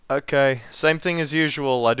Okay, same thing as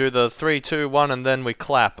usual. I do the 3, 2, 1 and then we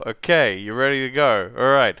clap. Okay, you ready to go?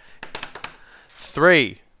 Alright.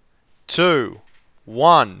 3, 2,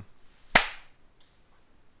 1.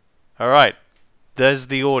 Alright, there's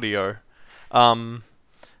the audio.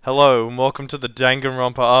 Hello and welcome to the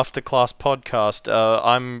Danganronpa After Class podcast.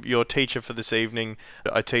 I'm your teacher for this evening.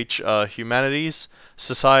 I teach humanities,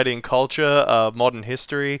 society and culture, modern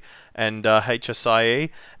history, and HSIE.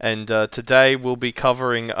 And today we'll be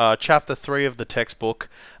covering chapter 3 of the textbook.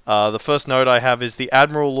 The first note I have is the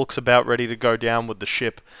Admiral looks about ready to go down with the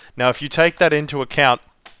ship. Now if you take that into account,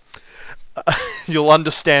 you'll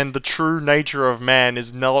understand the true nature of man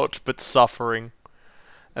is naught but suffering.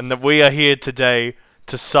 And that we are here today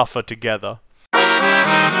to suffer together.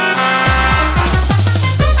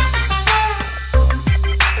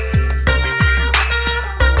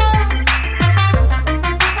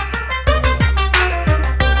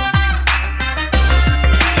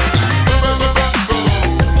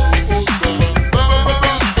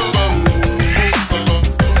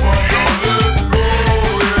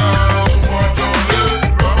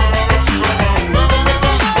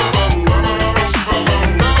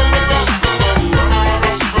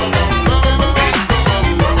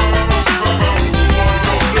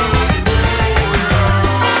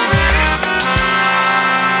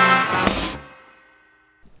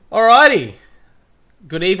 Alrighty.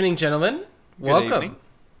 Good evening, gentlemen. Welcome. Evening.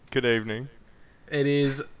 Good evening. It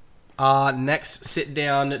is our next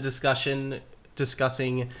sit-down discussion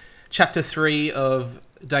discussing Chapter 3 of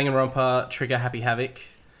Danganronpa Trigger Happy Havoc.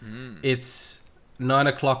 It's 9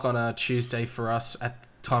 o'clock on a Tuesday for us at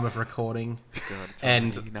time of recording. God,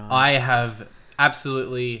 and I have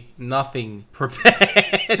absolutely nothing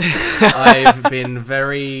prepared. I've been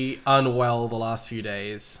very unwell the last few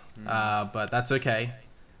days, but that's okay.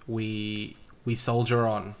 We soldier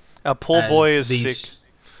on. Our poor boy is sick,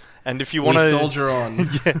 and if you want to soldier on,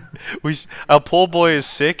 our poor boy is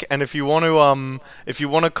sick, and if you want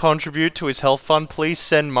to contribute to his health fund, please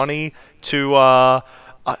send money to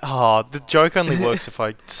the joke only works if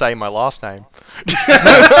I say my last name.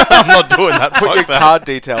 I'm not doing that. Put your card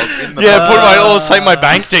details in the say my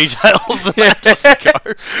bank details. Yeah, just go.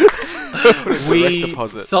 We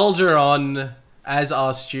deposit. soldier on as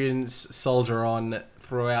our students soldier on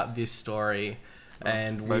throughout this story,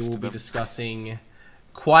 and we will be discussing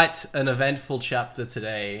quite an eventful chapter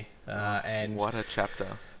today. And what a chapter.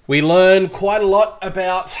 We learn quite a lot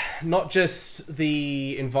about not just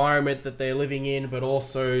the environment that they're living in, but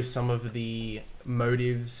also some of the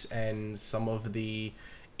motives and some of the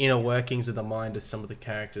inner workings of the mind of some of the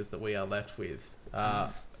characters that we are left with.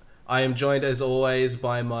 I am joined, as always,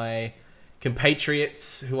 by my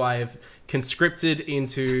compatriots who I have conscripted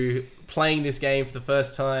into playing this game for the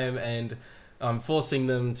first time, and I'm forcing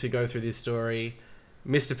them to go through this story.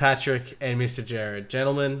 Mr. Patrick and Mr. Jared.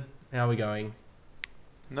 Gentlemen, how are we going?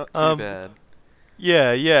 Not too bad.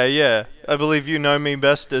 Yeah. I believe you know me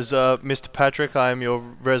best as Mr. Patrick. I am your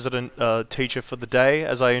resident teacher for the day,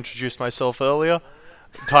 as I introduced myself earlier.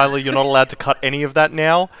 Tyler, you're not allowed to cut any of that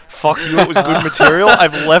now. Fuck you, it was good material.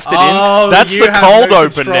 I've left it in. That's the cold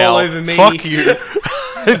open now. Fuck you.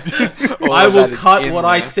 I will cut what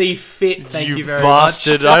I see fit, thank you very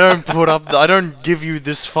bastard. much. I don't give you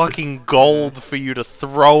this fucking gold for you to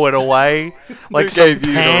throw it away like some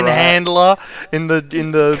panhandler in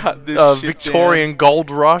the Victorian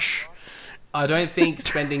gold rush. I don't think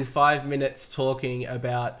spending 5 minutes talking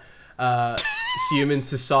about human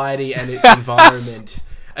society and its environment,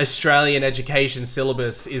 Australian education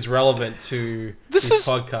syllabus, is relevant to this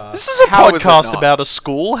podcast. This is a podcast about a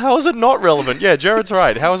school. How is it not relevant? Yeah, Jared's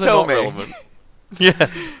right. How is it not relevant? Yeah.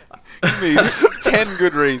 Give me 10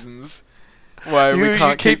 good reasons why we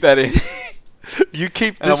can't keep that in. You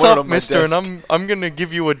keep this up, mister, and I'm going to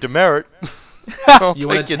give you a demerit. I'll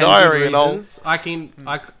take your diary and I'll... I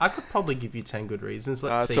could probably give you 10 good reasons.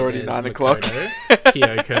 Let's see. It's already 9 o'clock.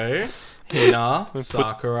 Kyoko, Hina,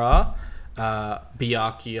 Sakura,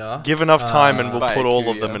 Byakuya. Give enough time and we'll put all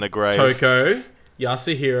of them in a grave. Toko,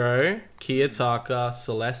 Yasuhiro, Kiyotaka,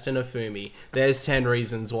 Celeste, and Afumi. There's 10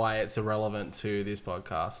 reasons why it's irrelevant to this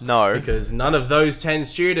podcast. No. Because none of those 10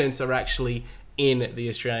 students are actually in the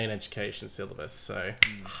Australian education syllabus, so...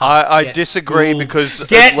 I disagree schooled. because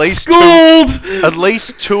Get at least schooled! At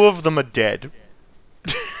least 2 of them are dead.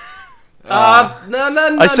 No.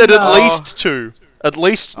 I said at least 2. At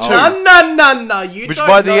least 2. No. Which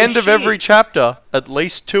by the end of every chapter, at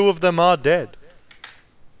least 2 of them are dead.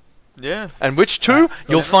 Yeah. And which 2?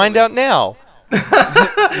 You'll find out now.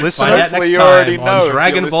 Listen, hopefully you already know.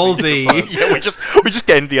 Dragon Ball Z. Yeah, we just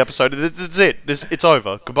ended the episode. It's it. It's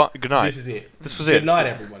over. Goodbye. Good night. This is it. This was it. Good night,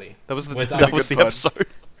 everybody. That was the We're done. episode.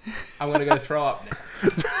 I'm going to go throw up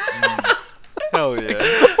now. Hell yeah.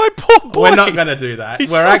 My poor boy. We're not going to do that.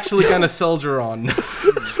 He's We're so- actually going to soldier on.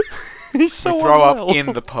 He's so Throw unwell. up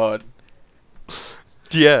in the pod.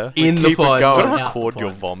 Yeah. In the keep it pod. going. Gotta not out the record your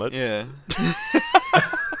pod. vomit. Yeah.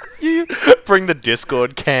 You bring the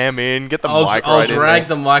Discord cam in, get the I'll mic right in drag there.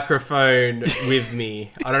 the microphone with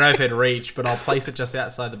me. I don't know if it'd reach, but I'll place it just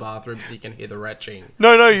outside the bathroom so you can hear the retching.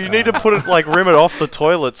 No, you need to put it, like, rim it off the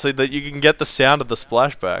toilet so that you can get the sound of the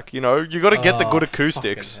splashback. You know, you gotta get the good Oh,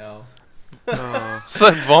 acoustics. fucking hell.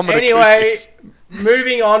 So vomit Anyway, acoustics.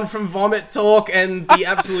 moving on from vomit talk and the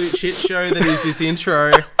absolute shit show that is this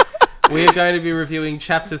intro, we are going to be reviewing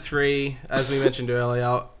Chapter 3, as we mentioned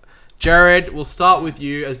earlier. Jared, we'll start with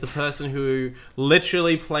you as the person who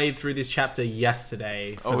literally played through this chapter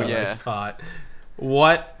yesterday for the most part.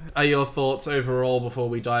 What are your thoughts overall before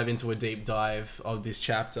we dive into a deep dive of this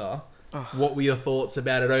chapter? What were your thoughts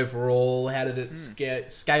about it overall? How did it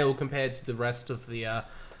scale compared to the rest of the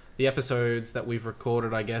episodes that we've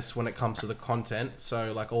recorded, I guess, when it comes to the content?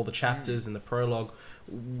 So, like, all the chapters and the prologue.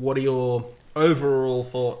 What are your overall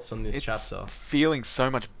thoughts on this chapter? Feeling so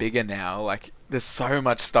much bigger now. Like, there's so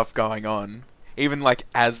much stuff going on. Even, like,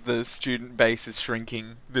 as the student base is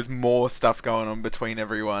shrinking, there's more stuff going on between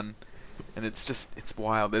everyone. And it's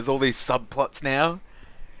wild. There's all these subplots now.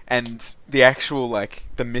 And the actual, like,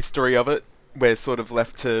 the mystery of it, we're sort of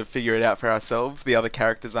left to figure it out for ourselves. The other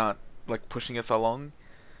characters aren't, like, pushing us along.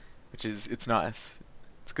 It's nice.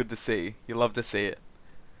 It's good to see. You love to see it.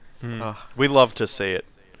 We love to see it.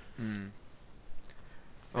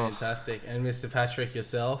 Fantastic. And Mr. Patrick,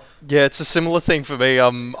 yourself? Yeah, it's a similar thing for me.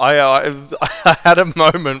 I had a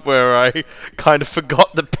moment where I kind of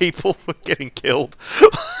forgot that people were getting killed.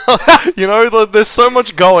 You know, there's so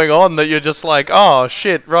much going on that you're just like, oh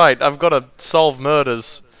shit, right, I've got to solve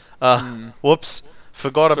murders. Whoops,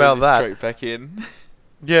 forgot about that. Straight back in.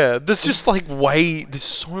 Yeah, there's just like there's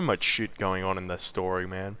so much shit going on in this story,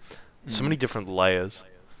 man. So many different layers.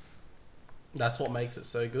 That's what makes it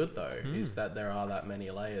so good, though, is that there are that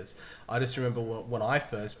many layers. I just remember when I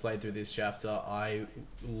first played through this chapter,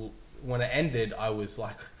 when it ended, I was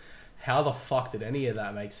like, how the fuck did any of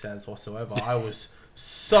that make sense whatsoever? I was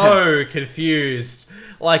so confused.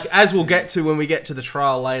 Like, as we'll get to when we get to the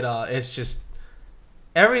trial later, it's just,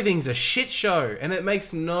 everything's a shit show, and it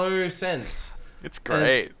makes no sense. It's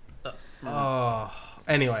great.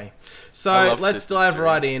 Anyway, I so love let's this dive mystery.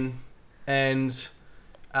 right in, and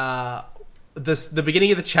the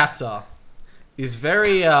beginning of the chapter is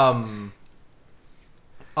very eye-opening,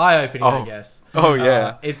 I guess. Oh,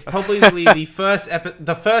 yeah. It's probably the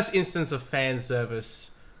first instance of fan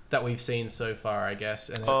service that we've seen so far, I guess,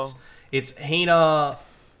 and it's Hina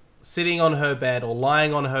sitting on her bed or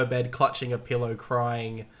lying on her bed, clutching a pillow,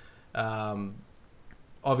 crying.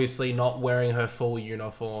 Obviously not wearing her full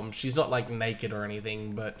uniform. She's not like naked or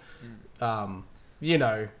anything, but you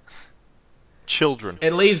know, Children.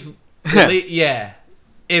 it leaves. Yeah,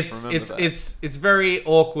 it's Remember that. it's very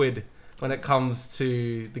awkward when it comes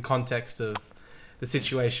to the context of the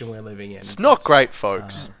situation we're living in. It's not great,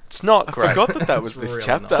 folks. It's not I great. forgot that It's was this really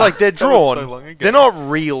chapter. not. It's like they're That was drawn. so long ago. They're not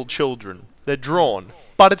real children. They're drawn.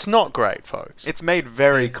 But it's not great, folks. It's made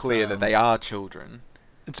very It's, clear that they are children.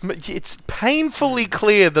 It's painfully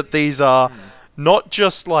clear that these are not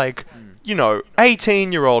just like,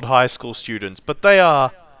 18-year-old high school students, but they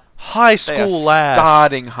are high school lads.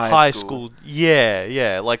 starting high school.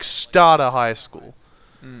 Yeah, like starter high school.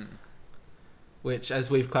 Which, as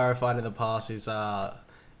we've clarified in the past, is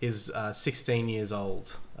 16 years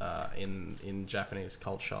old in Japanese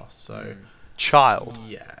culture. So Child.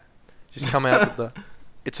 yeah. Just come out with the...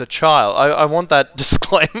 It's a child. I want that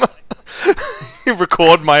disclaimer.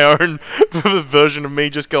 Record my own version of me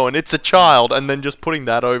just going, it's a child, and then just putting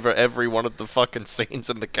that over every one of the fucking scenes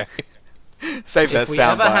in the game. Save that If we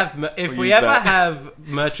soundbite. ever have if We'll we use ever that. have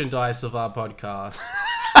merchandise of our podcast,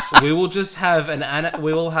 we will just have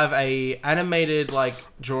we will have a animated like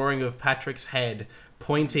drawing of Patrick's head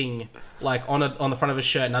pointing like on the front of his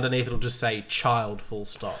shirt, and underneath it'll just say "child" full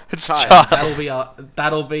stop. It's Child. child.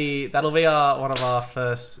 That'll be our one of our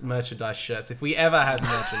first merchandise shirts if we ever have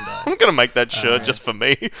merchandise. I'm gonna make that shirt yeah. just for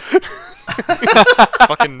me.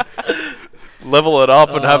 Fucking level it up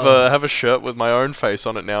and have a shirt with my own face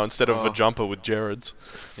on it now instead of a jumper with Jared's.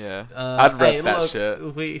 Yeah. I'd rep Hey, that look, shirt.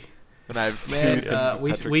 We When I have two man, things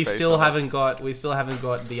with we Patrick's still face on it. haven't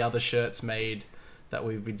got the other shirts made that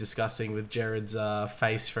we've been discussing with Jared's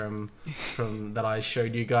face from that I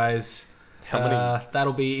showed you guys. How many?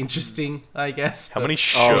 That'll be interesting, I guess. How many Oh,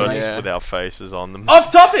 shirts yeah. with our faces on them?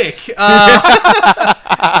 Off topic.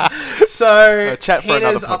 So Chat for another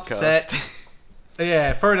Hina's podcast. upset.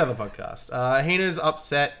 Yeah, for another podcast. Hina's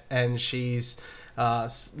upset and she's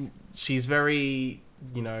very,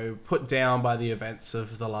 put down by the events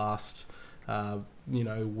of the last,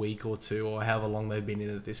 week or two or however long they've been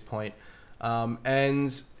in at this point.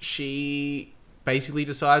 And she basically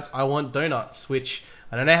decides, I want donuts, which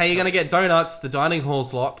I don't know how you're going to get donuts. The dining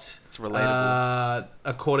hall's locked. It's relatable.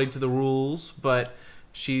 According to the rules, but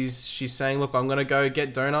she's saying, look, I'm going to go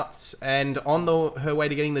get donuts. And on her way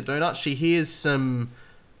to getting the donuts, she hears some,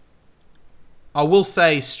 I will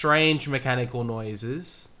say, strange mechanical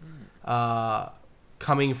noises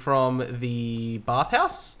coming from the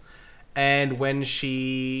bathhouse. And when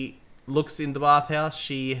she looks in the bathhouse,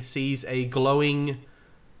 she sees a glowing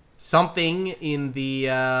something in the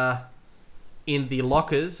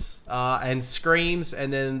lockers and screams,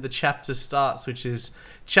 and then the chapter starts, which is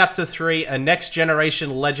Chapter 3, A Next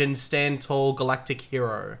Generation Legend Stand Tall Galactic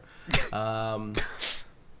Hero. Chapter.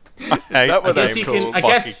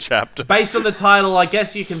 Based on the title, I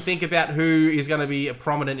guess you can think about who is going to be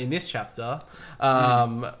prominent in this chapter.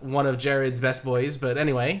 One of Jared's best boys, but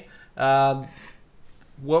anyway...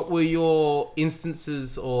 what were your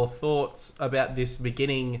instances or thoughts about this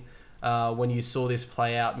beginning when you saw this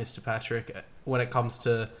play out, Mr. Patrick, when it comes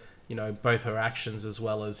to, both her actions as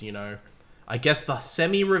well as, I guess the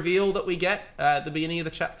semi-reveal that we get at the beginning of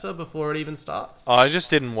the chapter before it even starts? I just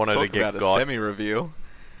didn't want her to get got. A semi-reveal.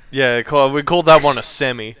 Yeah, we called that one a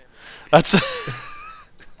semi. That's...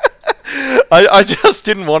 I just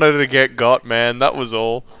didn't want her to get got, man. That was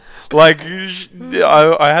all. Like,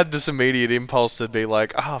 I had this immediate impulse to be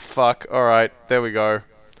like, fuck, alright, there we go.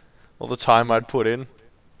 All the time I'd put in.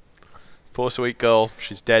 Poor sweet girl,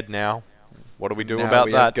 she's dead now. What do we do about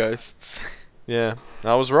we that? Have ghosts. Yeah,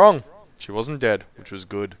 I was wrong. She wasn't dead, which was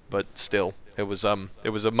good, but still, it was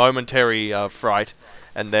a momentary fright,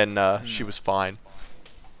 and then she was fine.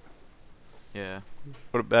 Yeah.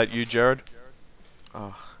 What about you, Jared?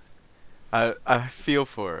 Oh, I feel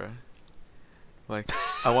for her. Like,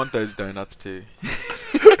 I want those donuts too.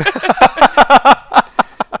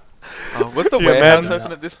 Was the warehouse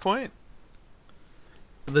open at this point?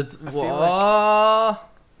 The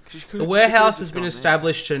warehouse has been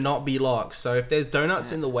established to not be locked, so if there's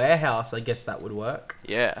donuts in the warehouse, I guess that would work.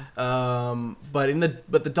 Yeah. But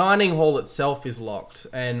the dining hall itself is locked,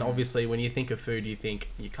 and obviously when you think of food, you think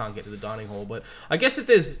you can't get to the dining hall. But I guess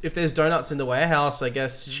if there's donuts in the warehouse, I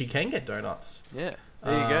guess she can get donuts. Yeah.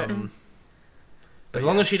 There you go. As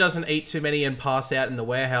long as she doesn't eat too many and pass out in the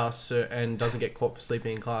warehouse and doesn't get caught for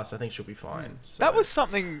sleeping in class, I think she'll be fine. So, that was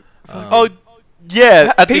something...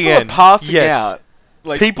 Yeah, at the end. People are passing out.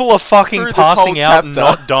 Like, people are fucking passing out and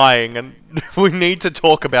not dying, and we need to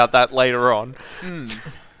talk about that later on.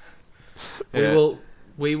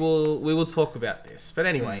 We will talk about this. But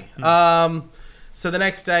anyway, so the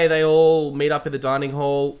next day they all meet up at the dining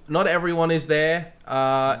hall. Not everyone is there.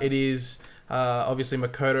 It is... obviously,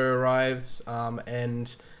 Makoto arrives,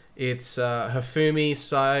 and it's Hifumi,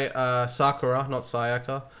 Sakura, not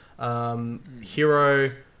Sayaka, Hiro,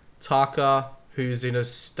 Taka, who's in a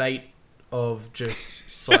state of just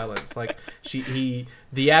silence. Like the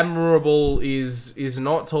Admiral is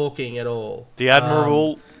not talking at all. The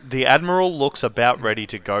Admiral looks about ready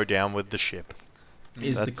to go down with the ship.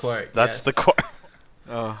 The quote. That's the quote.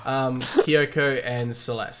 Kyoko and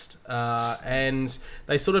Celeste, and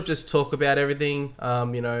they sort of just talk about everything.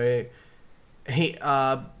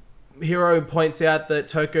 Hiro points out that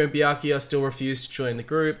Toko and Byakuya still refuse to join the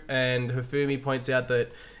group, and Hifumi points out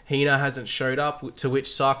that Hina hasn't showed up, to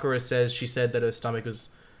which Sakura says she said that her stomach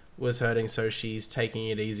was hurting, so she's taking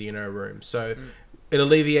it easy in her room. So it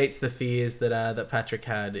alleviates the fears that Patrick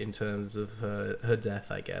had in terms of her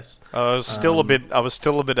death, I guess. I was still a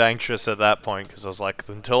bit anxious at that point, because I was like,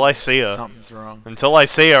 until I see her, something's wrong. Until I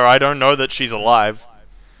see her, I don't know that she's alive.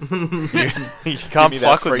 you can't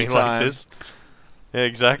fuck with me like this. Yeah,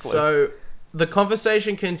 exactly. So the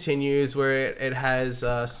conversation continues where it has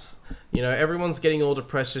everyone's getting all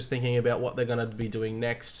depressed just thinking about what they're going to be doing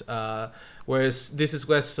next. Whereas this is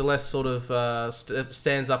where Celeste sort of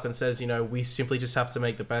stands up and says, we simply just have to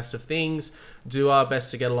make the best of things, do our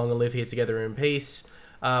best to get along and live here together in peace.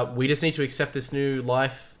 We just need to accept this new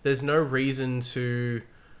life. There's no reason to...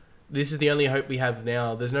 This is the only hope we have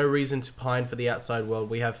now. There's no reason to pine for the outside world.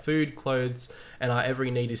 We have food, clothes, and our every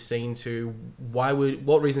need is seen to.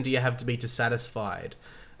 What reason do you have to be dissatisfied?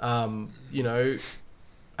 What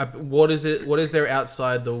is there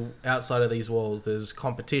outside of these walls? There's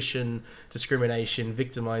competition, discrimination,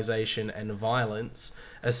 victimization, and violence.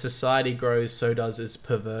 As society grows, so does its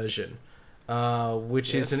perversion.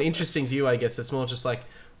 Which is an interesting view, I guess. It's more just like,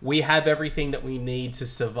 we have everything that we need to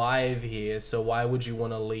survive here, so why would you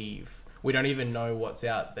want to leave? we don't even know what's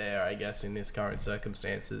out there, I guess, in this current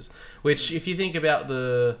circumstances. Which, if you think about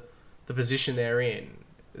the position they're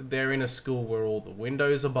in a school where all the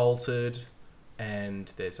windows are bolted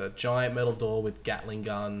and there's a giant metal door with Gatling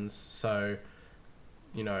guns. So,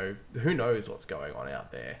 you know, who knows what's going on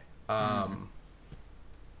out there. But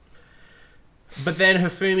then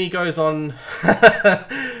Hifumi goes on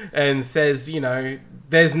and says, you know,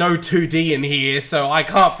 there's no 2D in here, so I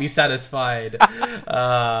can't be satisfied.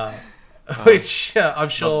 Which I'm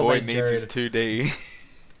sure My boy made needs his Jared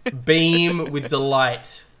 2D. beam with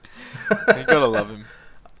delight. You gotta love him.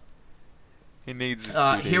 He needs his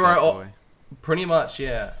 2D, Hero that boy. Pretty much,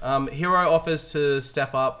 yeah. Hero offers to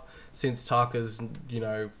step up since Taka's, you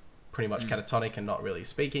know, pretty much catatonic and not really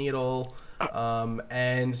speaking at all.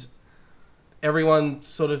 And everyone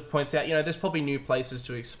sort of points out, you know, there's probably new places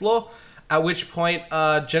to explore. At which point,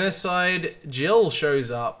 Genocide Jill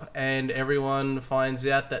shows up, and everyone finds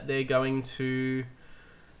out that they're going to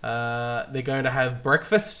have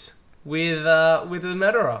breakfast with a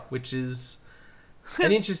murderer, which is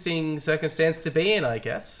an interesting circumstance to be in, I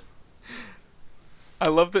guess. I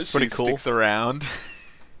love that she pretty cool. sticks around.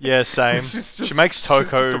 Yeah, same. She makes she's just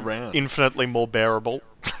Toko around. infinitely more bearable.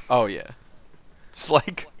 Oh, yeah. It's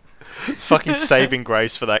like fucking saving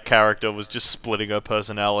grace for that character was just splitting her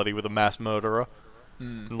personality with a mass murderer.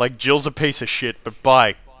 And, like, Jill's a piece of shit, but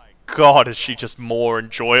by God, is she just more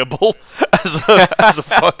enjoyable as a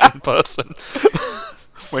fucking person.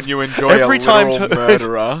 When you enjoy Every a time literal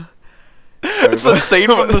murderer. It's that scene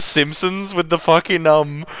from The Simpsons with the fucking,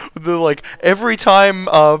 with the, like, every time,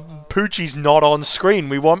 Poochie's not on screen,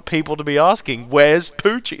 we want people to be asking, where's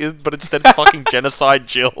Poochie? But instead, fucking Genocide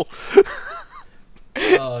Jill.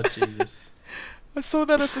 Oh, Jesus. I saw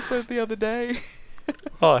that episode the other day.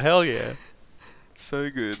 Oh, hell yeah. So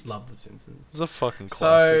good. Love The Simpsons. It's a fucking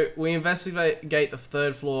So, classic. we investigate the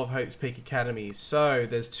third floor of Hope's Peak Academy. So,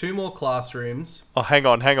 there's 2 more classrooms. Oh, hang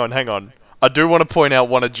on. I do want to point out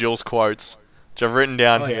one of Jill's quotes, which I've written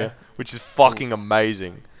down here, yeah. which is fucking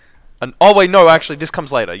amazing. And oh wait, no, actually, this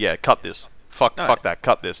comes later. Yeah, cut this. Fuck that.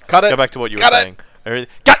 Cut this. Cut it. Go back to what you were Cut it. saying.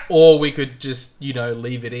 Cut. Or we could just, you know,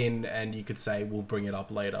 leave it in and you could say we'll bring it up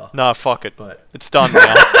later. No, fuck it. But It's done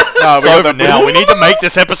now. No, It's over now. We need to make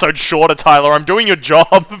this episode shorter, Tyler. I'm doing your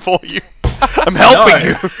job for you. I'm helping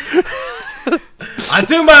you. I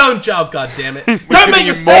do my own job, goddammit. Don't giving make you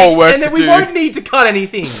mistakes, more work and then to we do. won't need to cut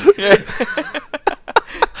anything.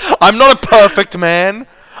 I'm not a perfect man.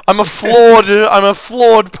 I'm a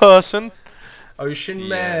flawed person. Ocean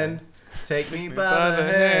Man, take me by the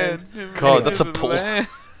hand. God, that's a pull.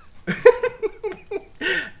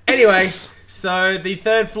 Anyway, so the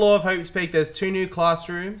third floor of Hope's Peak, there's 2 new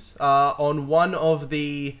classrooms. On one of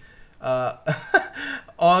the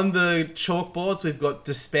on the chalkboards, we've got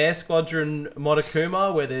Despair Squadron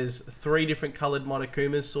Monokuma, where there's 3 different coloured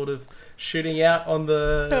Monokumas sort of shooting out on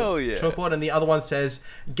the Hell yeah. chalkboard, and the other one says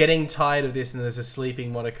 "Getting tired of this," and there's a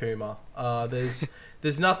sleeping Monokuma.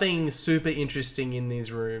 There's nothing super interesting in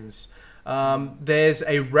these rooms. There's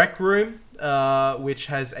a rec room, which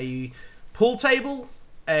has a pool table,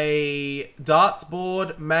 a darts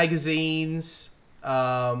board, magazines,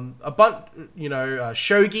 a bunch, you know,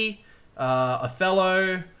 shogi,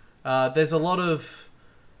 Othello. There's a lot of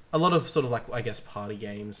sort of like, I guess, party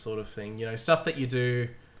games sort of thing. You know, stuff that you do.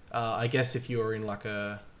 I guess if you were in like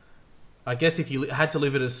if you had to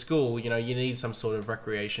live at a school, you know, you need some sort of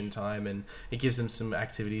recreation time, and it gives them some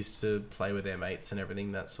activities to play with their mates and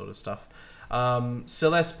everything, that sort of stuff.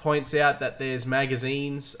 Celeste points out that there's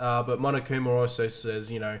magazines, but Monokuma also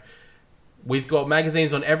says, you know, we've got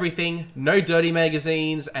magazines on everything, no dirty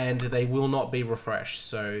magazines, and they will not be refreshed.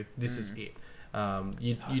 So this is it.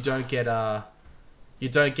 You don't get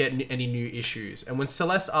any new issues. And when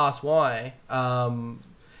Celeste asks why,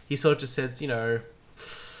 he sort of just says, you know,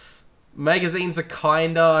 magazines are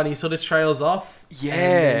kinda, and he sort of trails off. Yeah.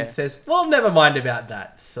 And then says, well, never mind about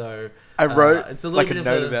that. So I wrote it's a little like bit a of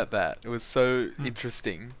note about that. It was so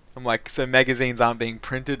interesting. I'm like, so magazines aren't being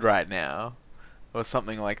printed right now, or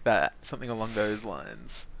something like that, something along those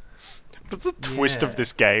lines. But the twist Yeah. of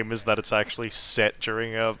this game is that it's actually set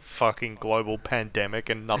during a fucking global pandemic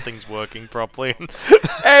and nothing's working properly.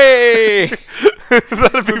 Hey,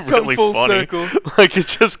 That'd be We've come really full funny. circle. Like, it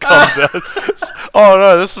just comes out. Oh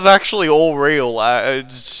no, this is actually all real.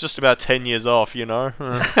 It's just about 10 years off, you know.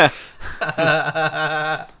 I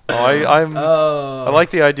like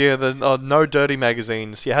the idea that no dirty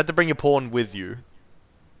magazines. You had to bring your porn with you.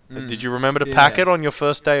 Did you remember to pack Yeah. it on your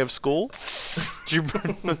first day of school? Did you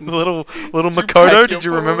little you Makoto? pack Did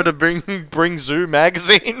your you remember to porn? bring Zoo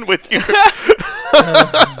magazine with you?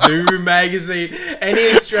 Zoo Magazine. Any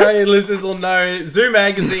Australian listeners will know Zoo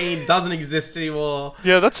Magazine doesn't exist anymore.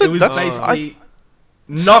 Yeah, It was basically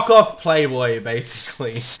knockoff Playboy,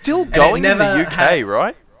 basically. Still And it going in the never UK, had-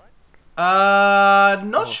 right?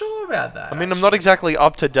 Not sure about that. I mean, I'm not exactly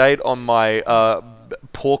up to date on my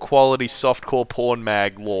poor quality softcore porn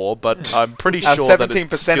mag law, but I'm pretty Our sure that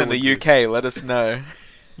 17% it still in the exists. UK, let us know.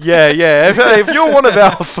 Yeah. If you're one of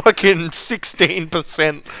our fucking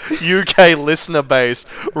 16% UK listener base,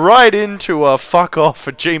 write into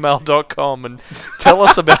fuckoff@gmail.com and tell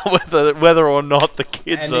us about whether or not the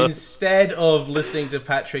kids And are. instead of listening to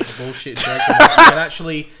Patrick's bullshit joke,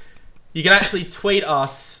 you can actually tweet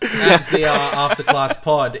us at DR After Class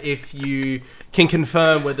Pod if you can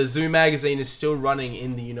confirm whether Zoo Magazine is still running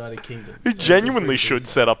in the United Kingdom. We So genuinely feel free to do should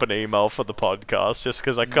so. set up an email for the podcast just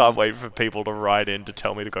because I can't wait for people to write in to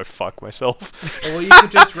tell me to go fuck myself. Or you could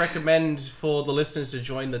just recommend for the listeners to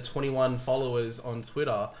join the 21 followers on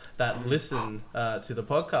Twitter that listen to the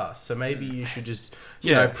podcast. So maybe you should just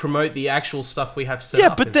you know promote the actual stuff we have set Yeah,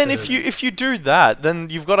 up. but then instead of- if you do that, then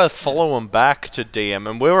you've got to follow them back to DM,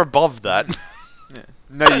 and we're above that.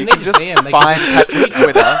 No, don't you need can to just DM, they can find just Patrick's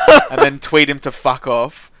Twitter and then tweet him to fuck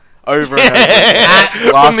off over and over At-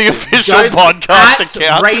 From the Blasting. official Go to podcast at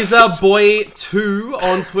account. RazorBoy2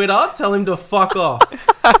 on Twitter. Tell him to fuck off.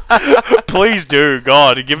 Please do,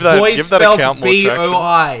 God, give that Boy give that spelled account more traction.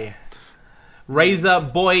 B-O-I.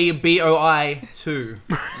 RazorBoy B-O-I 2.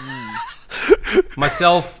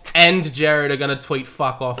 Myself and Jared are going to tweet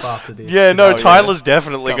fuck off after this. Yeah, no, Oh, yeah. Tyler's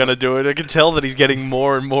definitely It's going to do it. I can tell that he's getting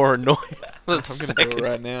more and more annoyed. I'm gonna do it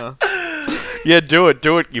right now. Yeah, do it,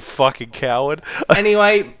 you fucking coward.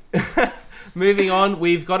 Anyway, moving on,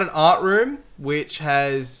 we've got an art room which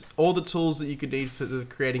has all the tools that you could need for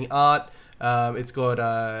creating art. It's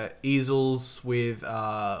got easels with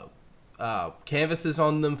canvases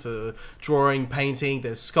on them for drawing, painting.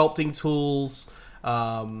 There's sculpting tools,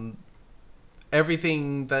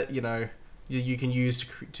 everything that you can use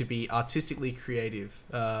to be artistically creative.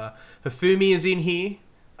 Hifumi is in here,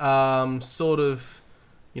 sort of,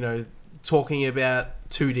 talking about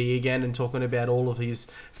 2D again and talking about all of his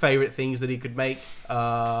favorite things that he could make,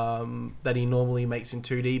 that he normally makes in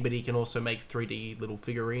 2D, but he can also make 3D little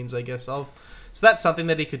figurines, I guess, of. So that's something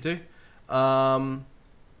that he could do.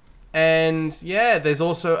 And yeah, there's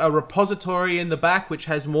also a repository in the back which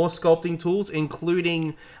has more sculpting tools,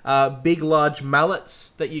 including big, large mallets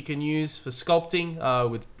that you can use for sculpting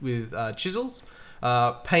with chisels,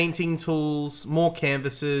 painting tools, more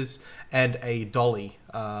canvases, and a dolly,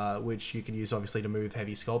 which you can use obviously to move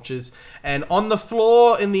heavy sculptures. And on the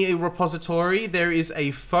floor in the repository, there is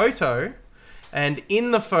a photo, and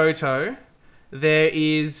in the photo, there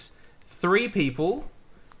is 3 people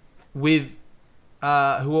with who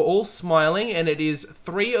are all smiling, and it is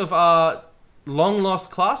 3 of our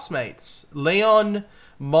long-lost classmates, Leon,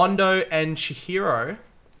 Mondo, and Chihiro.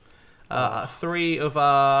 3 of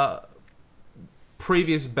our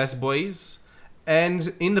previous best boys.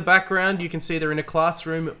 And in the background, you can see they're in a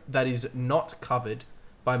classroom that is not covered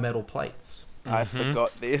by metal plates. I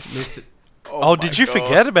forgot this. Oh, my did you God.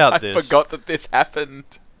 forget about I this? forgot that this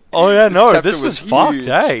happened. Oh yeah, This no, chapter this was is fucked, huge.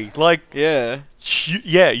 eh? Like, Yeah.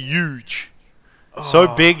 huge.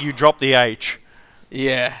 So big you drop the H.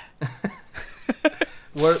 Yeah.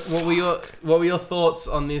 What were your thoughts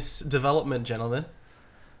on this development, gentlemen?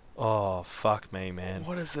 Oh, fuck me, man.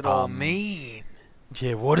 What does it all mean?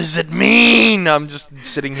 Yeah, what does it mean? I'm just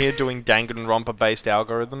sitting here doing Danganronpa based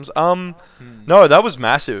algorithms. No, that was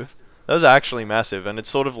massive. That was actually massive, and it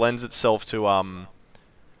sort of lends itself to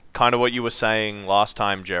kind of what you were saying last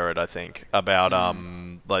time, Jared, I think, about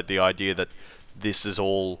like the idea that this is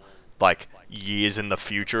all like years in the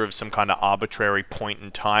future of some kind of arbitrary point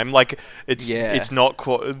in time. Like it's not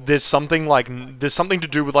there's something to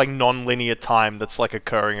do with like non-linear time that's like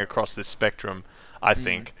occurring across this spectrum, I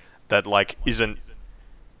think, that like isn't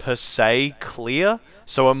per se clear.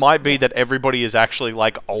 So it might be that everybody is actually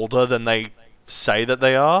like older than they say that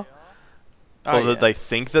they are. Oh, Or that they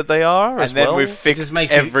think that they are, And as then well. we've just fixed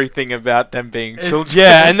makes you- everything about them being children.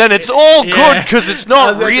 Yeah, and then it's all Yeah. good because it's I not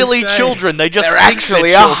was about to really say. children. They just They're think actually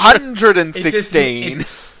they're children. 116.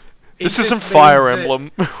 This isn't Fire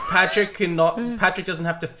Emblem. Patrick doesn't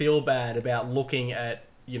have to feel bad about looking at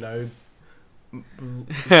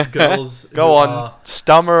girls. Go who on, are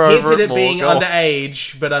stummer over hinted it at more. being Go on.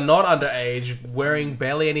 underage, but are not underage, wearing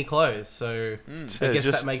barely any clothes. So I Yeah, guess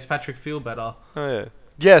just- that makes Patrick feel better. Oh, yeah.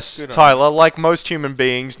 Yes, Good on Tyler, like most human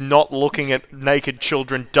beings, not looking at naked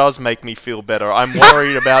children does make me feel better. I'm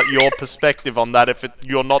worried about your perspective on that if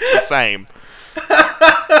you're not the same.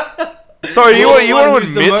 Sorry, you You're the want one to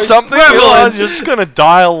who's the admit most something? prevalent. You're just gonna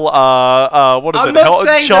dial what is I'm it? not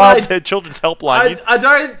saying that Children's helpline.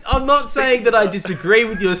 I'm not saying that I disagree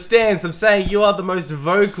with your stance. I'm saying you are the most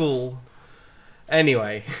vocal.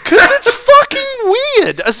 Anyway. Because it's fucking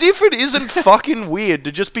weird. As if it isn't fucking weird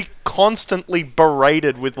to just be constantly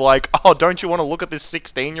berated with like, oh, don't you want to look at this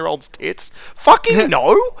 16-year-old's tits? Fucking no.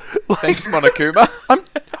 Like, Thanks, Monokuma.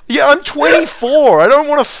 I'm 24. I don't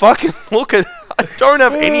want to fucking look at... I don't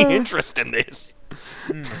have any interest in this.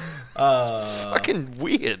 Fucking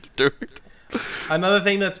weird, dude. Another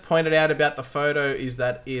thing that's pointed out about the photo is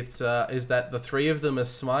that it's is that the three of them are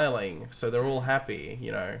smiling, so they're all happy,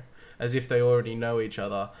 you know, as if they already know each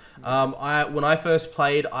other. When I first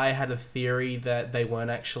played, I had a theory that they weren't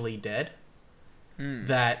actually dead.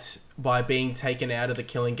 That by being taken out of the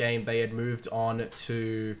killing game, they had moved on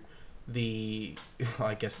to the,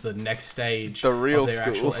 I guess, the next stage The real of their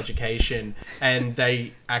school. actual education, and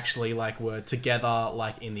they actually like were together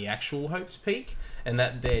like in the actual Hope's Peak, and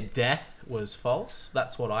that their death was false.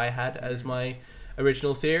 That's what I had as my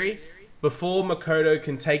original theory. Before Makoto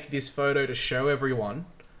can take this photo to show everyone,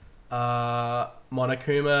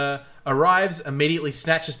 Monokuma arrives, immediately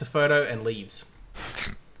snatches the photo, and leaves.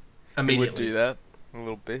 He Immediately. would do that, a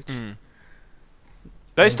little bitch.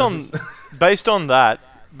 Based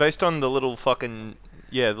on the little fucking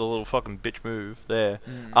bitch move there,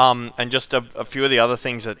 and just a few of the other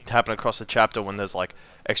things that happen across the chapter when there's like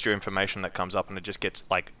extra information that comes up and it just gets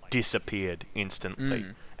like disappeared instantly,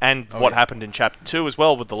 and what happened in chapter 2 as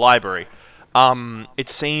well with the library. It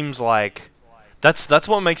seems like that's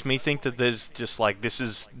what makes me think that there's just like this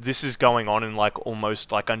is going on in like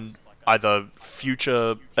almost like an either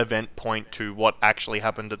future event point to what actually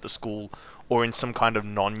happened at the school, or in some kind of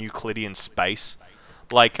non-Euclidean space.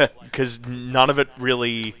 Like, because none of it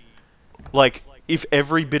really... Like, if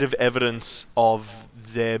every bit of evidence of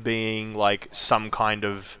there being, like, some kind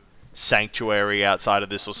of sanctuary outside of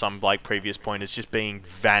this or some, like, previous point is just being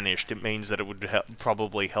vanished, it means that it would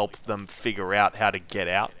probably help them figure out how to get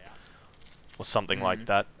out. Or something like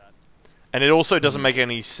that. And it also doesn't make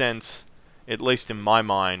any sense, at least in my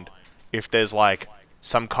mind, if there's, like,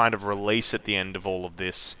 some kind of release at the end of all of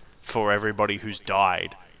this for everybody who's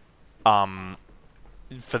died. For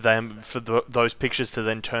those pictures to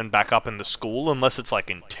then turn back up in the school, unless it's like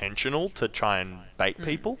intentional to try and bait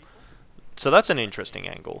people. So that's an interesting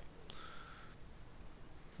angle.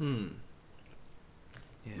 It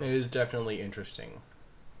is definitely interesting.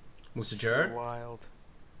 Mr. Jared? Wild.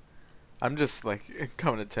 I'm just like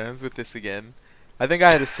coming to terms with this again. I think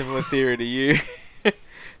I had a similar theory to you,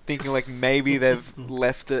 thinking like maybe they've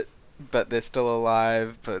left it, but they're still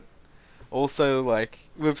alive, but. Also, like,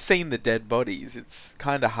 we've seen the dead bodies. It's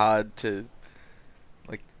kind of hard to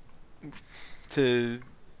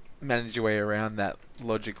manage your way around that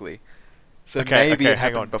logically. So maybe it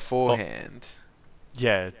happened beforehand.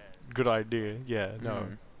 Yeah, good idea. Yeah,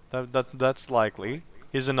 no. That's likely.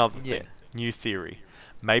 Here's another thing. New theory.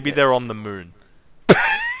 Maybe they're on the moon.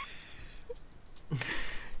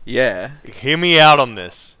 Yeah. Hear me out on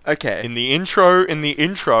this. Okay. In the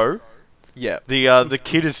intro... Yeah. The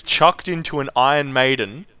kid is chucked into an Iron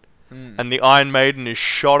Maiden, and the Iron Maiden is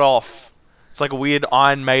shot off. It's like a weird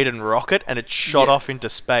Iron Maiden rocket, and it's shot off into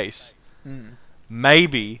space.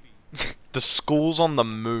 Maybe the school's on the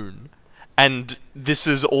moon, and this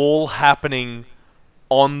is all happening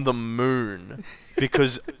on the moon,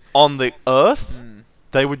 because on the Earth,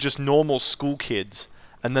 they were just normal school kids,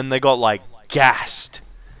 and then they got, like,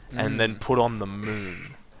 gassed, and then put on the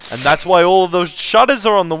moon. And that's why all of those shutters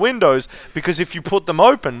are on the windows, because if you put them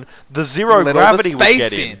open, the zero gravity would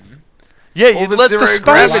get in. Yeah, you'd let the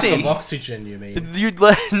space in. Of oxygen, you mean? You'd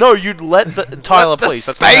let the Tyler, please.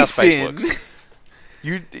 That's not how space works.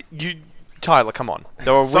 You Tyler, come on.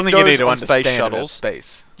 There are Something you need windows to on space understand about shuttles.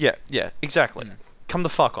 space. Yeah, exactly. Come the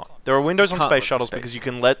fuck on. There are windows on Can't space let the shuttles space because you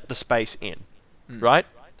can let the space in, right?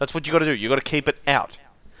 That's what you got to do. You got to keep it out.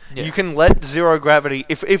 Yeah. You can let zero gravity...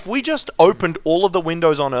 If we just opened all of the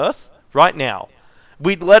windows on Earth right now,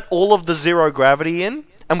 we'd let all of the zero gravity in,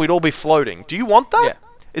 and we'd all be floating. Do you want that? Yeah.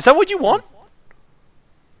 Is that what you want?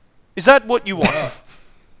 Is that what you want?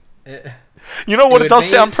 You know what? It does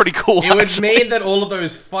sound pretty cool, It would actually. mean that all of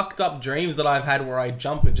those fucked up dreams that I've had where I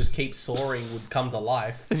jump and just keep soaring would come to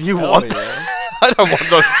life. You Hell want yeah. that? I don't want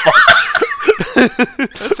those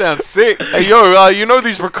That sounds sick. Hey, yo, you know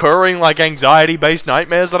these recurring, like, anxiety-based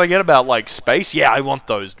nightmares that I get about, like, space? Yeah, I want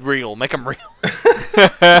those. Real. Make them real.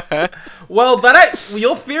 Well,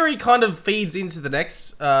 your theory kind of feeds into the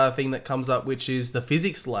next thing that comes up, which is the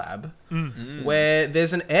physics lab, where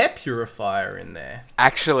there's an air purifier in there.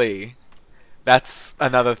 Actually, that's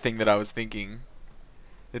another thing that I was thinking.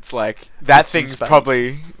 It's like that It's in thing's space.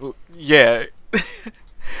 probably yeah.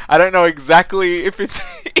 I don't know exactly if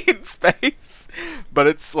it's in space, but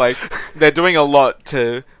it's like they're doing a lot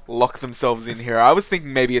to lock themselves in here. I was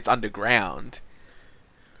thinking maybe it's underground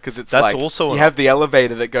because it's That's like also you an have the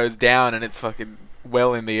elevator that goes down and it's fucking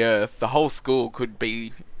well in the earth. The whole school could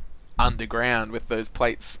be underground with those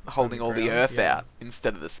plates holding all the Underground, earth yeah. out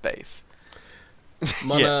instead of the space.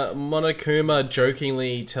 Monokuma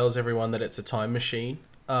jokingly tells everyone that it's a time machine.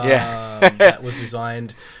 Yeah. That was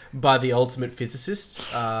designed by the ultimate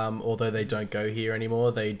physicist. Although they don't go here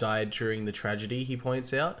anymore, they died during the tragedy. He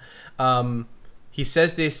points out. He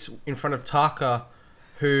says this in front of Taka,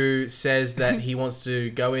 who says that he wants to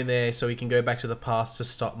go in there so he can go back to the past to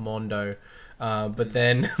stop Mondo. But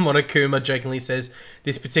then Monokuma jokingly says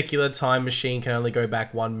this particular time machine can only go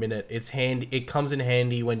back 1 minute. It comes in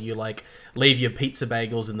handy when you like leave your pizza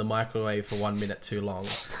bagels in the microwave for 1 minute too long.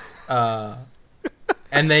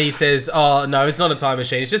 And then he says, "Oh no, it's not a time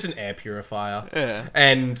machine. It's just an air purifier." Yeah.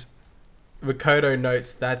 And Makoto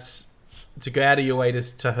notes that's to go out of your way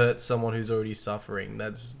to hurt someone who's already suffering.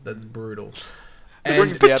 That's brutal. And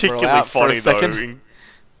brings the Admiral Particularly out for a funny though. second.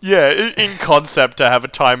 In concept to have a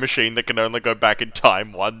time machine that can only go back in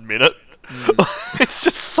time 1 minute. It's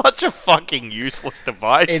just such a fucking useless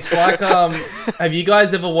device. it's like, have you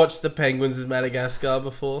guys ever watched The Penguins of Madagascar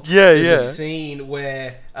before? Yeah, There's yeah. a scene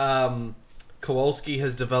where Kowalski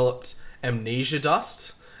has developed amnesia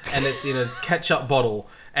dust, and it's in a ketchup bottle.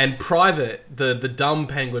 And Private, the dumb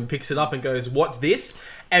penguin, picks it up and goes, "What's this?"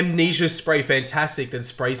 Amnesia spray, fantastic. Then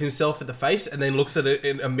sprays himself in the face, and then looks at it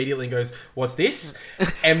and immediately goes, "What's this?"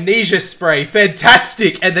 Amnesia spray,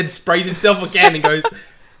 fantastic. And then sprays himself again and goes,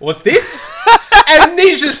 "What's this?"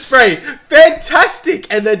 Amnesia spray, fantastic.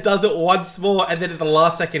 And then does it once more, and then at the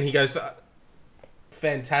last second he goes,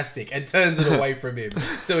 "Fantastic," and turns it away from him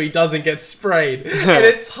so he doesn't get sprayed. And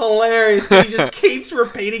it's hilarious. He just keeps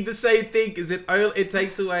repeating the same thing because it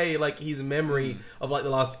takes away like his memory of like the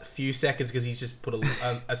last few seconds because he's just put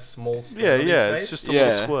a small squirt on his it's face. just a Yeah.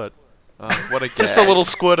 little squirt. What a Just a gag. little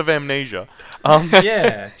squirt of amnesia.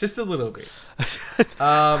 Yeah, just a little bit.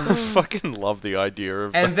 I fucking love the idea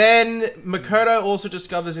of And then Makoto also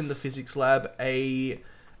discovers in the physics lab a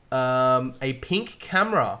pink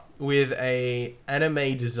camera with a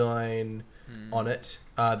anime design on it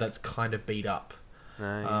that's kind of beat up.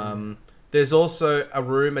 There's also a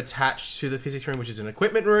room attached to the physics room, which is an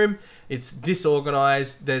equipment room. It's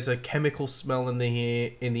disorganized. There's a chemical smell in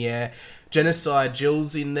the air. Genocide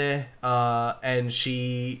Jill's in there, and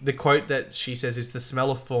the quote that she says is, "The smell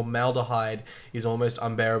of formaldehyde is almost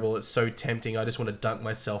unbearable. It's so tempting. I just want to dunk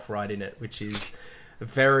myself right in it," which is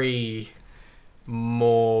very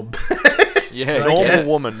more. Yeah, I normal guess.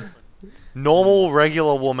 woman. Normal,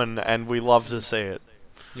 regular woman, and we love to see it.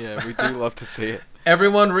 yeah, we do love to see it.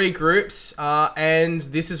 Everyone regroups, and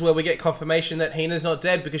this is where we get confirmation that Hina's not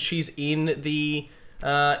dead because she's in the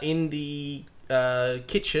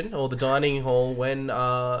kitchen or the dining hall when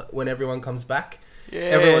everyone comes back. Yeah.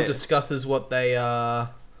 Everyone discusses what they.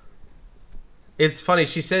 It's funny.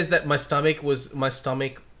 She says that my stomach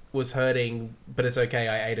was hurting, but it's okay.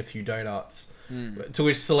 I ate a few donuts. To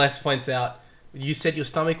which Celeste points out, "You said your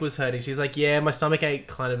stomach was hurting." She's like, "Yeah, my stomach ache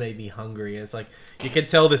kind of made me hungry." And it's like you can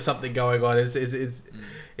tell there's something going on.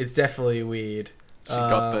 It's definitely weird. She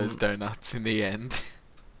got those donuts in the end.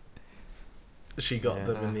 She got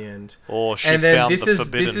them in the end. Or she And then found this the is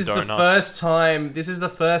forbidden this is donuts. the first time. This is the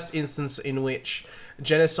first instance in which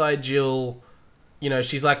Genocide Jill,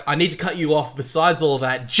 she's like, "I need to cut you off. Besides all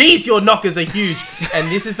that, geez, your knockers are huge." And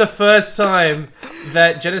this is the first time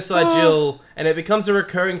that Genocide Jill, and it becomes a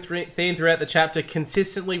recurring theme throughout the chapter,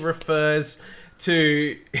 consistently refers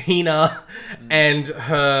to Hina and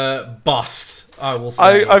her bust. I will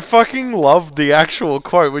say. I fucking love the actual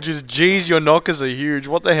quote, which is, "Geez, your knockers are huge.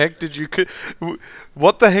 What the heck did you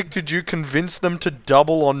convince them to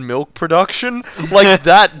double on milk production?" Like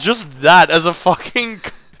that, just that as a fucking.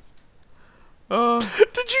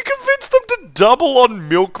 Did you convince them to double on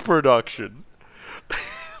milk production?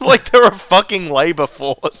 Like they're a fucking labor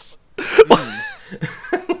force.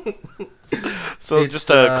 So It's, just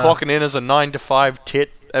clocking in as a 9 to 5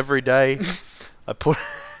 tit every day. I put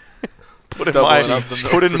in Doubling up the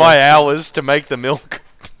milk my hours to make the milk.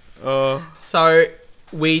 So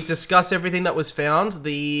we discuss everything that was found.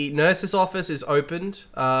 The nurse's office is opened.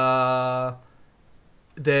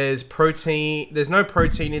 There's protein. There's no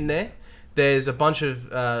protein in there. There's a bunch of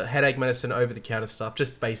headache medicine, over-the-counter stuff,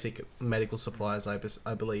 just basic medical supplies, I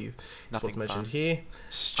believe. That's what's Nothing mentioned fun. here.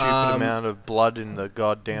 Stupid amount of blood in the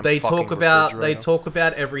goddamn. They fucking talk about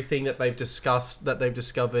refrigerator. everything that they've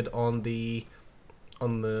discovered on the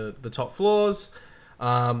top floors.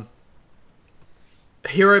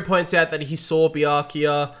 Hiro points out that he saw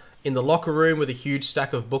Byakuya in the locker room with a huge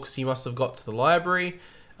stack of books he must have got to the library.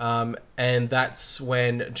 And that's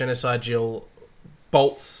when Genocide Jill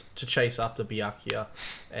bolts to chase after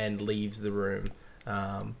Byakuya and leaves the room.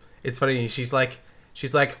 It's funny, she's like,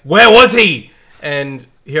 where was he? And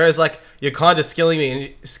Hiro's like, you're kind of scaring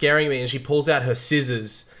me. And she pulls out her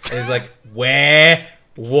scissors and is like, where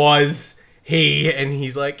was he? And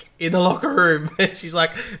he's like, in the locker room. And she's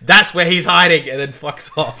like, that's where he's hiding. And then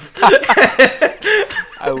fucks off.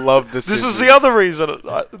 I love this. This is the other reason.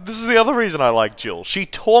 This is the other reason I like Jill. She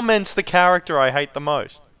torments the character I hate the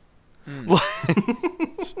most.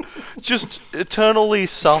 Just eternally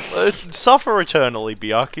suffer eternally,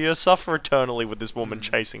 Byakuya. Suffer eternally with this woman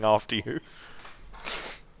chasing after you.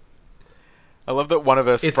 I love that one of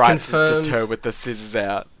her sprites is just her with the scissors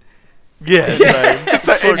out. Yeah, same. It's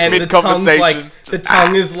like And mid-conversation. the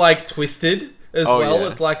tongue is like twisted as well. Yeah.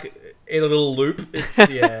 It's like in a little loop.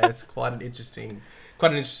 It's quite an interesting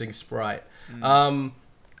sprite.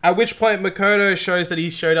 At which point Makoto shows that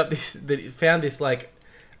he found this like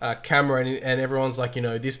camera, and everyone's like,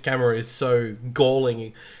 this camera is so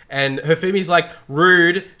galling. And Hafumi's like,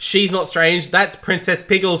 rude, she's not strange, that's Princess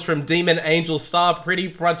Pickles from Demon Angel Star,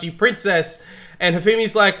 pretty crunchy princess. And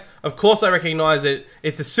Hafumi's like, of course I recognize it,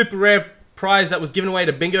 it's a super rare prize that was given away at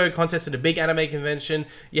a bingo contest at a big anime convention.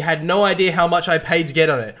 You had no idea how much I paid to get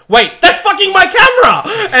on it. Wait, that's fucking my camera!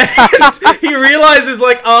 And he realizes,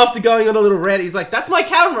 like, after going on a little rant, he's like, that's my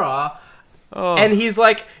camera! Oh. And he's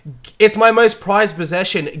like, it's my most prized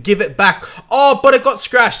possession, give it back. Oh, but it got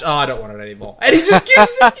scratched. Oh, I don't want it anymore. And he just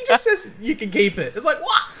gives it, he just says, you can keep it. It's like,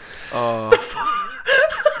 what? Oh.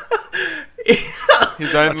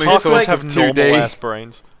 His only Otakus source have of 2D. normal ass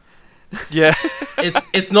brains. Yeah.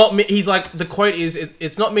 It's not, he's like, the quote is,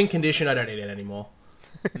 it's not mint condition, I don't need it anymore.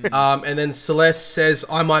 And then Celeste says,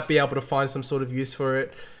 I might be able to find some sort of use for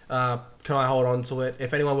it. Can I hold on to it?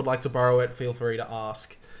 If anyone would like to borrow it, feel free to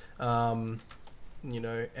ask. And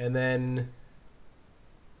then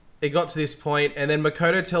it got to this point, and then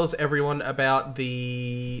Makoto tells everyone about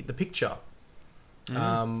the picture.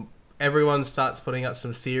 Everyone starts putting out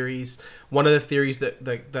some theories. One of the theories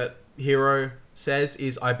that Hiro says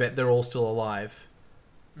is, I bet they're all still alive.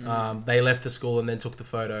 They left the school and then took the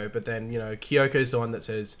photo, but then, Kyoko's the one that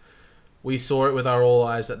says, we saw it with our all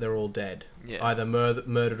eyes that they're all dead. Yeah. Either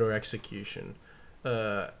murdered or execution.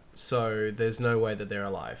 So there's no way that they're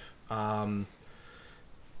alive.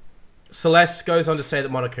 Celeste goes on to say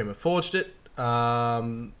that Monokuma forged it.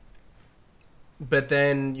 But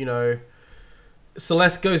then,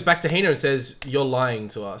 Celeste goes back to Hina and says, you're lying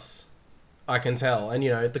to us. I can tell. And,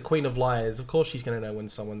 the Queen of Liars, of course she's going to know when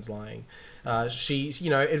someone's lying. She's,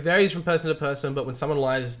 it varies from person to person, but when someone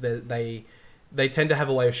lies, they tend to have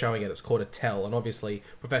a way of showing it. It's called a tell. And obviously,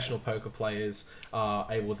 professional poker players are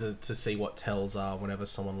able to see what tells are whenever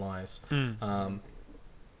someone lies. And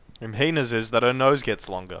Hina's is that her nose gets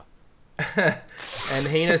longer. And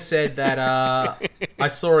Hina said that I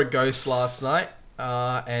saw a ghost last night,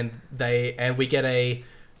 and we get a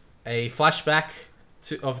flashback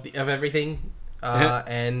of everything,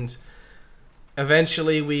 and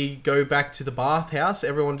eventually we go back to the bathhouse.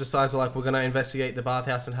 Everyone decides we're going to investigate the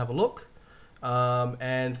bathhouse and have a look.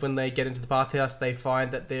 And when they get into the bathhouse, they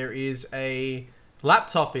find that there is a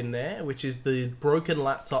laptop in there, which is the broken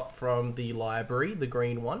laptop from the library, the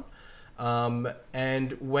green one. And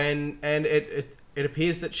it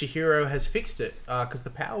appears that Chihiro has fixed it because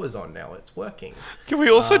the power's on now. It's working. Can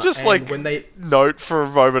we also just when they note for a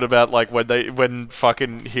moment about when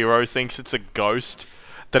fucking Hiro thinks it's a ghost,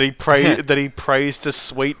 that he prays to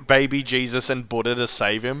sweet baby Jesus and Buddha to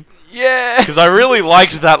save him? Yeah! Because I really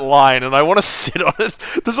liked that line, and I want to sit on it.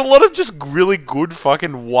 There's a lot of just really good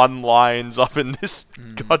fucking one-lines up in this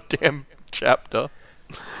goddamn chapter.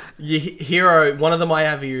 Hiro, one of them I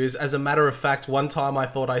have here is, as a matter of fact, one time I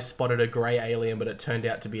thought I spotted a grey alien, but it turned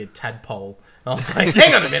out to be a tadpole. And I was like,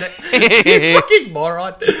 hang on a minute, you fucking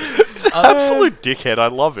moron. He's an absolute dickhead, I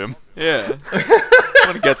love him. Yeah. I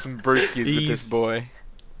want to get some brewskis with this boy.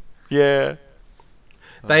 Yeah.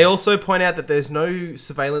 They also point out that there's no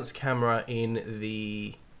surveillance camera in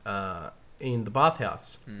the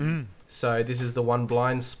bathhouse. So this is the one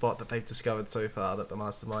blind spot that they've discovered so far, that the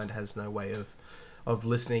mastermind has no way of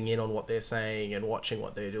listening in on what they're saying and watching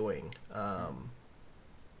what they're doing.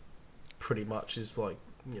 Pretty much is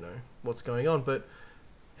what's going on. But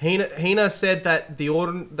Hina said that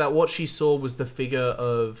that what she saw was the figure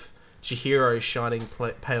of Chihiro shining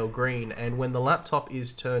pale green, and when the laptop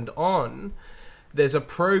is turned on, there's a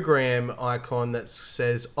program icon that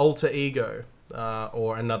says alter ego,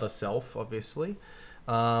 or another self, obviously.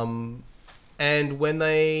 And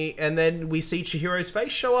and then we see Chihiro's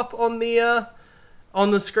face show up on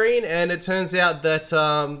the screen, and it turns out that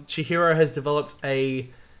Chihiro has developed a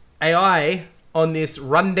AI on this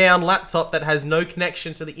rundown laptop that has no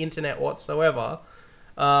connection to the internet whatsoever.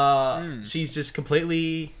 She's just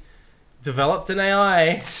completely developed an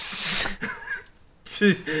AI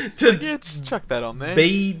to Yeah, just chuck that on there.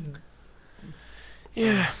 be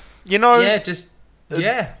Yeah. You know,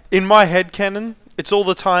 in my head canon, it's all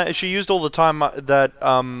the time. She used all the time that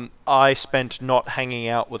I spent not hanging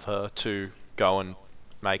out with her to go and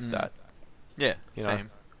make that. Yeah, You know.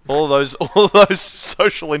 same. All those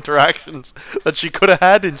social interactions that she could have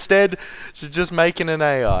had. Instead, she's just making an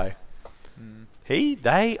AI. He,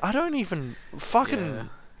 they, I don't even fucking. Yeah.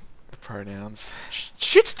 The pronouns.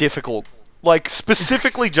 Shit's difficult. Like,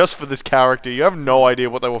 specifically just for this character, you have no idea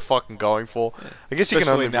what they were fucking going for. I guess you can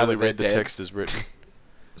Especially only now really that they're read the dead. text as written.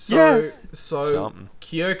 So Something.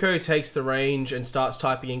 Kyoko takes the range and starts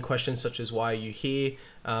typing in questions such as "Why are you here?"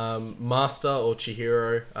 Master or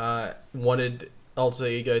Chihiro wanted Alter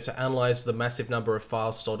Ego to analyze the massive number of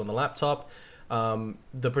files stored on the laptop.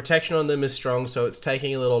 The protection on them is strong, so it's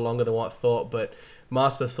taking a little longer than what thought. But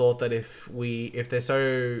Master thought that if they're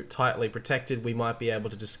so tightly protected, we might be able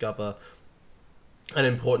to discover an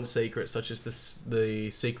important secret, such as the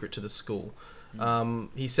secret to the school.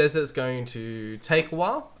 He says that it's going to take a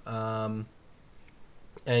while,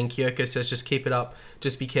 and Kyoko says just keep it up,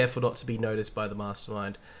 just be careful not to be noticed by the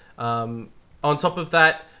mastermind. On top of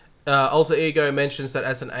that, Alter Ego mentions that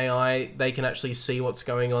as an AI, they can actually see what's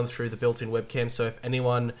going on through the built-in webcam, so if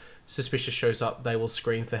anyone suspicious shows up, they will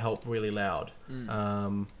scream for help really loud.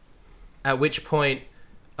 At which point,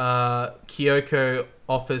 Kyoko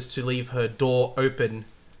offers to leave her door open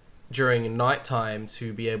during nighttime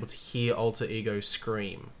to be able to hear Alter Ego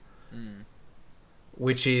scream,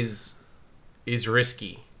 which is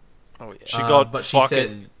risky. Oh, yeah. She got but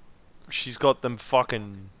fucking. She's got them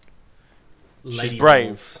fucking. She's Lady brave.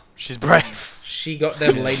 balls. She's brave. She got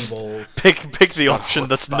them Yes. lady balls. Pick the option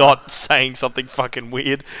that's chutzpah. not saying something fucking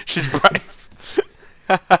weird. She's brave.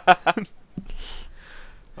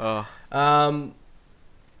 Oh,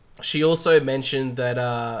 She also mentioned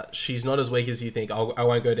that she's not as weak as you think. I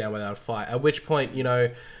won't go down without a fight. At which point,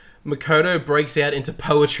 Makoto breaks out into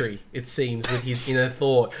poetry, it seems, with his inner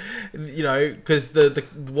thought. Because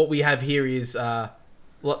what we have here is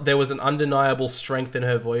there was an undeniable strength in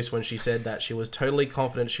her voice when she said that she was totally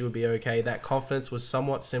confident she would be okay. That confidence was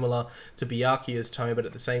somewhat similar to Byakuya's tone, but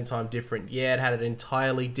at the same time different. Yeah, it had an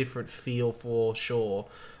entirely different feel for sure.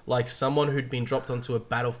 Like someone who'd been dropped onto a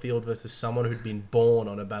battlefield versus someone who'd been born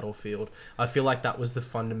on a battlefield. I feel like that was the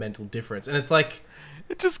fundamental difference. And it's like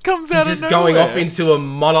it just comes out just of going nowhere. off into a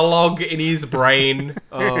monologue in his brain.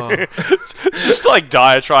 Just like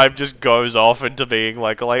diatribe just goes off into being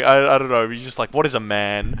like I don't know. He's just like, what is a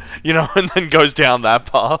man? And then goes down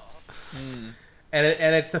that path.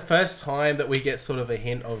 And it's the first time that we get sort of a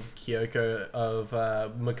hint of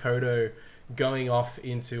Makoto going off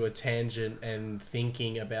into a tangent and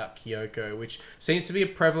thinking about Kyoko, which seems to be a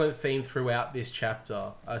prevalent theme throughout this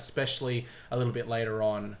chapter, especially a little bit later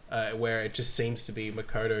on, where it just seems to be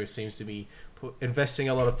Makoto seems to be investing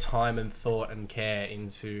a lot of time and thought and care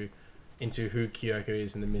into who Kyoko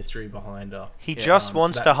is and the mystery behind her. He just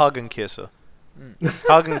wants to hug and kiss her.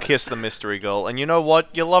 Hug and kiss the mystery girl. And you know what?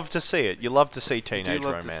 You love to see it. You love to see teenage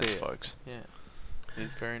love to romance, see it. folks. Yeah,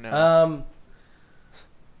 it's very nice.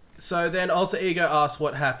 So then Alter Ego asks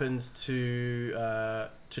what happened to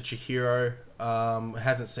Chihiro.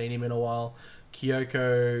 Hasn't seen him in a while.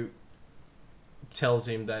 Kyoko tells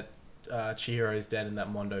him that Chihiro is dead and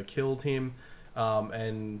that Mondo killed him.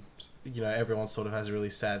 And everyone sort of has a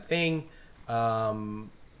really sad thing. But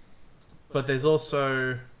there's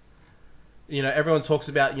also, everyone talks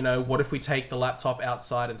about, what if we take the laptop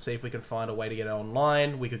outside and see if we can find a way to get it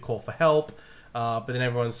online? We could call for help. But then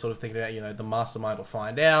everyone's sort of thinking about, the mastermind will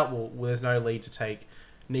find out. Well, there's no need to take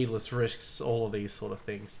needless risks, all of these sort of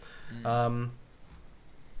things.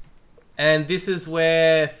 And this is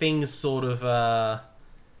where things sort of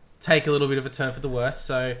take a little bit of a turn for the worse.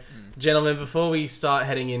 So, gentlemen, before we start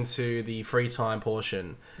heading into the free time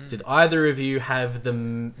portion, did either of you have the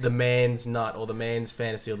man's nut or the man's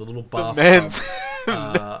fantasy or the little bathtub?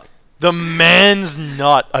 The man's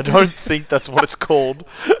nut. I don't think that's what it's called.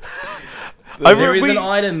 There is an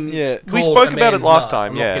item. Yeah. We called spoke a about it man's last nut.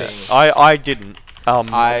 time. I'm not Yeah, kidding. I didn't.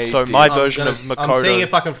 So did. my version of Makoto. I'm seeing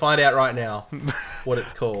if I can find out right now what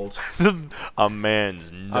it's called. A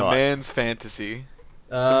man's nut. A man's fantasy.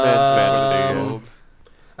 man's fantasy. Called.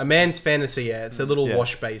 A man's fantasy, yeah. It's a little Yeah.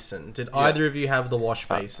 wash basin. Did either of you have the wash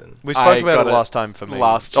basin? We spoke I about got it it last time for me.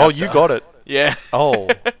 last Oh, chapter. you got it. Yeah. Oh,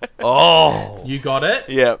 Oh. You got it?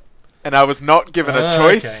 Yeah. And I was not given a Oh,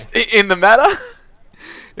 choice in the matter.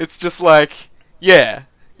 It's just like, yeah,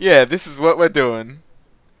 this is what we're doing.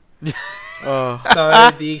 Oh.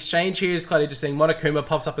 So the exchange here is quite interesting. Monokuma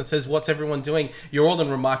pops up and says, "What's everyone doing? You're all in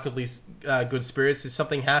remarkably good spirits. Has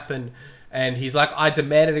something happened?" And he's like, "I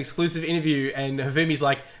demand an exclusive interview." And Hafumi's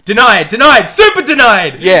like, "Denied, super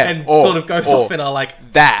denied." Yeah, and sort of goes off in a like,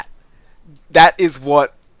 That is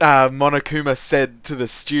what Monokuma said to the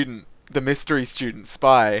student, the mystery student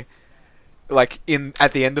spy, like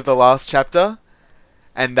at the end of the last chapter,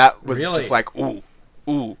 and that was Really? just like, ooh,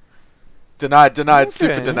 denied, Okay.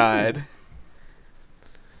 super denied.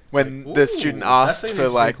 When the student asked that's an for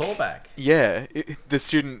like, interesting callback. yeah,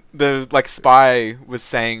 the like spy was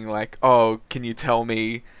saying like, oh, can you tell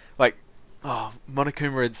me, like, oh,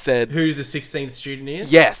 Monokuma had said, Who the 16th student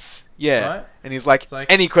is? yes, yeah, Right. and he's like, It's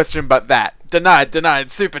like- any question but that,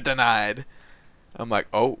 denied, super denied. I'm like,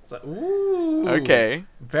 oh, It's like, ooh. okay.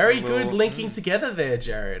 Very A good little- linking together there,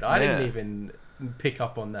 Jared. I didn't Yeah. even pick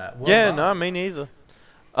up on that. Well Yeah, done. no, me neither.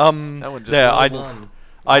 That one just- Yeah, Well I done.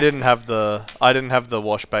 didn't have the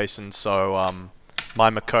wash basin, so my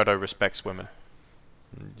Makoto respects women.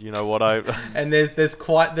 You know what I? And there was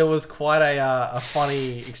quite a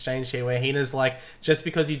funny exchange here where Hina's like, just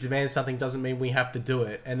because you demand something doesn't mean we have to do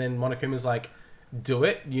it. And then Monokuma's like, do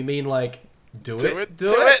it? You mean like do it? Do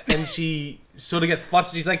it. And she sort of gets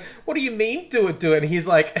flustered. She's like, what do you mean do it? And he's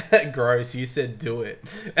like, gross, you said do it.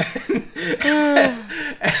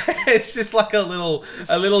 It's just like a little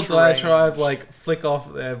Strange. diatribe like flick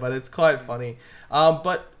off there, but it's quite funny.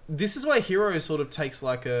 But this is why Hiro sort of takes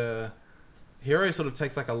like a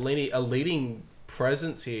leading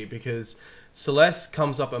presence here, because Celeste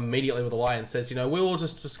comes up immediately with a lie and says, we were all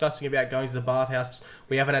just discussing about going to the bathhouse.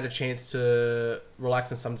 We haven't had a chance to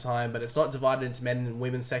relax in some time, but it's not divided into men and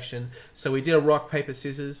women's section. So we did a rock, paper,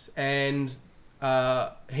 scissors, and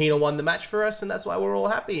Hina won the match for us, and that's why we're all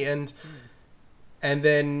happy. And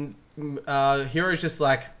then Hiro's just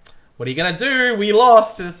like, what are you going to do? We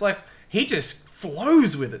lost. And it's like, he just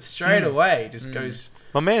flows with it straight away. Just goes,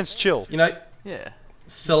 My man's chill. Yeah,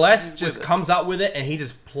 Celeste With just it. comes up with it and he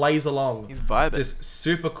just plays along. he's vibing. Just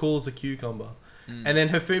super cool as a cucumber. And then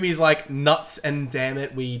Hafumi's like, nuts and damn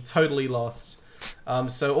it, we totally lost.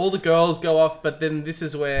 So all the girls go off, but then this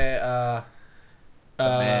is where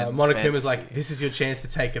man's Monokuma's like, fantasy. this is your chance to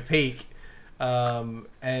take a peek. And,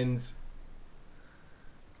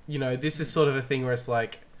 this is sort of a thing where it's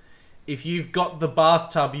like, if you've got the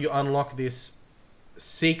bathtub, you unlock this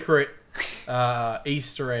secret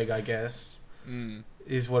Easter egg, I guess.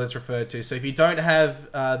 Is what it's referred to. So if you don't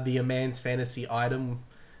have the A Man's Fantasy item,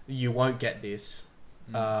 you won't get this.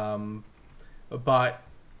 But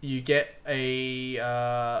you get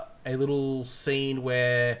a little scene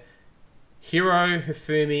where Hiro,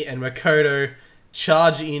 Hifumi, and Makoto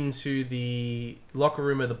charge into the locker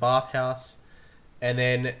room of the bathhouse, and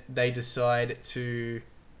then they decide to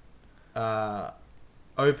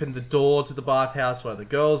open the door to the bathhouse while the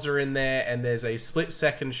girls are in there, and there's a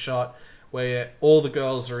split-second shot where all the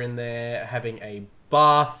girls are in there having a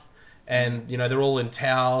bath, and they're all in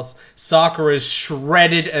towels. Sakura's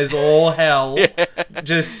shredded as all hell,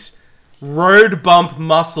 just road bump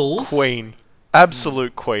muscles. Queen.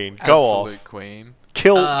 Absolute queen. Go Absolute off. queen.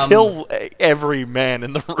 Kill every man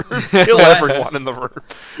in the room. Kill everyone in the room.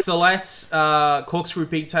 Celeste, corkscrew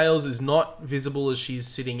pigtails is not visible as she's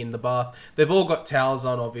sitting in the bath. They've all got towels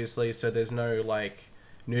on, obviously, so there's no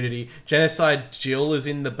nudity. Genocide Jill is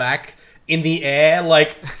in the back, in the air,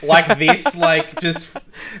 like this, just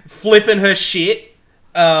flipping her shit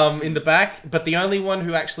in the back. But the only one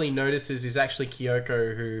who actually notices is actually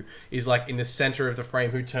Kyoko, who is in the center of the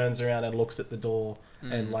frame, who turns around and looks at the door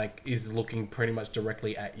and is looking pretty much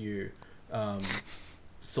directly at you,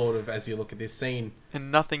 sort of as you look at this scene.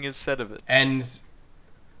 And nothing is said of it. And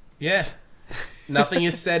yeah, nothing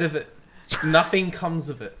is said of it. Nothing comes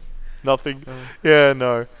of it. Nothing. Yeah,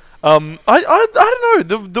 no. I don't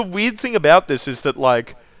know. The weird thing about this is that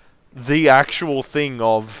the actual thing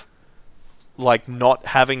of not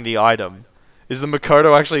having the item is that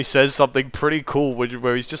Makoto actually says something pretty cool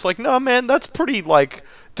where he's just like, no man, that's pretty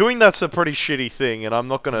doing that's a pretty shitty thing, and I'm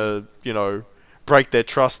not gonna break their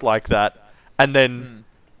trust like that, and then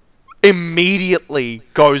immediately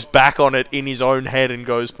goes back on it in his own head and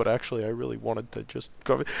goes, but actually I really wanted to just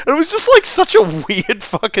go. And it was just such a weird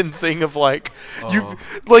fucking thing of you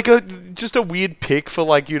just a weird pick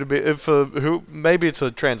for you to be, for who, maybe it's a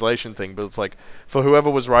translation thing, but it's for whoever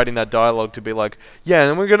was writing that dialogue to be yeah,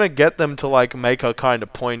 and we're gonna get them to make a kind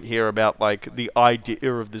of point here about the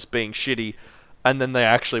idea of this being shitty, and then they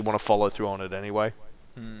actually want to follow through on it anyway.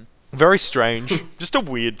 Very strange. Just a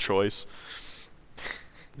weird choice.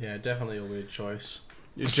 Yeah, definitely a weird choice.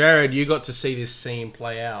 Jared, you got to see this scene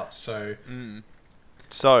play out, so...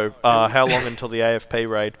 So, how long until the AFP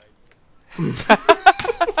raid?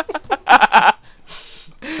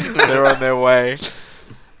 They're on their way.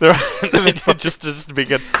 They're just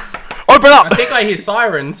begin. Open up! I think I hear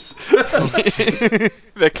sirens.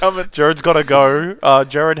 They're coming. Jared's got to go.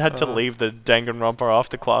 Jared had to leave the Danganronpa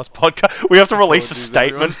After Class podcast. We have to release a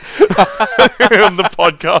statement on the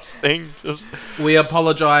podcast thing. We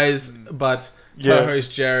apologize, but Yeah.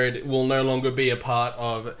 co-host Jared will no longer be a part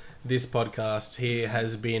of this podcast. He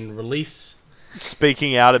has been released.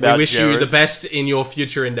 Speaking out about We wish Jared. you the best in your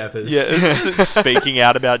future endeavors. Yeah, it's speaking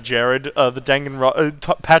out about Jared.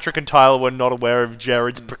 The Patrick and Tyler were not aware of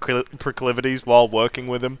Jared's proclivities while working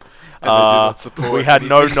with him. And they do not support We had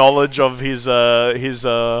no anything. knowledge of his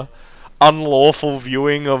unlawful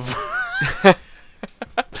viewing of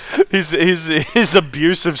his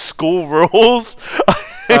abuse of school rules.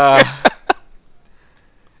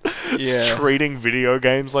 Yeah. Treating video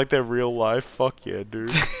games like they're real life. Fuck yeah, dude.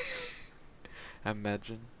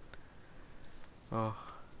 Imagine. Oh.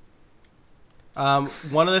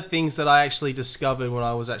 One of the things that I actually discovered when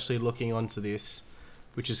I was actually looking onto this,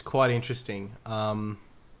 which is quite interesting,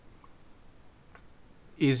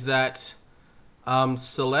 is that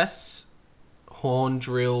Celeste's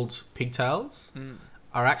horn-drilled pigtails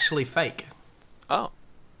are actually fake. Oh.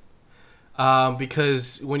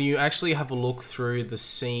 Because when you actually have a look through the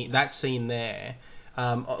scene, that scene there,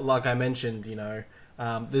 like I mentioned,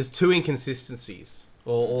 there's two inconsistencies,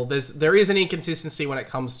 or there is an inconsistency when it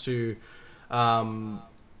comes to,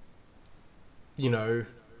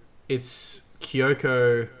 it's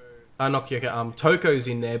Kyoko, not Kyoko, Toko's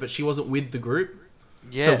in there, but she wasn't with the group.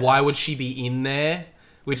 Yeah. So why would she be in there?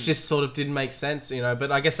 Which just sort of didn't make sense,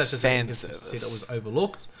 but I guess that's just an Fan inconsistency that service. was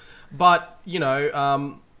overlooked. But,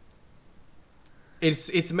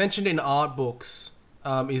 it's mentioned in art books,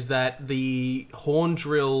 is that the horn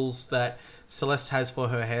drills that Celeste has for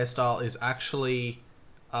her hairstyle is actually,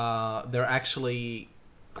 they're actually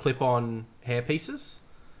clip-on hair pieces.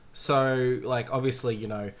 So, obviously,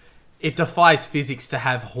 it defies physics to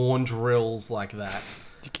have horn drills like that.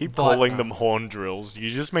 You keep calling them horn drills. You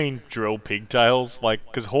just mean drill pigtails?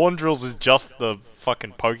 Because horn drills is just the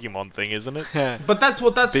fucking Pokemon thing, isn't it? But that's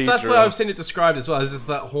what Beedrill. I've seen it described as well. Is just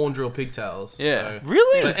that horn drill pigtails. Yeah. So.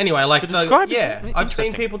 Really? But anyway, Describe it. I've seen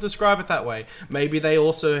Interesting. people describe it that way. Maybe they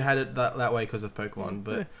also had it that way because of Pokemon.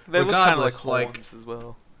 But They look kind of like regardless, horns as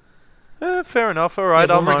well. Fair enough. All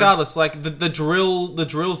right. I'm regardless, the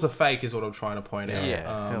drill's the fake is what I'm trying to point out.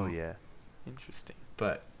 Yeah. Hell yeah. Interesting.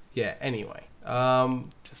 But yeah. Anyway.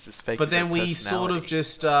 Just as fake But as then their we sort of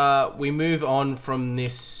personality. just we move on from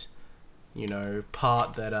this,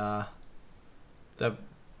 part that that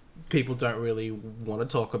people don't really want to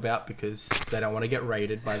talk about because they don't want to get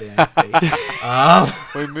raided by the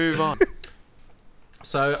AFP. We move on.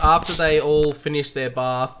 So after they all finish their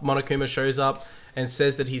bath, Monokuma shows up and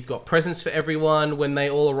says that he's got presents for everyone. When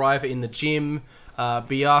they all arrive in the gym,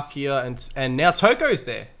 Byakuya and now Toko's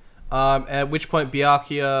there. At which point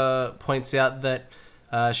Byakuya points out that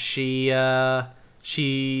she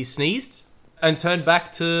sneezed and turned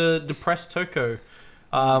back to depressed Toko,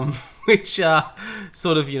 which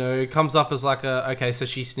sort of comes up as okay, so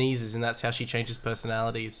she sneezes and that's how she changes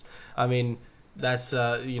personalities. I mean, that's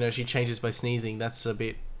she changes by sneezing. That's a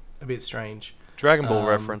bit strange. Dragon Ball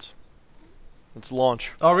reference. It's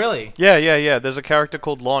Launch. Oh really? Yeah. There's a character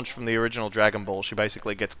called Launch from the original Dragon Ball. She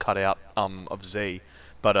basically gets cut out of Z.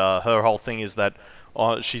 But her whole thing is that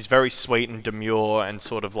she's very sweet and demure and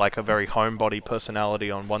sort of like a very homebody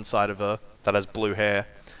personality on one side of her that has blue hair.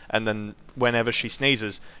 And then whenever she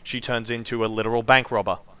sneezes, she turns into a literal bank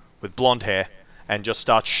robber with blonde hair and just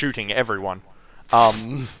starts shooting everyone.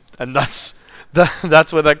 And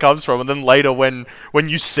that's where that comes from. And then later when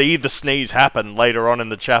you see the sneeze happen later on in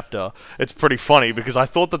the chapter, it's pretty funny because I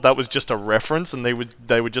thought that was just a reference and they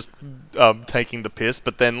were just taking the piss,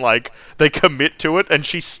 but then they commit to it and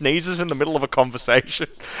she sneezes in the middle of a conversation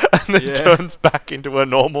and then turns back into her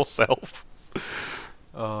normal self.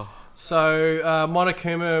 Oh. So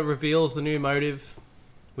Monokuma reveals the new motive,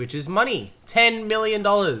 which is money. $10 million.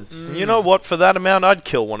 You know what? For that amount, I'd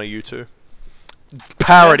kill one of you two.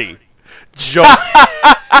 Parody. Joke.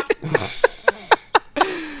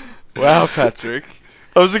 Wow, Patrick.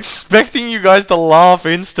 I was expecting you guys to laugh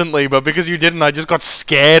instantly, but because you didn't, I just got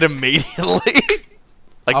scared immediately.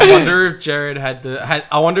 I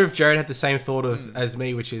wonder if Jared had the same thought as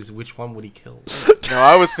me, which is which one would he kill? No,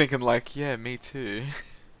 I was thinking me too.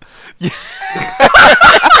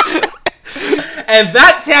 And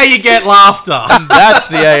that's how you get laughter. That's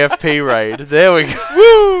the AFP raid. There we go.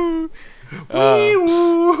 Woo! Wee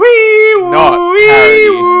woo, wee woo, Not wee parody.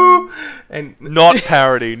 woo. And Not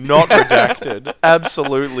parody, not redacted.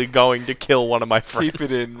 Absolutely going to kill one of my friends. Keep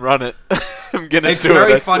it in, run it. I'm gonna it's do it.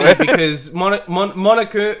 very I funny swear. because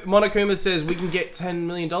Monokuma says we can get $10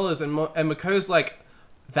 million, and Makoto's like,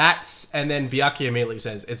 that's, and then Byakuya immediately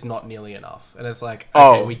says it's not nearly enough, and it's like,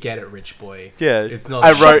 okay, Oh. we get it, rich boy. Yeah. It's not.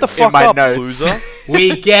 I Shut wrote the fuck in my up, notes. loser.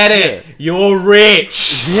 We get it. You're rich.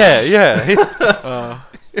 Yeah.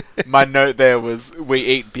 My note there was, we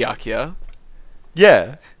eat Byakuya.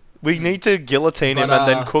 Yeah. We need to guillotine him But, and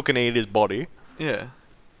then cook and eat his body. Yeah.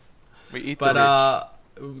 We eat But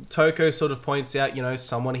the Toko sort of points out,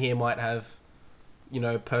 someone here might have,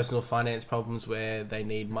 personal finance problems where they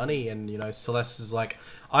need money, and Celeste is like,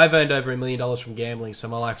 I've earned over $1 million from gambling, so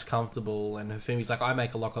my life's comfortable, and Hifumi's like, I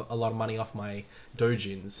make a lot of money off my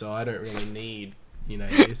dojins, so I don't really need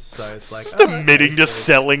this. So it's like Just oh, okay, admitting to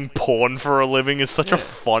so- selling porn for a living is such a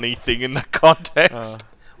funny thing in that context.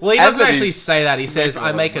 Well, he As doesn't it actually is, say that. He says, making a I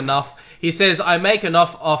lot make of money. enough. He says, I make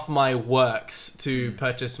enough off my works to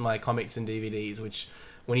purchase my comics and DVDs, which,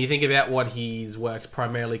 when you think about what his works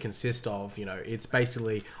primarily consist of, it's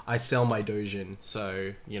basically, I sell my dojin.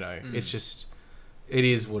 So, it's just, it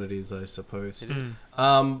is what it is, I suppose.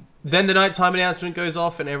 Then the nighttime announcement goes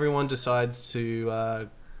off and everyone decides to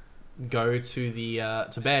go to the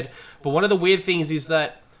to bed. But one of the weird things is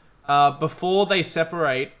that before they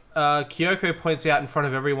separate, Kyoko points out in front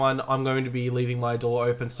of everyone, I'm going to be leaving my door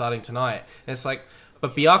open starting tonight. And it's like,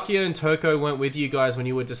 but Byakuya and Toko weren't with you guys when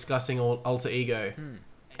you were discussing Alter Ego.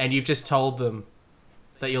 And you've just told them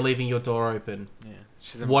that you're leaving your door open. Yeah.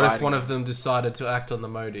 She's What if inviting one them. of them decided to act on the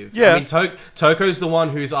motive? Yeah. I mean, Toko's the one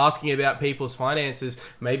who's asking about people's finances.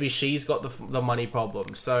 Maybe she's got the money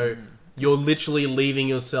problem. So you're literally leaving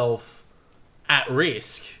yourself at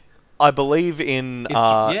risk. I believe in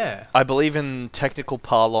yeah. I believe in technical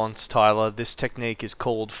parlance, Tyler. This technique is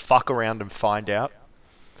called fuck around and find out.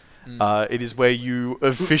 It is where you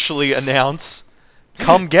officially announce,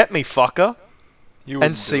 "Come get me, fucker," You and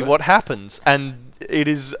wouldn't see do it. what happens. And it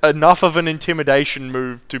is enough of an intimidation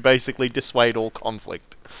move to basically dissuade all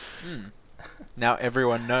conflict. Now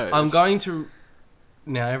everyone knows. I'm going to...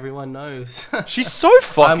 Now everyone knows. She's so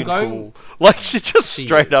fucking cool. Like, she's just She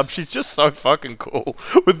straight is. up, she's just so fucking cool.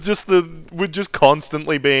 With just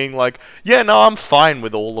constantly being like, yeah, no, I'm fine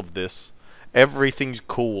with all of this. Everything's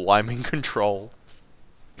cool. I'm in control.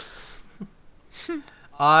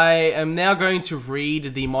 I am now going to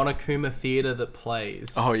read the Monokuma theater that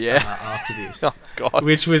plays. Oh, yeah. After this. Oh, God.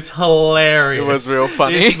 Which was hilarious. It was real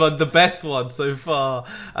funny. It's the best one so far.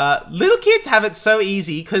 Little kids have it so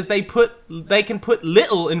easy because they can put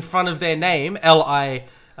little in front of their name, L-I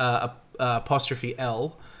apostrophe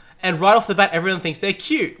L, and right off the bat everyone thinks they're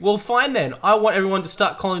cute. Well, fine then. I want everyone to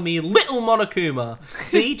start calling me Little Monokuma.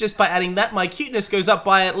 See, just by adding that, my cuteness goes up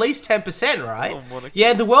by at least 10%, right? Monokuma.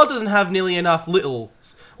 Yeah, the world doesn't have nearly enough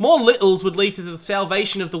littles. More littles would lead to the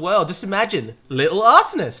salvation of the world. Just imagine. Little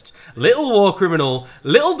arsonist. Little war criminal.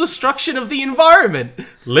 Little destruction of the environment.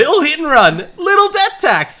 Little hit and run. Little death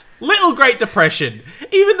tax. Little Great Depression.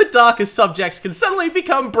 Even the darkest subjects can suddenly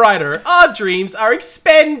become brighter. Our dreams are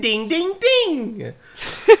expanding. Ding ding.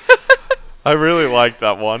 I really like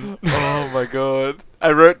that one. Oh my god!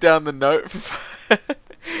 I wrote down the note.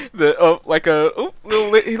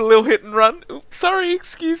 Little hit and run. Oops, sorry,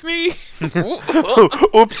 excuse me.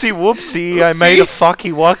 Oopsie whoopsie, I made a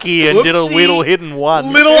fucky wucky and did a Whoopsie. little hidden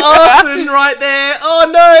one. Little arson right there. Oh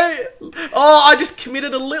no. Oh, I just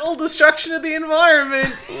committed a little destruction of the environment.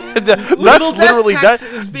 That's Little literally death tax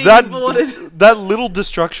is being that aborted. that little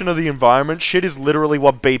destruction of the environment shit is literally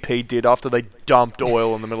what BP did after they dumped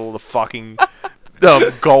oil in the middle of the fucking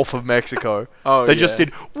Gulf of Mexico. Oh, They just yeah.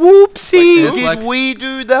 did whoopsie. It's did like- we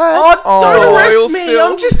do that? Oh, don't oil arrest me. spill.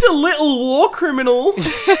 I'm just a little war criminal.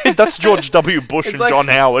 That's George W. Bush and like- John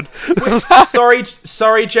Howard.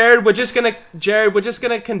 sorry, Jared. We're just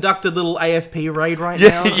gonna conduct a little AFP raid right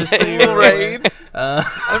now. Just so you're aware. Raid. Uh,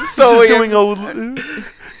 I'm sorry. Just doing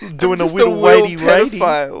I'm a just little real weighty rady.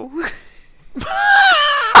 pedophile.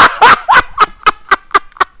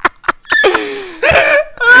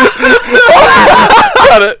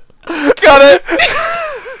 Cut it. Cut it.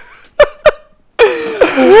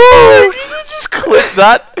 Can you just clip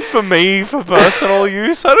that for me for personal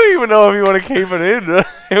use? I don't even know if you want to keep it in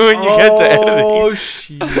when you get to editing. oh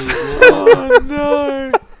shit! Oh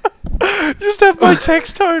no! Just have my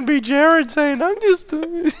text tone be Jared saying, "I'm just."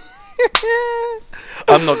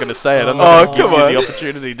 I'm not going to say it. I'm not going to give come you on. the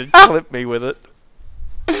opportunity to clip me with it.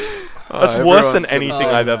 That's worse than everyone's gonna anything say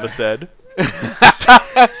I've that. ever said.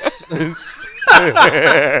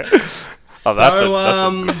 Oh, that's a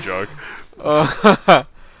good joke.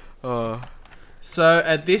 So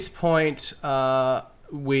at this point,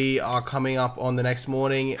 we are coming up on the next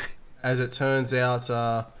morning. As it turns out,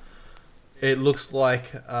 it looks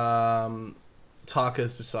like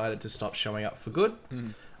Tarka's decided to stop showing up for good.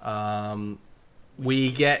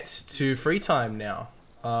 We get to free time now.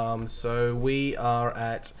 So we are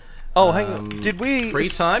at... Oh, hang on. Did we... Free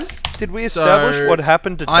time? Did we establish So, what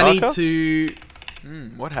happened to Tarka? I need to...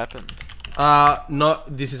 What happened?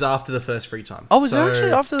 This is after the first free time. Oh, was it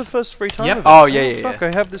actually after the first free time? Yep. event? Oh, yeah. Fuck,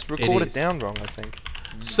 I have this recorded is. down wrong, I think.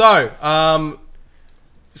 So,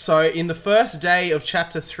 so in the first day of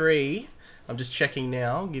chapter 3, I'm just checking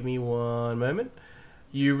now, give me one moment,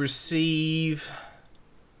 you receive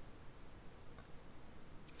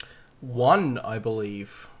 1, I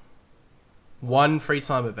believe. 1 free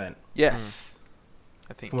time event, Yes.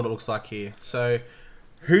 I think. from what it looks like here. So,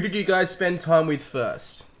 who did you guys spend time with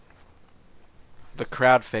first? The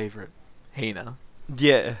crowd favorite, Hina.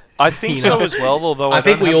 Yeah, I think so as well. Although I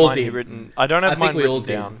think don't we have all mine did. written. I don't have I think mine we all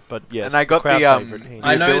written did. down. But yes, And I got crowd the favorite, Hina.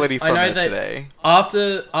 I know- ability from I know it that- today.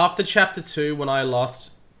 After chapter 2, when I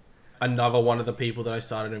lost another one of the people that I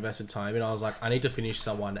started invested time in, I was like, I need to finish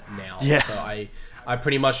someone now. Yeah. So I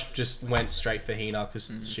pretty much just went straight for Hina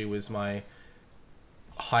because she was my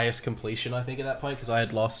highest completion, I think, at that point, because I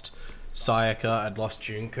had lost Sayaka, I'd lost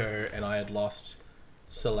Junko, and I had lost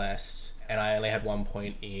Celeste, and I only had 1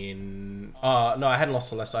 point in... no, I hadn't lost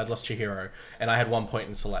Celeste, I had lost Chihiro, and I had 1 point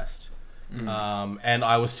in Celeste. And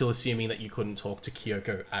I was still assuming that you couldn't talk to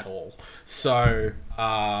Kyoko at all. So,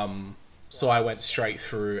 so I went straight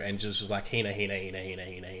through and just was like, Hina. I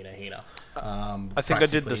think I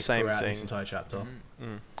did the same throughout thing. This entire chapter.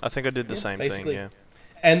 I think I did the same thing. basically. Yeah.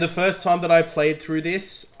 And the first time that I played through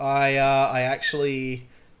this, I actually,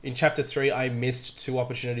 in chapter 3, I missed 2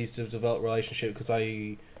 opportunities to develop a relationship because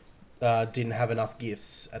I didn't have enough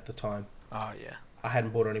gifts at the time. Oh, yeah. I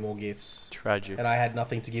hadn't bought any more gifts. Tragic. And I had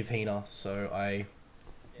nothing to give Hina, so I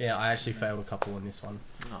actually failed a couple in this one.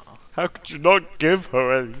 How could you not give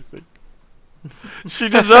her anything? She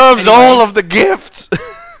deserves all of the gifts.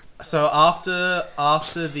 So after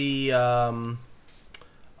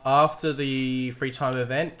the free time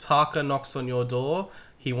event, Taka knocks on your door.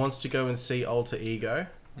 He wants to go and see Alter Ego,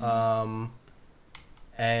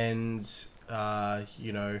 and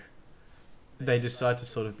you know, they decide to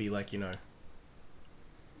sort of be like, you know,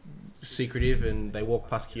 secretive, and they walk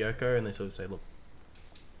past Kyoko and they sort of say, look,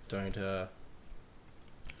 don't go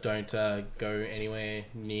anywhere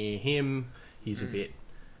near him. He's a bit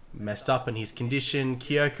messed up in his condition.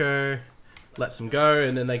 Kyoko lets him go,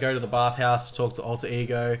 and then they go to the bathhouse to talk to Alter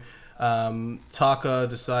Ego. Taka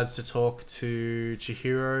decides to talk to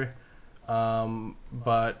Chihiro,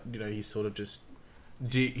 but you know, he sort of just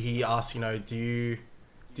he asks, you know, do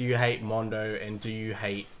you hate Mondo and do you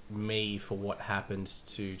hate me for what happened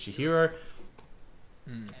to Chihiro?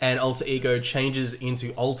 And Alter Ego changes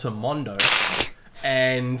into Alter Mondo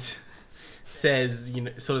and says, you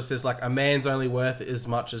know, sort of says like, a man's only worth as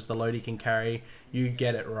much as the load he can carry. You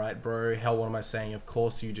get it right, bro. Hell, what am I saying? Of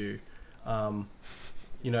course you do.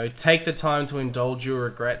 You know, take the time to indulge your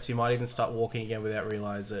regrets. You might even start walking again without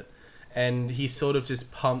realize it. And he sort of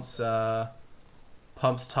just pumps Taka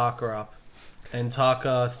up, and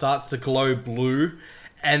Taka starts to glow blue,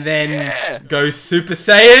 and then goes Super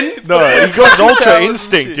Saiyan. No, he got Ultra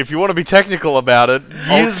Instinct, if you want to be technical about it.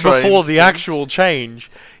 Years Ultra before Instinct. the actual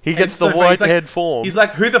change, he gets the so funny. white He's like- head form. He's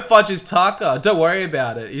like, who the fudge is Taka? Don't worry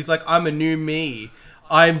about it. He's like, I'm a new me.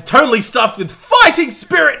 I'm totally stuffed with fighting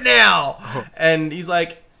spirit now. And he's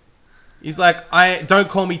like, I don't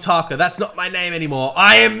call me Taka. That's not my name anymore.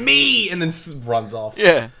 I am me. And then runs off.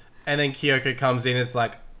 Yeah. And then Kyoko comes in. It's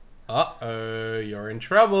like, uh-oh, you're in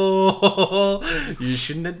trouble. You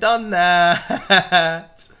shouldn't have done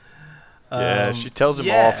that. Yeah, she tells him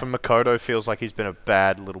yeah. off, and Makoto feels like he's been a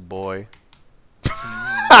bad little boy.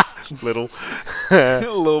 Little.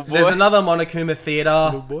 Little boy. There's another Monokuma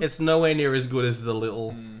Theater. boy. It's nowhere near as good as the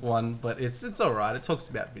little one, but it's alright. It talks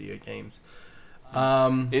about video games.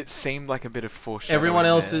 It seemed like a bit of foreshadowing.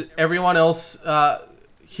 Everyone else,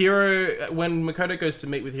 Hiro, when Makoto goes to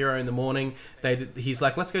meet with Hiro in the morning, he's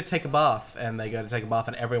like, let's go take a bath. And they go to take a bath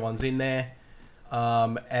and everyone's in there.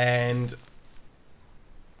 And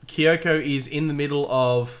Kyoko is in the middle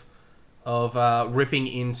of ripping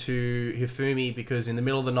into Hifumi because in the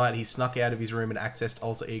middle of the night he snuck out of his room and accessed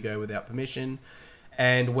Alter Ego without permission.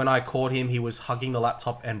 And when I caught him, he was hugging the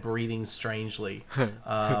laptop and breathing strangely.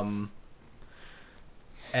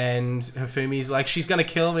 And Hifumi's like, she's gonna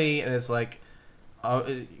kill me, and it's like,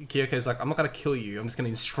 Kyoko's like, I'm not gonna kill you. I'm just gonna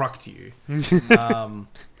instruct you. I'm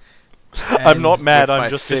not mad. with I'm my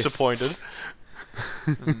just fists. disappointed.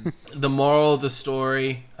 The moral of the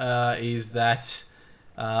story is that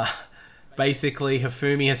basically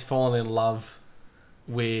Hifumi has fallen in love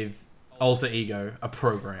with Alter Ego, a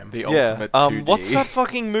program. The Yeah. ultimate 2D. What's that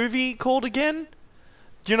fucking movie called again?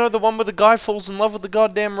 Do you know the one where the guy falls in love with the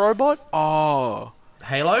goddamn robot? Oh.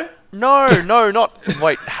 Halo? No, not.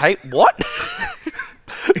 Wait, hey, what?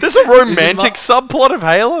 There's a romantic subplot of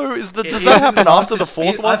Halo. Does that happen after the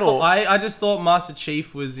fourth one? Or? I just thought Master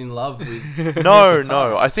Chief was in love with. No, with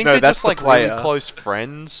no. I think No, they're that's just the like really player. close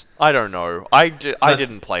friends. I don't know. I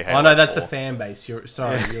didn't play Halo. Oh no, that's the 4. fan base. You're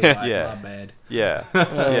sorry. You're right. Yeah. My bad. Yeah,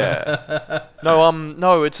 yeah.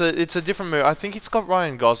 No, it's a different movie. I think it's got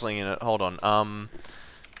Ryan Gosling in it. Hold on.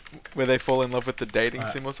 Where they fall in love with the dating Right.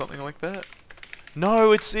 sim or something like that.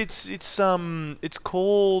 No, it's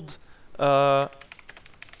called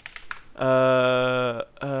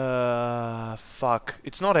fuck.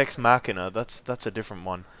 It's not Ex Machina. That's a different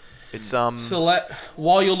one. It's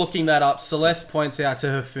While you're looking that up, Celeste points out to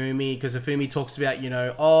Hifumi, because Hifumi talks about,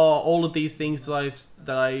 all of these things that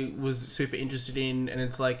I was super interested in, and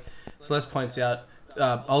it's like Celeste points out,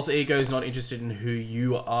 Alter Ego is not interested in who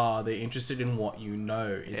you are. They're interested in what you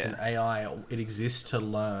know. It's an AI. It exists to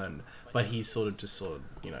learn, but he sort of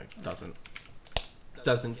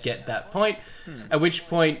doesn't get that point. At which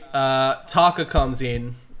point, Taka comes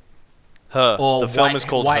in. Her. Or The film is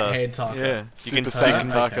called Her. White-haired Taka. Yeah. Super can- Saiyan Okay.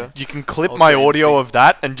 Taka. You can clip Or my dancing. audio of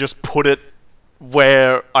that and just put it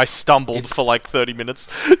where I stumbled for like 30 minutes.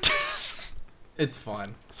 It's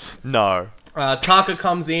fine. No. Taka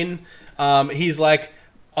comes in. He's like,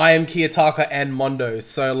 I am Kiyotaka and Mondo,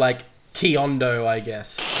 so like Kiondo, I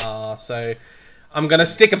guess. So I'm gonna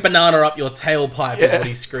stick a banana up your tailpipe, is what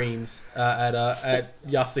he screams at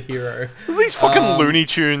Yasuhiro. These fucking Looney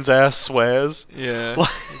Tunes ass swears. Yeah. You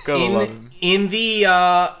gotta love him.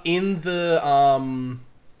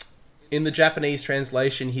 In the Japanese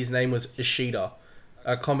translation, his name was Ishida,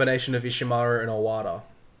 a combination of Ishimaru and Owada.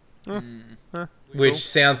 Which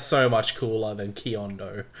sounds so much cooler than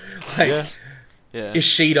Kiondo. Like, Yeah. Yeah.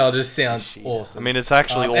 Ishida just sounds awesome. I mean, it's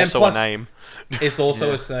actually And also plus- a name. It's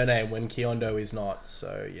also a surname when Kiondo is not,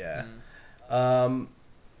 so yeah.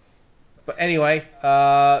 But anyway,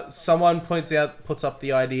 someone puts up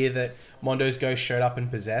the idea that Mondo's ghost showed up and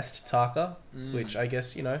possessed Taka, which I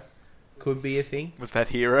guess, could be a thing. Was that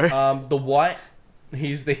hero? The white,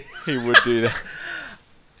 he's the... he would do that.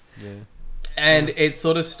 And it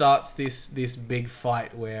sort of starts this big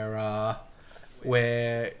fight where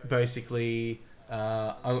basically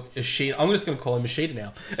Ishida, I'm just going to call him Ishida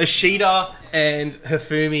now. Ishida and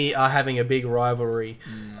Hifumi are having a big rivalry,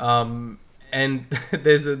 and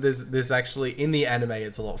there's actually in the anime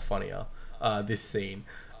it's a lot funnier, this scene,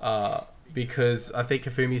 because I think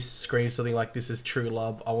Hifumi screams something like, "This is true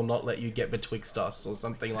love. I will not let you get betwixt us," or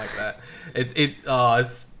something like that.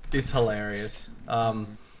 It's hilarious.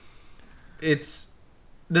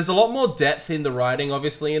 There's a lot more depth in the writing,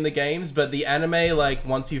 obviously, in the games, but the anime, like,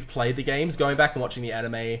 once you've played the games, going back and watching the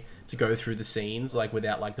anime to go through the scenes, like,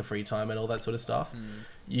 without, like, the free time and all that sort of stuff,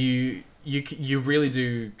 you really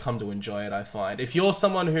do come to enjoy it, I find. If you're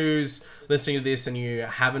someone who's listening to this and you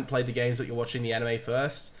haven't played the games but you're watching the anime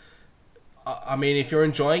first, I mean, if you're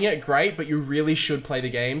enjoying it, great, but you really should play the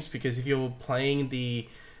games, because if you're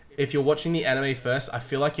watching the anime first, I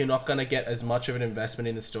feel like you're not going to get as much of an investment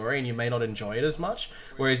in the story, and you may not enjoy it as much.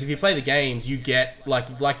 Whereas if you play the games, you get, like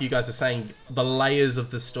you guys are saying, the layers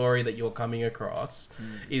of the story that you're coming across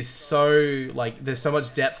is so, like, there's so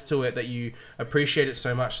much depth to it that you appreciate it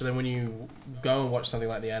so much. So then when you go and watch something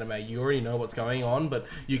like the anime, you already know what's going on, but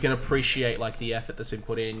you can appreciate, like, the effort that's been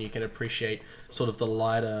put in. You can appreciate sort of the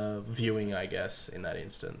lighter viewing, I guess, in that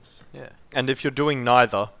instance. Yeah. And if you're doing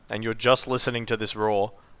neither, and you're just listening to this raw,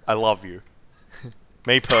 I love you.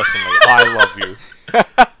 Me personally, I love you.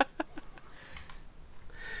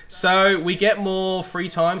 So we get more free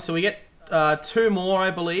time. So we get 2 more, I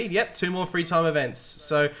believe. Yep, 2 more free time events.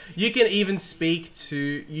 So you can even speak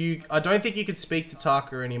to you. I don't think you could speak to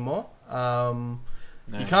Taka anymore.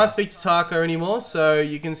 You can't speak to Taka anymore, so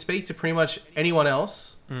you can speak to pretty much anyone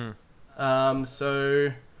else.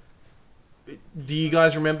 So do you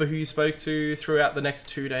guys remember who you spoke to throughout the next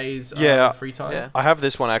 2 days of free time? Yeah. I have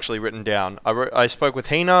this one actually written down. I spoke with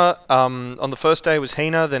Hina. On the first day was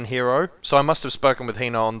Hina, then Hiro. So I must have spoken with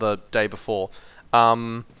Hina on the day before.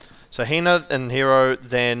 So Hina and Hiro,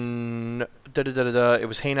 then it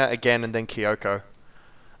was Hina again, and then Kyoko.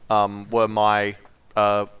 Were my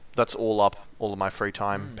that's all of my free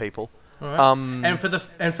time people. All right. And for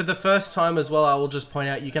the first time as well, I will just point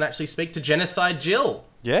out you can actually speak to Genocide Jill.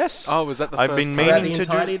 Yes. Oh, was that the I've first been time? Throughout meaning the to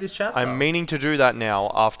entirety do. of this chapter. I'm meaning to do that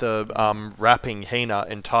now after wrapping Hina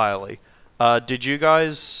entirely. Did you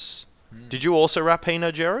guys? Did you also wrap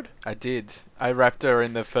Hina, Jared? I did. I wrapped her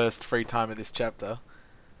in the first free time of this chapter.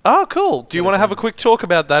 Oh, cool. Do you want to have a quick talk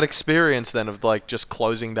about that experience then of like just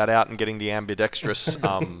closing that out and getting the ambidextrous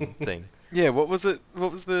thing? Yeah, what was it?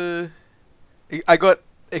 What was the... I got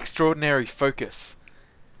extraordinary focus.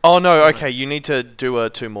 Oh no, okay, you need to do her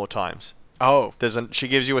 2 more times. Oh. She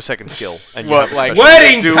gives you a second skill, and you What, have a like... special.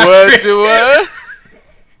 Wedding, do Patrick!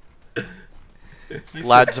 her?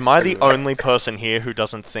 Lads, am I the only person here who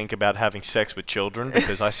doesn't think about having sex with children?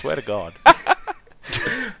 Because I swear to God.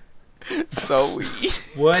 Zoe.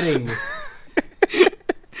 Wording.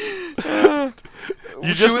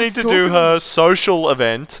 You just need to do her social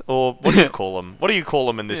event, or what do you call them? What do you call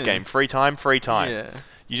them in this Yeah. game? Free time? Free time. Yeah.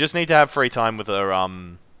 You just need to have free time with her,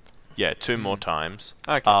 2 more times.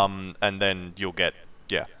 Okay. And then you'll get,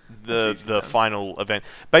 That's the easy then. final event.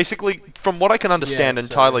 Basically, from what I can understand, Yeah, and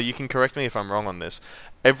so- Tyler, you can correct me if I'm wrong on this,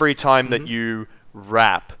 every time Mm-hmm. that you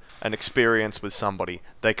wrap an experience with somebody,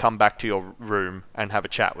 they come back to your room and have a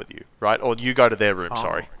chat with you, right? Or you go to their room,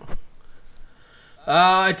 sorry.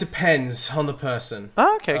 It depends on the person.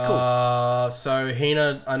 Oh, okay, cool. So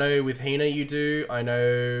Hina, I know with Hina you do. I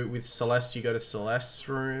know with Celeste you go to Celeste's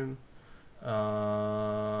room.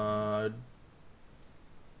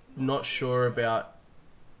 Not sure about.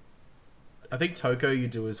 I think Toko you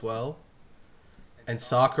do as well, and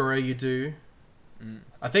Sakura you do.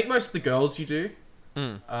 I think most of the girls you do,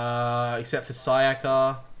 except for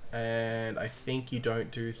Sayaka, and I think you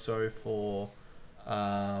don't do so for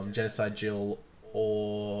Genocide Jill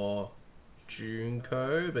or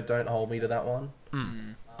Junko, but don't hold me to that one.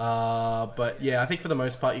 But yeah, I think for the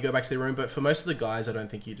most part you go back to their room, but for most of the guys I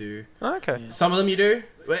don't think you do. Okay. Some of them you do.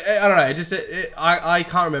 I don't know. I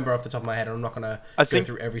can't remember off the top of my head. I'm not gonna I go think-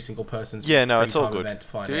 through every single person's Yeah, no, it's all free-time good. event to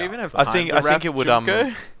find Do we out. even have I time think to I think wrap it would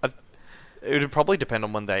Junko? it would probably depend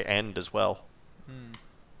on when they end as well.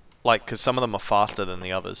 Like, because some of them are faster than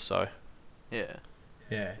the others, so. Yeah.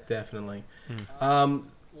 Yeah, definitely.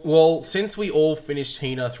 Well, since we all finished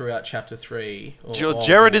Hina throughout chapter 3,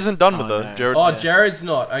 Jared isn't done with Oh, her. no. Jared. Oh, Jared's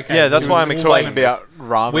not. Okay. Yeah, that's we why will I'm wait. explaining Talking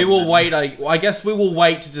about ramen. We will and- wait. I guess we will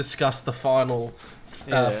wait to discuss the final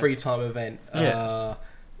Yeah. free time event. Yeah.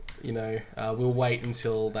 We'll wait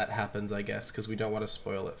until that happens, I guess, because we don't want to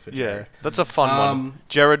spoil it for Yeah, Jared. that's a fun one. Um,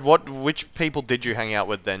 Jared, which people did you hang out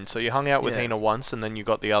with then? So you hung out with Yeah. Hina once, and then you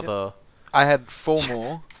got the other. I had 4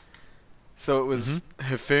 more. So it was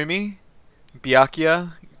Hifumi,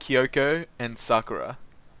 Byakuya, Kyoko, and Sakura.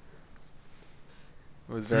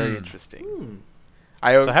 It was very interesting.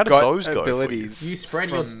 I So how did got those go for you? abilities. You spread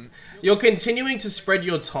from... You're continuing to spread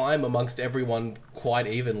your time amongst everyone quite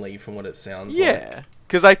evenly, from what it sounds like. Yeah,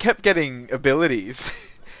 because I kept getting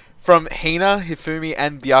abilities. From Hina, Hifumi,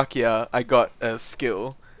 and Byakuya, I got a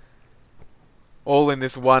skill. All in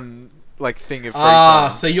this one, thing of free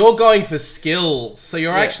time. So you're going for skills. So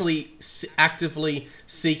you're Yeah. actually actively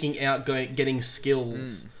seeking out getting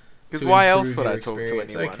skills. Because to why else improve would I your talk to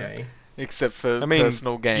experience. anyone? Okay. Except for I mean,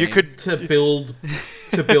 personal gain. you could. To build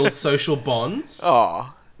social bonds.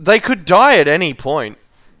 Oh. They could die at any point.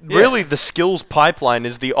 Yeah. Really, the skills pipeline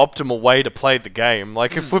is the optimal way to play the game.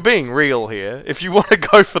 Like, if we're being real here, if you want to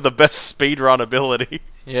go for the best speedrun ability,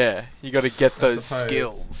 Yeah, you got to get those suppose.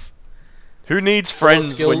 skills. who needs what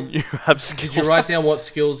friends skill- when you have skills? Did you write down what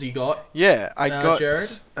skills you got? Yeah, I got.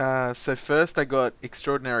 Jared? So first I got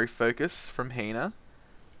extraordinary focus from Hina,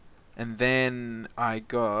 and then I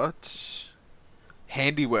got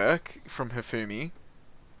handiwork from Hifumi,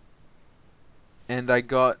 and I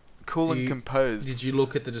got cool Do and you- composed. Did you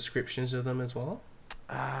look at the descriptions of them as well?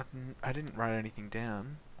 I didn't write anything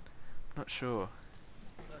down. Not sure.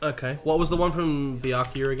 Okay. What was the one from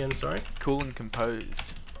Byakuya again? Sorry. Cool and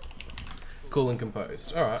composed. Cool and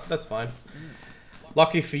composed. All right, that's fine.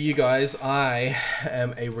 Lucky for you guys, I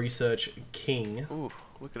am a research king Ooh,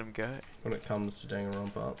 look at him go. when it comes to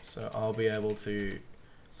Danganronpa, so I'll be able to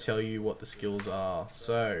tell you what the skills are.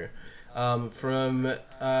 So, from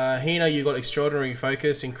Hina, you got extraordinary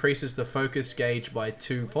focus, increases the focus gauge by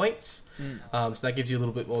 2 points. So that gives you a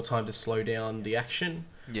little bit more time to slow down the action.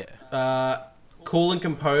 Yeah. Cool and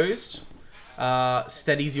composed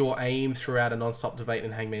steadies your aim throughout a non-stop debate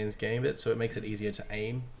in Hangman's Gambit, so it makes it easier to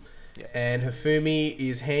aim. Yeah. And Hifumi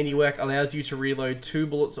is handiwork, allows you to reload 2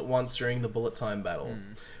 bullets at once during the bullet time battle.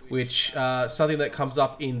 Which, something that comes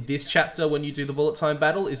up in this chapter when you do the bullet time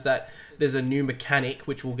battle is that there's a new mechanic,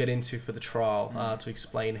 which we'll get into for the trial, to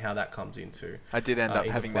explain how that comes into. I did end up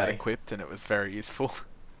into having that play. equipped, and it was very useful.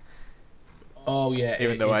 Oh yeah.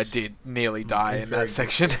 Even though I it's- did nearly die it's in very that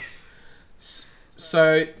section.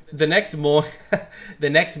 So the next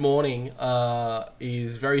morning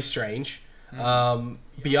is very strange.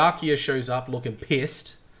 Byakuya shows up looking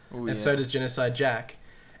pissed, Ooh, and yeah. so does Genocide Jack.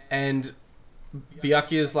 And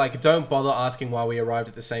Byakuya's like, don't bother asking why we arrived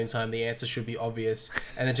at the same time. The answer should be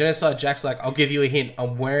obvious. And the Genocide Jack's like, I'll give you a hint.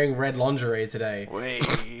 I'm wearing red lingerie today. Wait.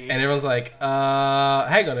 And everyone's like,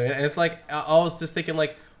 hang on a minute. And it's like, I was just thinking,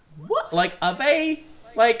 like, what? Like, are they,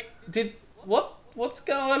 like, what's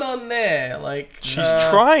going on there? Like, She's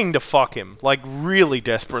trying to fuck him, like, really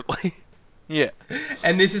desperately. Yeah.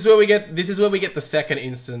 and this is where we get the second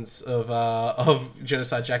instance of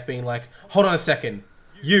Genocide Jack being like, hold on a second,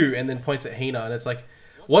 you, and then points at Hina, and it's like,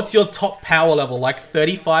 what's your top power level? Like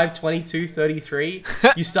 35, 22, 33?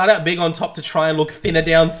 You start out big on top to try and look thinner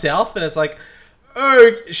down south, and it's like,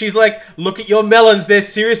 oh, she's like, look at your melons, they're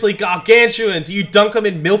seriously gargantuan. Do you dunk them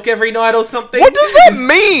in milk every night or something? What does that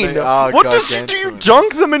mean? They are What does do you gargantuan.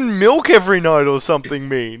 dunk them in milk every night or something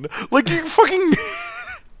mean? Like you fucking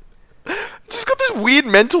just got this weird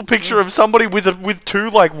mental picture of somebody with two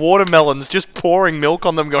like watermelons just pouring milk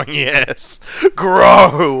on them, going, "Yes,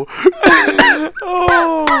 grow."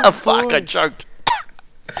 Oh fuck! I choked.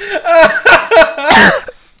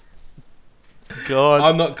 God.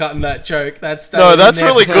 I'm not cutting that joke. That's No, that's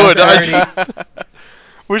really good. I Posterity.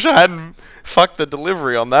 wish I hadn't fucked the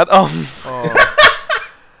delivery on that. Oh,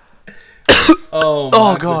 Oh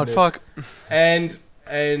my god, goodness. fuck.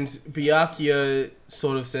 And Byakuya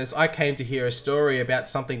sort of says, I came to hear a story about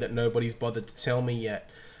something that nobody's bothered to tell me yet.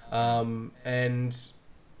 Byakuya's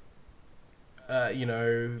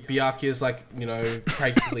like,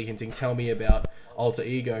 practically hinting, tell me about Alter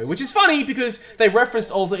Ego. Which is funny because they referenced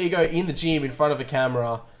Alter Ego in the gym in front of a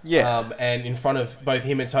camera. Yeah. And in front of both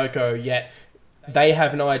him and Toko, yet they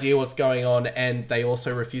have no idea what's going on, and they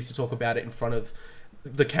also refuse to talk about it in front of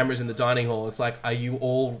the cameras in the dining hall. It's like, are you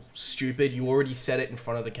all stupid? You already said it in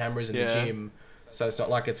front of the cameras in the Yeah. gym, so it's not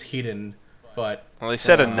like it's hidden. But Well, they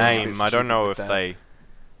said a bit name. I don't know if stupid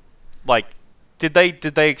with they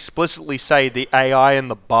did they explicitly say the AI in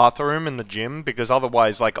the bathroom in the gym? Because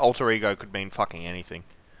otherwise, like, alter ego could mean fucking anything.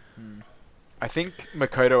 I think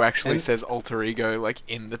Makoto actually And- says alter ego like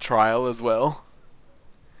in the trial as well.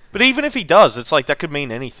 But even if he does, it's like that could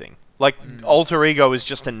mean anything. Like, alter ego is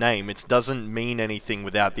just a name. It doesn't mean anything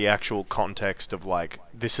without the actual context of, like,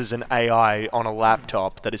 this is an AI on a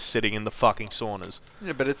laptop that is sitting in the fucking saunas.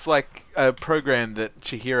 Yeah, but it's like a program that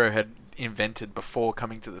Chihiro had invented before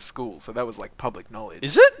coming to the school, so that was like public knowledge.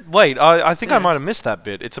 Is it? Wait, I think I Yeah. might have missed that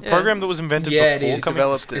bit. It's a Yeah. program that was invented Yeah, it before is. coming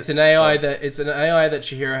Developed to it. it's an AI that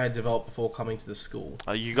Chihiro had developed before coming to the school.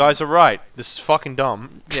 You guys are right. This is fucking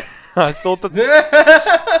dumb. Yeah. I thought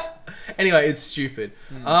that... Anyway, it's stupid.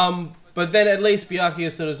 But then at least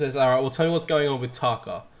Byakuya sort of says, all right, well, tell me what's going on with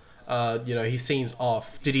Taka. He seems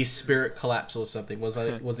off. Did his spirit collapse or something? Was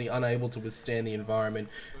he unable to withstand the environment?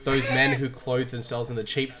 Those men who clothe themselves in the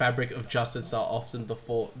cheap fabric of justice are often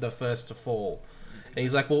the first to fall. And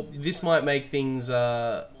he's like, well, this might make things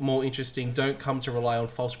more interesting. Don't come to rely on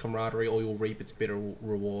false camaraderie or you'll reap its bitter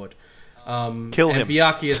reward. Kill him. And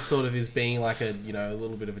Byakuya sort of is being like a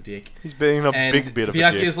little bit of a dick. He's being a And big bit of a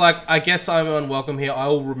Byakuya's dick. like, I guess I'm unwelcome here. I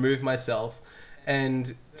will remove myself.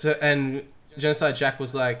 And Genocide Jack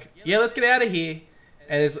was like, yeah, let's get out of here.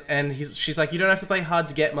 She's like, you don't have to play hard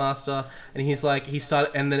to get, Master. And he's like,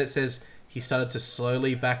 and then it says he started to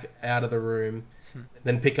slowly back out of the room,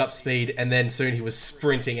 then pick up speed, and then soon he was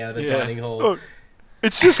sprinting out of the Yeah. dining hall. Oh,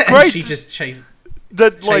 it's just And great she just chases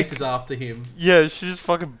that, after him. yeah, she just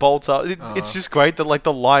fucking bolts up. It's just great that, like,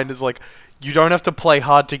 the line is like, you don't have to play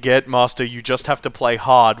hard to get, Master, you just have to play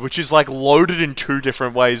hard, which is, like, loaded in two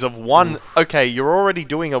different ways. Of one, okay, you're already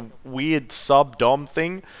doing a weird sub-dom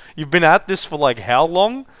thing. You've been at this for, like, how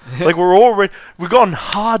long? Like, we've gone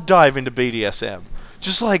hard dive into BDSM.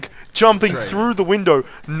 Just, like, jumping Straight. through the window.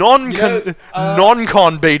 Non-con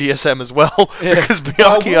BDSM as well, because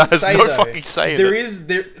I will Byakuya has say, no though, fucking say in there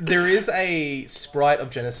it. there is a sprite of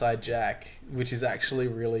Genocide Jack, which is actually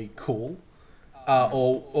really cool.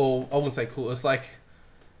 Or I wouldn't say cool. It's like,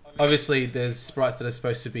 obviously there's sprites that are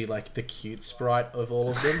supposed to be like the cute sprite of all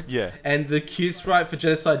of them. Yeah. And the cute sprite for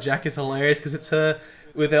Genocide Jack is hilarious because it's her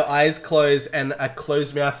with her eyes closed and a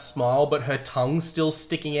closed mouth smile, but her tongue still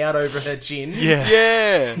sticking out over her chin. Yeah.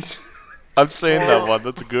 Yeah. I've seen that one.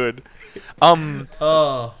 That's good.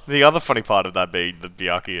 Oh. The other funny part of that being that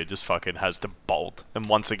Byakuya just fucking has to bolt. And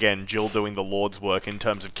once again, Jill doing the Lord's work in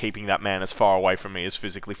terms of keeping that man as far away from me as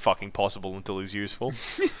physically fucking possible until he's useful.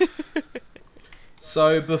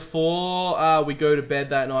 So before we go to bed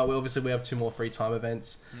that night, we have 2 more free time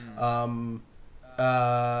events.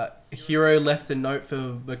 Hiro left a note for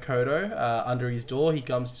Makoto under his door. He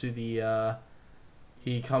comes to the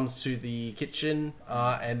kitchen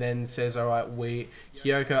and then says, "All right,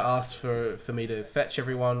 Kyoko asked for me to fetch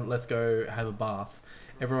everyone. Let's go have a bath."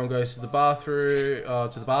 Everyone goes to the bathroom,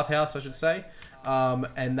 to the bathhouse, I should say,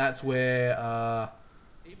 and that's where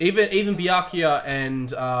even Byakuya and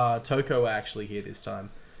Toko are actually here this time.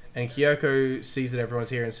 And Kyoko sees that everyone's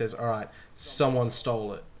here and says, "All right, someone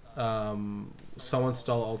stole it. Someone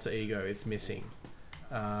stole Alter Ego. It's missing."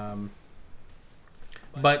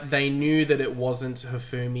 But they knew that it wasn't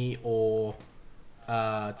Hifumi or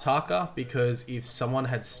Taka, because if someone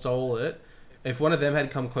had stole it, if one of them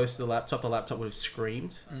had come close to the laptop would have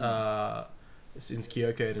screamed, since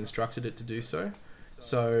Kyoko had instructed it to do so.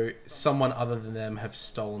 So someone other than them have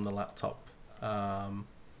stolen the laptop and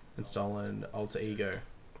stolen Alter Ego.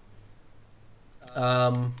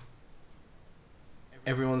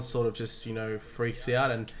 Everyone sort of just, freaks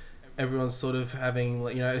out, and everyone's sort of having,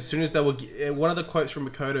 as soon as they were... One of the quotes from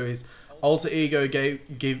Makoto is, "Alter Ego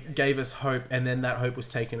gave us hope, and then that hope was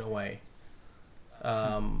taken away."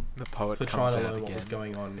 The poet for comes trying to out learn what again. was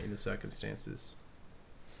going on in the circumstances.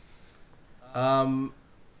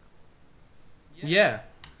 Yeah,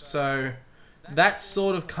 so that's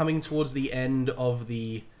sort of coming towards the end of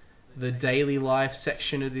the daily life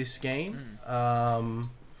section of this game.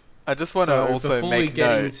 I just want to also before make we get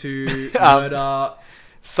note. into murder,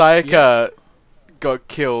 Sayaka got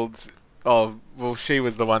killed. Oh, well, she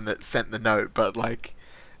was the one that sent the note, but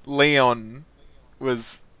Leon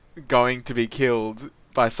was going to be killed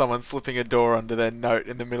by someone slipping a door under their note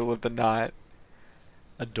in the middle of the night.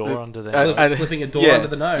 A door under their note. slipping a door yeah, under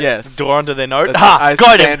the note. Yes. Door under their note. That's- Ha! I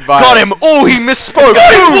Got him! stand by Got it. him! Oh, he misspoke!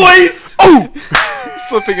 Boys!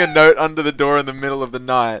 Slipping a note under the door in the middle of the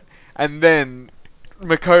night. And then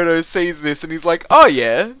Makoto sees this and he's like, "Oh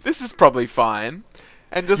yeah, this is probably fine."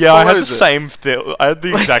 And just Yeah, I had the follows it. same I had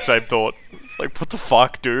the exact same thought. It's like, what the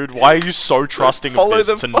fuck, dude? Why are you so trusting of Follow this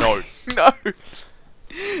the to fucking note? note.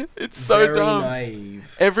 It's so Very dumb.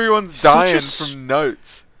 naive. Everyone's Such dying a s- from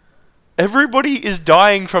notes. Everybody is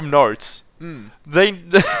dying from notes. They...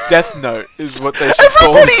 Death Note is what they should call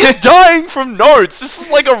Everybody it. is dying from notes. This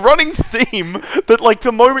is like a running theme that,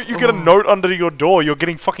 the moment you get a note under your door, you're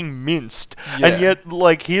getting fucking minced. Yeah. And yet,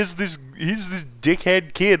 here's this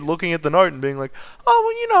dickhead kid looking at the note and being like,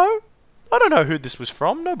 "Oh, well, I don't know who this was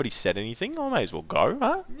from. Nobody said anything. I may as well go,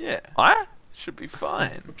 huh? Yeah, Huh? should be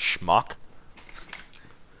fine. Schmuck."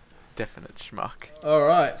 Definite schmuck.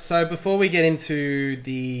 Alright, so before we get into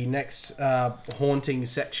the next haunting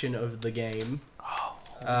section of the game,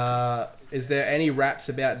 is there any raps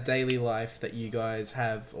about daily life that you guys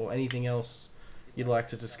have, or anything else you'd like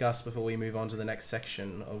to discuss before we move on to the next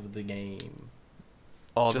section of the game?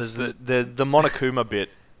 Oh, Just there's the Monokuma bit,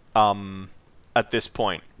 at this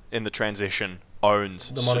point in the transition, owns...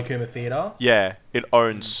 The Monokuma Theatre? Yeah, it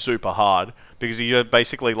owns super hard, because you're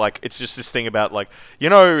basically, it's just this thing about,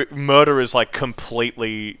 murder is,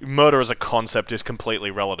 murder as a concept is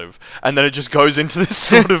completely relative, and then it just goes into this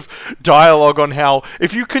sort of dialogue on how,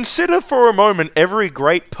 if you consider for a moment every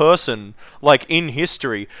great person, in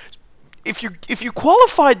history, if you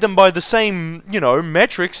qualified them by the same,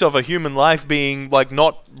 metrics of a human life being,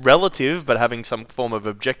 not relative, but having some form of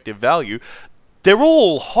objective value, they're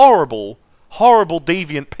all horrible,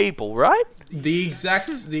 deviant people, right? The exact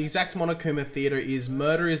Monokuma Theatre is,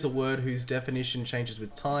 murder is a word whose definition changes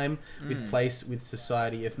with time, with place, with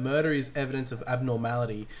society. If murder is evidence of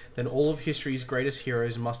abnormality, then all of history's greatest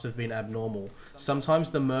heroes must have been abnormal. Sometimes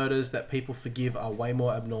the murders that people forgive are way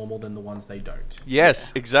more abnormal than the ones they don't.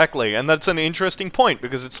 Yes, exactly. And that's an interesting point,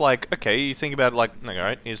 because it's okay, you think about,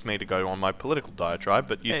 alright, here's me to go on my political diatribe,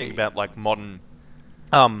 but you think about, modern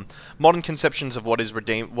conceptions of what is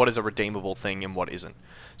a redeemable thing and what isn't.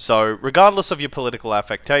 So, regardless of your political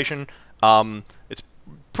affectation, it's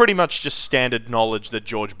pretty much just standard knowledge that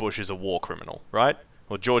George Bush is a war criminal, right?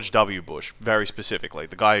 Or George W. Bush, very specifically,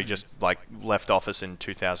 the guy who just left office in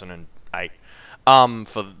 2008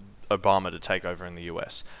 for Obama to take over in the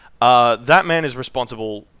US. That man is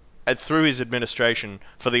responsible, through his administration,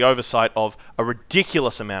 for the oversight of a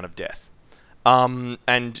ridiculous amount of death.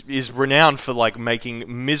 And is renowned for making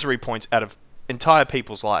misery points out of entire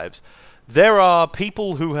people's lives. There are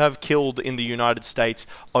people who have killed in the United States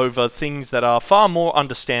over things that are far more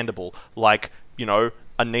understandable,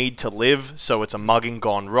 a need to live, so it's a mugging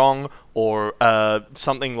gone wrong, or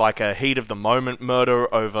something like a heat of the moment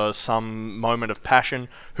murder over some moment of passion,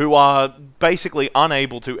 who are basically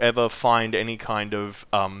unable to ever find any kind of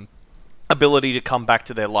ability to come back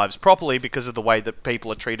to their lives properly because of the way that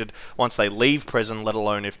people are treated once they leave prison, let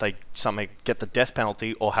alone if they somehow get the death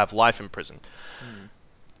penalty or have life in prison.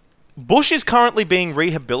 Bush is currently being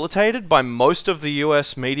rehabilitated by most of the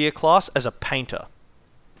US media class as a painter.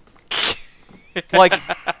 Like,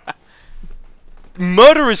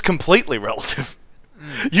 murder is completely relative.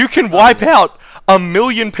 You can wipe out 1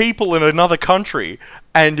 million people in another country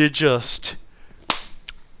and it just...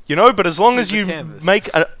 You know, but as long as you make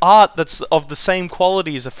an art that's of the same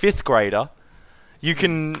quality as a 5th grader, you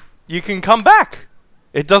can come back.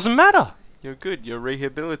 It doesn't matter. You're good. You're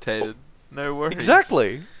rehabilitated. No worries.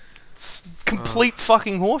 Exactly. It's complete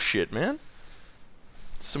fucking horseshit, man.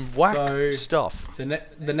 Some whack stuff.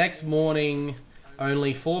 The next morning,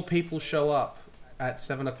 only 4 people show up at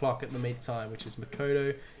 7 o'clock at the meet time, which is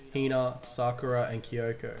Makoto, Hina, Sakura, and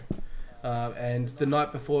Kyoko. And the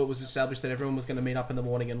night before, it was established that everyone was going to meet up in the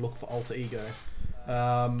morning and look for Alter Ego.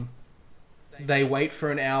 They wait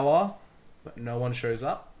for an hour, but no one shows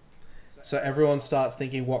up. So everyone starts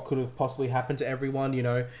thinking what could have possibly happened to everyone. You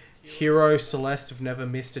know, Hiro, Celeste have never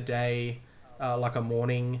missed a day, like a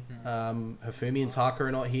morning. Hifumi and Taka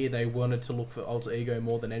are not here. They wanted to look for Alter Ego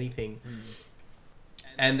more than anything.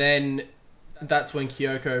 And then that's when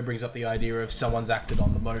Kyoko brings up the idea of someone's acted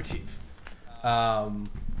on the motive.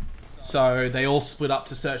 So they all split up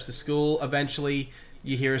to search the school. Eventually,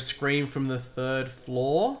 you hear a scream from the 3rd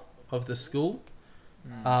floor of the school.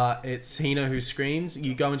 It's Hina who screams.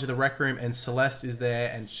 You go into the rec room and Celeste is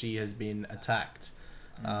there and she has been attacked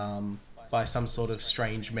by some sort of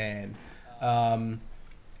strange man.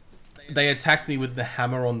 They attacked me with the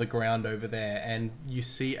hammer on the ground over there, and you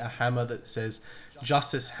see a hammer that says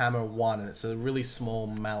Justice Hammer 1, and it's a really small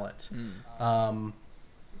mallet.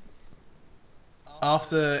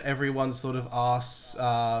 After everyone sort of asks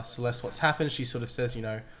Celeste what's happened, she sort of says, you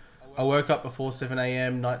know, I woke up before 7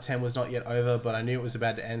 a.m, night 10 was not yet over, but I knew it was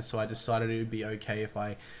about to end, so I decided it would be okay if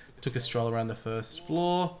I took a stroll around the 1st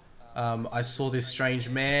floor. I saw this strange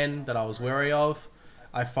man that I was wary of.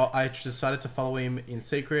 I decided to follow him in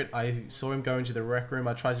secret. I saw him go into the rec room.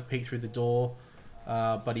 I tried to peek through the door,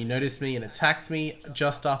 but he noticed me and attacked me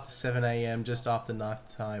just after 7 a.m, just after night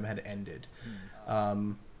time had ended.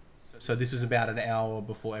 So this was about an hour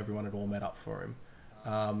before everyone had all met up for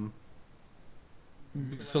him.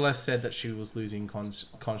 Celeste said that she was losing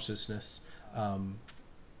consciousness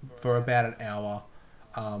for about an hour.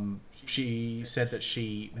 She said that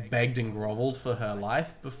she begged and groveled for her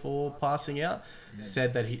life before passing out.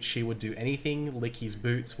 Said that she would do anything, lick his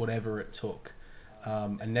boots, whatever it took.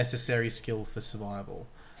 A necessary skill for survival.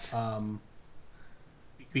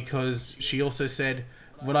 Because she also said,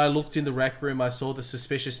 when I looked in the rec room, I saw the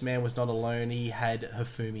suspicious man was not alone. He had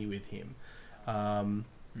Hifumi with him.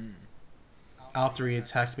 After he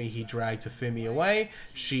attacked me, he dragged Hifumi away.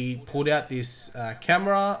 She pulled out this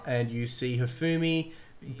camera, and you see Hifumi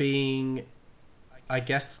being, I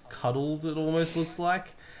guess, cuddled, it almost looks like,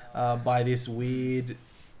 by this weird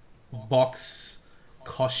box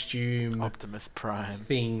costume Optimus Prime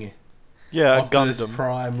thing. Yeah, Optimus Gundam.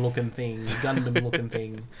 Prime looking thing. Gundam looking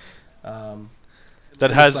thing.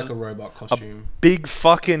 That It has looks like a robot costume. big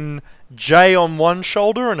fucking J on one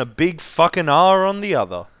shoulder and a big fucking R on the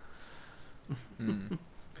other.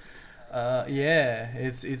 Yeah,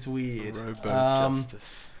 it's weird. Robo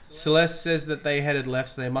Justice. Celeste says that they headed left,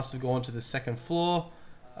 so they must have gone to the 2nd floor.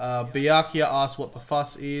 Byakuya asks what the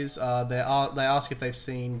fuss is. They ask if they've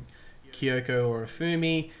seen Kyoko or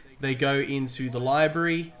Hifumi. They go into the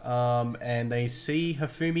library, and they see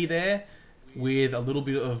Hifumi there with a little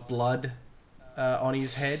bit of blood on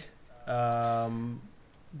his head, from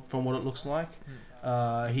what it looks like.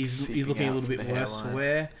 He's looking a little bit worse for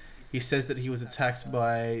wear. He says that he was attacked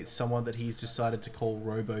by someone that he's decided to call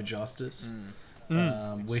Robo Justice,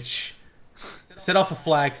 which set off a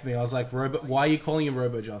flag for me. I was like, why are you calling him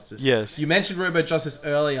Robo Justice? Yes. You mentioned Robo Justice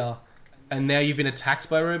earlier, and now you've been attacked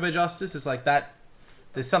by Robo Justice. It's like that.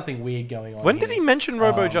 There's something weird going on. When did he mention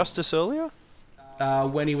Robo Justice earlier?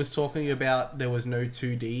 When he was talking about there was no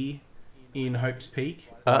 2D in Hope's Peak,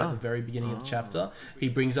 at the very beginning of the chapter, he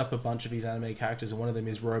brings up a bunch of his anime characters, and one of them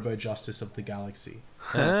is Robo Justice of the Galaxy.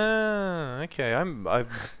 Okay, I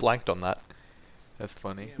blanked on that. That's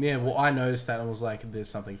funny. Yeah, well, I noticed that and was like, there's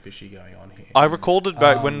something fishy going on here. I recalled it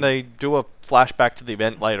back when they do a flashback to the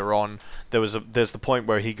event later on. There's the point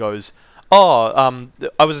where he goes, I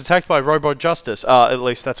was attacked by Robo Justice. At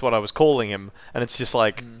least that's what I was calling him. And it's just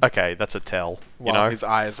like, okay, that's a tell. You know, his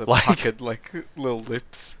eyes are Like- puckered like little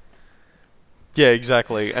lips. Yeah,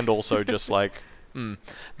 exactly. And also just like,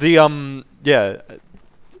 yeah.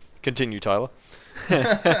 Continue, Tyler.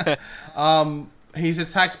 He's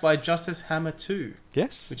attacked by Justice Hammer 2,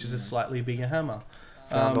 Yes. which is a slightly bigger hammer.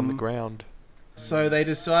 Found on the ground. So they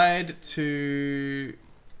decide to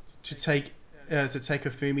take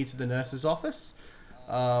Hifumi to the nurse's office.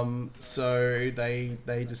 So they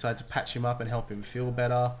decide to patch him up and help him feel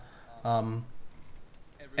better.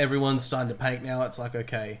 Everyone's starting to panic now. It's like,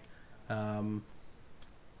 okay,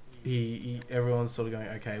 everyone's sort of going,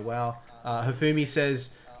 okay, well, Hifumi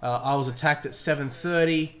says, I was attacked at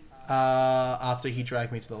 7:30 after he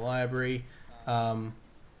dragged me to the library.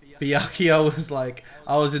 Byakuya was like,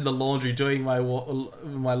 I was in the laundry doing my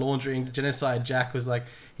laundry, and Genocide Jack was like,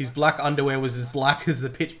 his black underwear was as black as the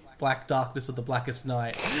pitch black darkness of the blackest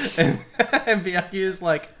night. And Byakuya's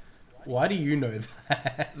like, why do you know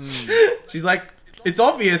that? She's like, it's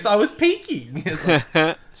obvious, I was peeking. It's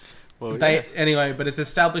like, Well, yeah. Anyway, but it's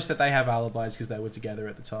established that they have alibis because they were together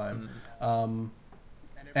at the time. And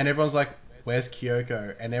everyone's like, where's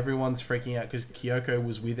Kyoko? And everyone's freaking out because Kyoko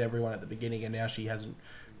was with everyone at the beginning and now she hasn't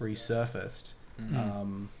resurfaced.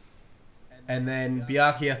 And then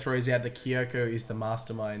Byakuya throws out that Kyoko is the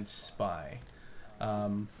mastermind spy.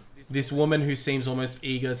 This woman who seems almost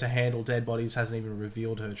eager to handle dead bodies hasn't even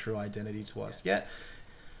revealed her true identity to us yet.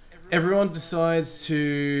 Everyone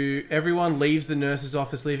leaves the nurse's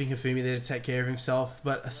office, leaving Hifumi there to take care of himself,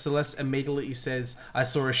 but Celeste immediately says, I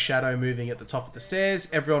saw a shadow moving at the top of the stairs.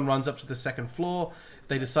 Everyone runs up to the second floor.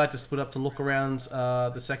 They decide to split up to look around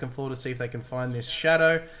the second floor to see if they can find this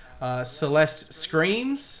shadow. Celeste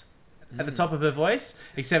screams at the top of her voice,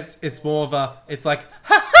 except it's more of a, it's like,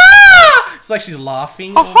 ha ha! It's like she's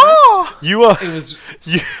laughing. You are. It was.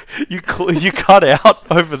 You cut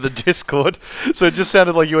out over the Discord, so it just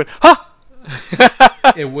sounded like you went ha.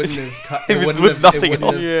 It wouldn't have cut. With nothing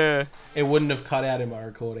else. Yeah. It wouldn't have cut out in my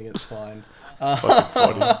recording. It's fine.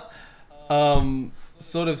 Fucking funny.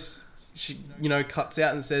 Sort of. She, cuts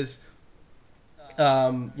out and says, I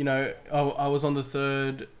was on the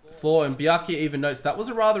third floor, and Byakuya even notes that was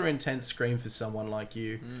a rather intense scream for someone like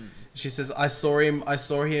you. She says, I saw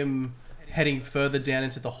him heading further down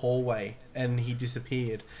into the hallway, and he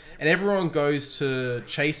disappeared. And everyone goes to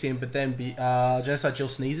chase him, but then Genocide Jill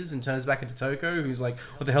sneezes and turns back into Toko, who's like,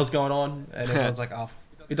 what the hell's going on? And everyone's like, oh,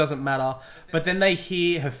 it doesn't matter. But then they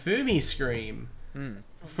hear Hifumi scream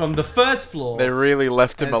from the first floor. They really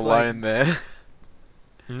left him alone there.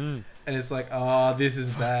 And it's like, oh, this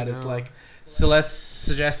is bad. It's like, Celeste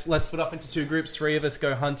suggests, let's split up into two groups. 3 of us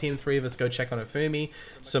go hunt him, 3 of us go check on Hifumi.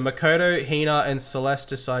 So Makoto, Hina, and Celeste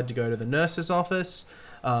decide to go to the nurse's office.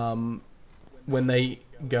 When they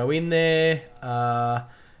go in there, a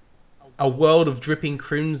world of dripping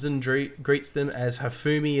crimson greets them as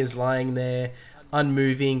Hifumi is lying there,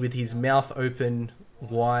 unmoving, with his mouth open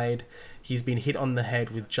wide. He's been hit on the head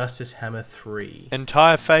with Justice Hammer 3.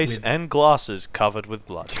 Entire face and glasses covered with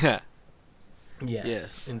blood.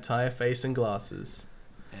 Yes. Entire face and glasses.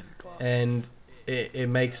 And it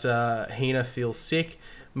makes Hina feel sick.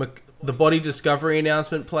 The body discovery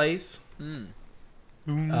announcement plays.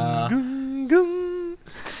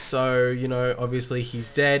 So, obviously he's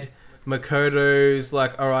dead. Makoto's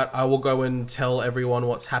like, alright, I will go and tell everyone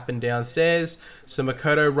what's happened downstairs. So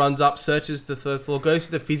Makoto runs up, searches the 3rd floor, goes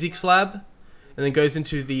to the physics lab, and then goes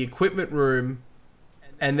into the equipment room.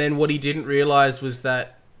 And then what he didn't realise was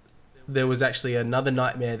that there was actually another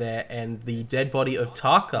nightmare there, and the dead body of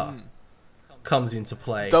Taka comes into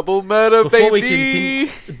play. Double murder, Before baby! we continue,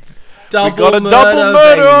 We got a double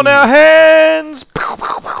murder on our hands!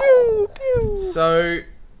 So,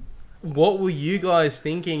 what were you guys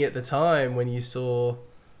thinking at the time when you saw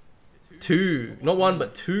 2, not 1,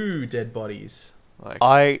 but 2 dead bodies?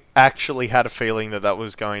 I actually had a feeling that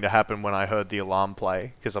was going to happen when I heard the alarm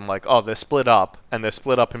play, because I'm like, oh, they're split up, and they're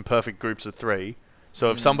split up in perfect groups of 3. So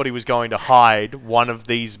if somebody was going to hide one of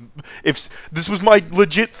these... This was my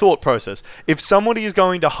legit thought process. If somebody is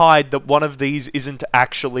going to hide that one of these isn't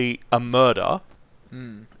actually a murder,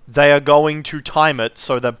 they are going to time it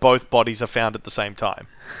so that both bodies are found at the same time.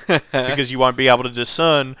 Because you won't be able to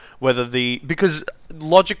discern whether because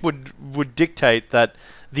logic would dictate that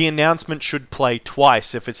the announcement should play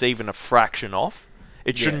twice if it's even a fraction off.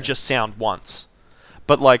 It shouldn't just sound once.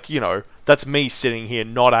 But that's me sitting here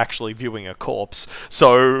not actually viewing a corpse,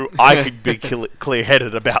 so I could be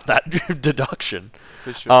clear-headed about that deduction.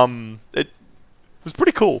 For sure. It was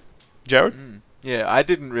pretty cool. Jared? Yeah, I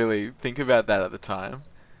didn't really think about that at the time.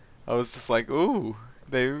 I was just like, ooh,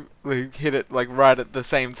 they hit it right at the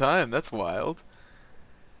same time. That's wild.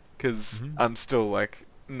 Because I'm still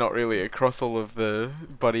not really across all of the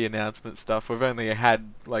body announcement stuff. We've only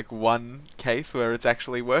had one case where it's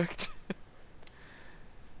actually worked.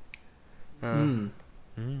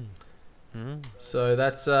 So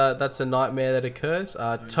that's a nightmare that occurs.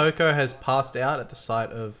 Toko has passed out at the sight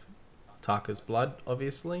of Taka's blood,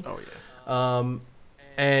 obviously. Oh yeah.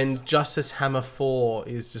 And Justice Hammer 4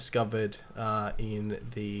 is discovered in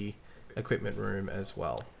the equipment room as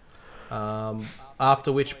well.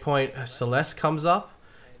 After which point Celeste comes up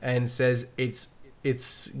and says it's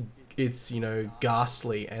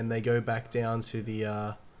ghastly, and they go back down to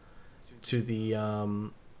the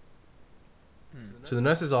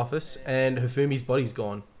nurse's office, and Hifumi's body's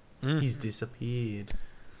gone. He's disappeared.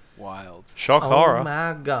 Wild. Shock Oh horror.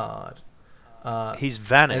 my god. He's And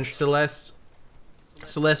vanished.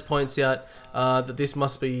 Celeste points out that this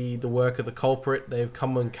must be the work of the culprit. They've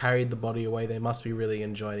come and carried the body away. They must be really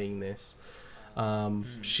enjoying this.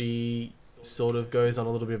 She sort of goes on a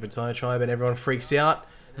little bit of a diatribe, and everyone freaks out.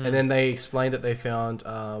 And then they explain that they found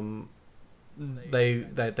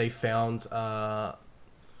they found what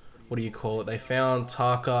do you call it? They found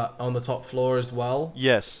Taka on the top floor as well.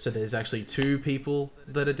 Yes. So there's actually 2 people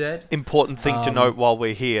that are dead. Important thing to note while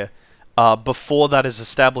we're here. Before that is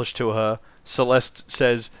established to her, Celeste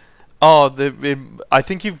says, I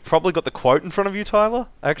think you've probably got the quote in front of you, Tyler,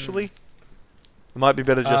 actually. It might be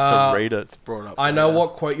better just to read it. Brought up. I know later. what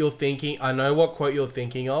quote you're thinking. I know what quote you're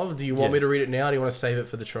thinking of. Do you want Yeah. me to read it now? Or do you want to save it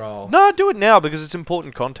for the trial? No, do it now because it's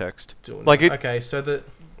important context. Okay, so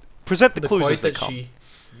Present the the clues quote as they that come.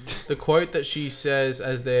 the quote that she says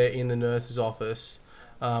as they're in the nurse's office,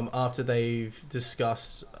 after they've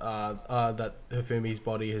discussed that Hifumi's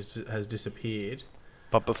body has disappeared.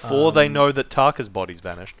 But before they know that Taka's body's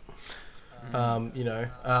vanished.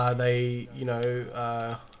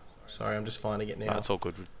 Sorry, I'm just finding it now. No, it's all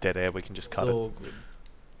good with dead air. We can just cut It's all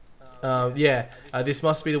good. This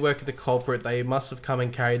must be the work of the culprit. They must have come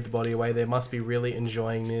and carried the body away. They must be really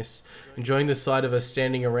enjoying this. Enjoying the sight of us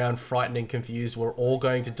standing around frightened and confused. We're all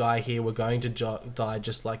going to die here. We're going to die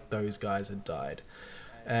just like those guys had died.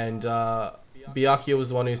 And Byakuya was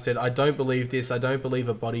the one who said, I don't believe this. I don't believe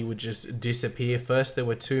a body would just disappear. First there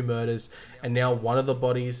were 2 murders, and now one of the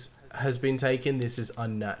bodies has been taken. This is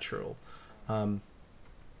unnatural.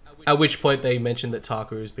 At which point they mentioned that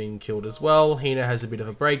Taka has been killed as well. Hina has a bit of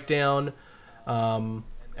a breakdown. And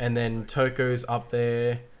then Toko's up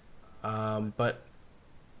there. But,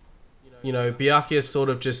 Byakuya sort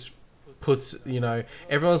of just puts,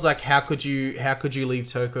 everyone's like, how could you leave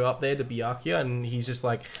Toko up there to Byakuya? And he's just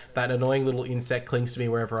like, that annoying little insect clings to me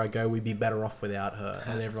wherever I go. We'd be better off without her.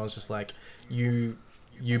 And everyone's just like, you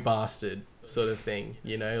bastard, sort of thing.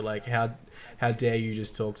 Like, how dare you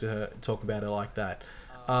just talk about her like that?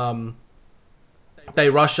 They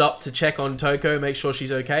rush up to check on Toko, make sure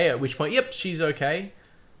she's okay, at which point, yep, she's okay.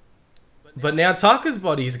 But now Taka's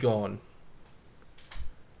body's gone.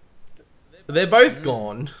 They're both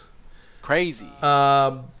gone. Crazy.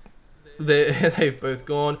 They've both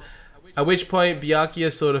gone. At which point, Byakuya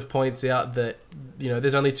sort of points out that,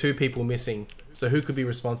 there's only 2 people missing. So who could be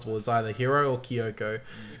responsible? It's either Hiro or Kyoko.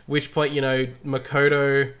 Which point,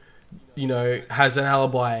 Makoto, has an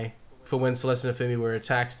alibi for when Celeste and Hifumi were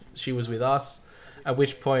attacked. She was with us. At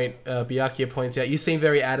which point, Byakuya points out, you seem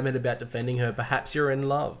very adamant about defending her. Perhaps you're in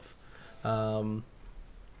love. But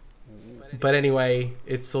anyway,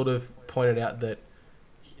 it's sort of pointed out that,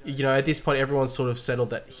 at this point, everyone's sort of settled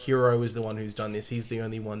that Hiro is the one who's done this. He's the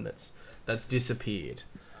only one that's disappeared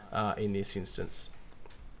in this instance.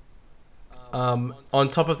 On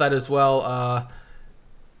top of that as well,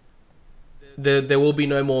 there will be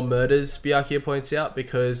no more murders, Byakuya points out,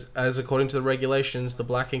 because as according to the regulations, the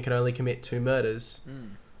Blackened can only commit 2 murders.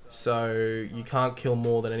 So you can't kill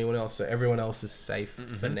more than anyone else, so everyone else is safe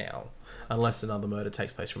for now. Unless another murder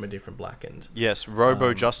takes place from a different Blackened. Yes,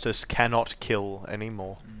 Robo Justice cannot kill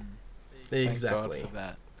anymore. Exactly. Thank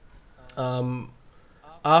God for that.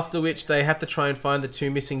 After which they have to try and find the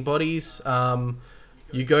 2 missing bodies.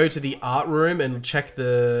 You go to the art room and check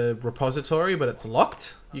the repository, but it's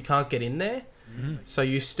locked. You can't get in there. So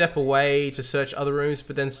you step away to search other rooms,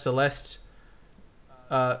 but then Celeste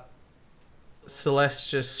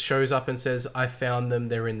just shows up and says, I found them,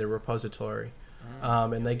 they're in the repository.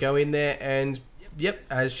 And they go in there and, yep,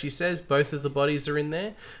 as she says, both of the bodies are in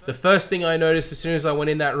there. The first thing I noticed as soon as I went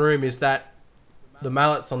in that room is that the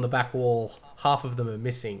mallets on the back wall, half of them are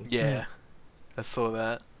missing. Yeah, I saw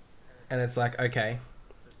that. And it's like, okay,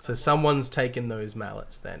 so someone's taken those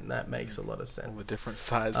mallets then. That makes a lot of All the sense. different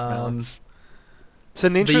size mallets. It's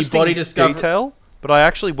an interesting body discover- detail, but I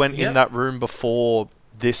actually went Yep. in that room before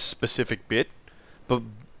this specific bit, but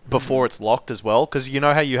before it's locked as well, because you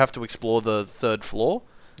know how you have to explore the 3rd floor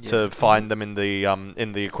to find them in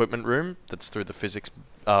the equipment room that's through the physics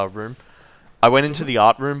room. I went into the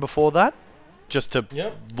art room before that, just to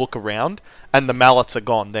Yep. look around, and the mallets are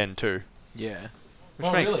gone then too. Yeah. Which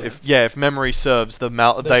Oh, makes really? sense. If memory serves, They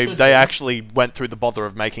they should they do. actually went through the bother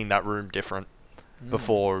of making that room different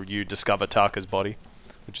before you discover Tarka's body,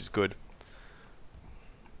 which is good.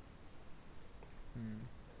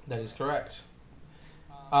 That is correct.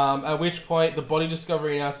 At which point, the body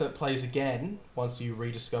discovery announcement plays again once you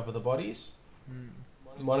rediscover the bodies.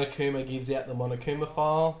 Monokuma gives out the Monokuma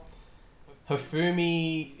file.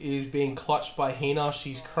 Hifumi is being clutched by Hina.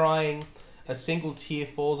 She's crying. A single tear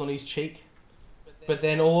falls on his cheek. But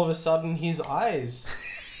then all of a sudden, his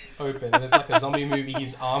eyes open. And it's like a zombie movie.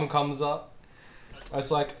 His arm comes up.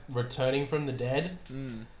 It's like returning from the dead.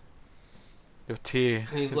 Your tear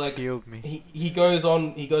He's has like- healed me. He goes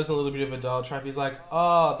on a little bit of a dial trap. He's like,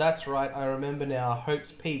 "Ah, that's right, I remember now.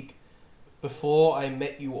 Hope's Peak. Before I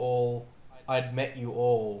met you all, I'd met you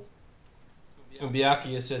all." And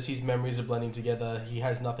Byakuya says his memories are blending together. He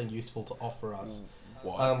has nothing useful to offer us.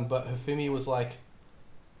 What? But Hifumi was like,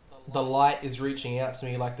 "The light is reaching out to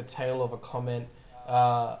me like the tail of a comet."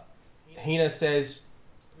 Hina says,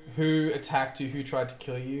 "Who attacked you? Who tried to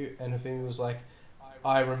kill you?" And Hifumi was like,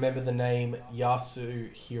 "I remember the name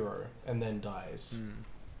Yasuhiro," and then dies.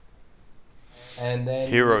 And then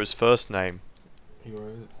Hero's first name.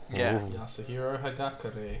 Hiro, Yeah. Yasuhiro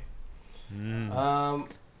Hagakure.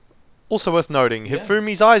 Also worth noting, Yeah.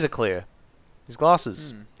 Hifumi's eyes are clear. His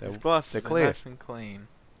glasses. His glasses they're are clear. nice and clean.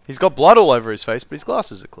 He's got blood all over his face, but his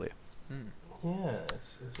glasses are clear. Yeah,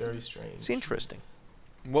 it's very strange. It's interesting.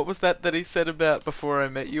 What was that he said about before I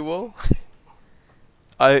met you all?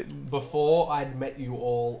 Before I'd met you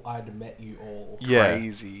all, I'd met you all. Yeah.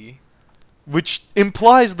 Crazy. Which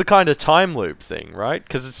implies the kind of time loop thing, right?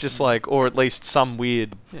 Because it's just like, or at least some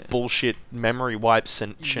weird bullshit memory wipe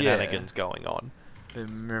shenanigans going on. The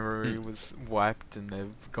memory was wiped and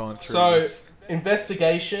they've gone through So, this.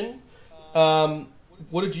 investigation.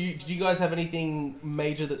 What did you guys have anything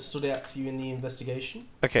major that stood out to you in the investigation?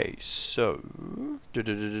 Okay, so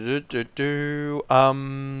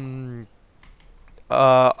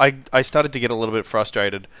I started to get a little bit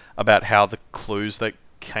frustrated about how the clues that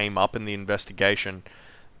came up in the investigation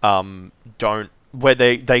where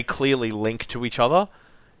they clearly link to each other.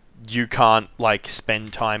 You can't like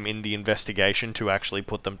spend time in the investigation to actually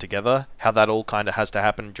put them together. How that all kind of has to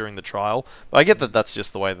happen during the trial. But I get that that's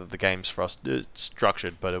just the way that the game's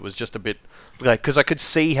structured. But it was just a bit like, because I could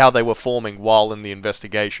see how they were forming while in the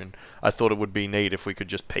investigation. I thought it would be neat if we could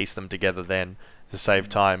just piece them together then to save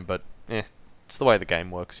time. But it's the way the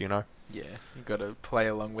game works, you know. Yeah, you got to play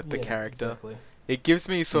along with the Yeah, character. exactly. It gives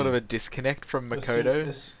me sort of a disconnect from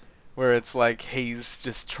Makoto, where it's like he's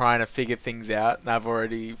just trying to figure things out, and I've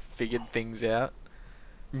already figured things out.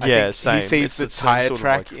 I Yeah, think same. He sees It's the same tire sort of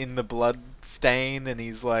track like- in the blood stain, and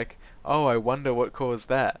he's like, "Oh, I wonder what caused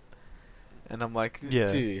that." And I'm like, Yeah.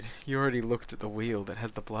 "Dude, you already looked at the wheel that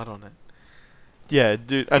has the blood on it." Yeah,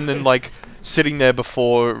 dude, and then like sitting there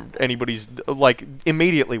before anybody's like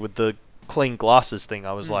immediately with the clean glasses thing,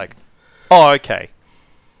 I was like, "Oh, okay,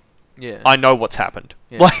 Yeah, I know what's happened."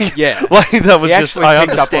 Yeah. Like, Yeah. like that was he just actually I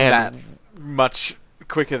picked up on understand. that much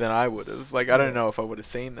quicker than I would have. Like, I don't know if I would have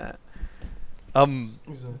seen that.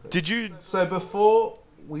 Exactly. Did you? So before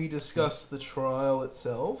we discuss the trial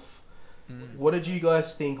itself, what did you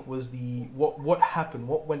guys think was what happened?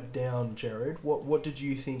 What went down, Jared? What did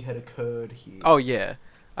you think had occurred here? Oh yeah,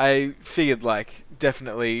 I figured like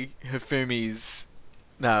definitely Hifumi's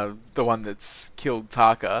the one that's killed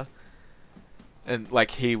Taka, and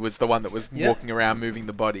like he was the one that was Yep. walking around moving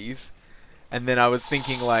the bodies, and then I was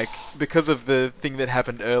thinking like because of the thing that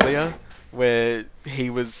happened earlier where he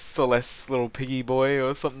was Celeste's little piggy boy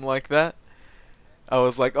or something like that. I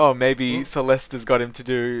was like, oh, maybe Celeste has got him to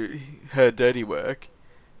do her dirty work,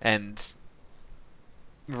 and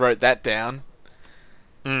wrote that down.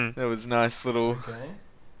 Mm, That was a nice little, Okay.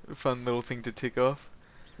 fun little thing to tick off.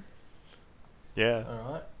 yeah.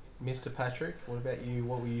 All right, Mr. Patrick. What about you?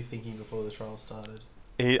 What were you thinking before the trial started?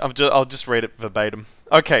 I'll just read it verbatim.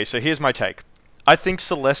 Okay, so here's my take. I think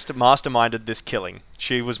Celeste masterminded this killing.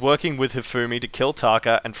 She was working with Hifumi to kill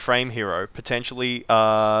Taka and frame Hiro, potentially,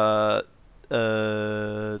 I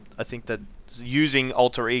think that using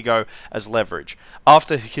alter ego as leverage.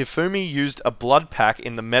 After Hifumi used a blood pack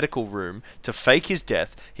in the medical room to fake his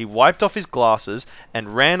death, he wiped off his glasses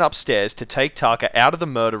and ran upstairs to take Taka out of the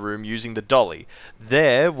murder room using the dolly.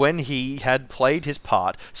 There, when he had played his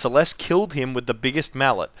part, Celeste killed him with the biggest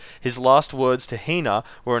mallet. His last words to Hina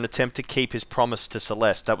were an attempt to keep his promise to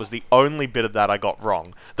Celeste. That was the only bit of that I got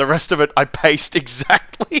wrong. The rest of it I paced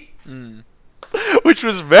exactly. which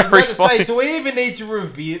was I was very about to funny. say, do we even need to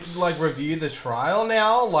review the trial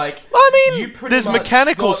now? Like, I mean, you pretty there's much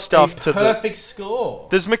mechanical got stuff a to the perfect score.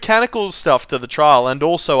 there's mechanical stuff to the trial, and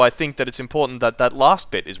also I think that it's important that that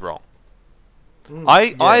last bit is wrong.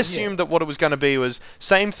 I assumed that what it was going to be was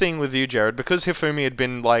same thing with you, Jared, because Hifumi had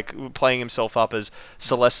been like playing himself up as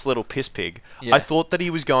Celeste's little piss pig. Yeah. I thought that he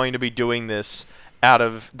was going to be doing this out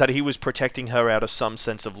of that he was protecting her out of some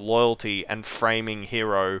sense of loyalty and framing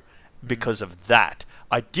Hero because of that.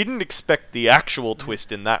 I didn't expect the actual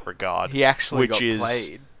twist in that regard. He actually which got is,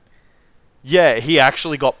 played. Yeah, he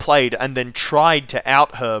actually got played and then tried to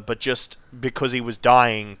out her, but just because he was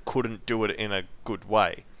dying, couldn't do it in a good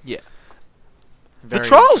way. Yeah. The Very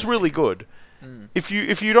trial's interesting. Mm. really good. If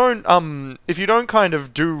you don't kind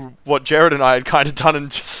of do what Jared and I had kind of done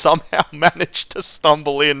and just somehow manage to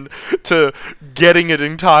stumble in to getting it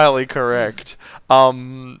entirely correct,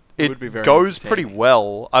 it would be very goes pretty entertaining.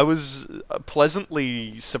 well. I was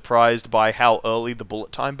pleasantly surprised by how early the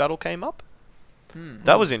bullet time battle came up.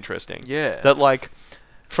 That was interesting. Yeah. That like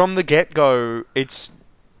from the get-go,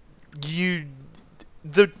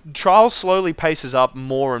 the trial slowly paces up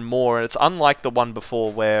more and more, and it's unlike the one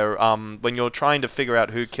before where when you're trying to figure out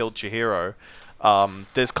who killed Chihiro,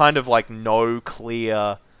 there's kind of like no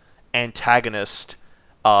clear antagonist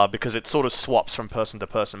because it sort of swaps from person to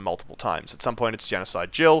person multiple times. At some point it's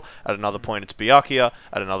Genocide Jill, at another point it's Byakuya,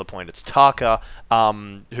 at another point it's Taka,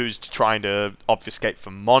 who's trying to obfuscate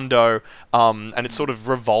from Mondo, and it sort of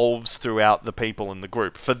revolves throughout the people in the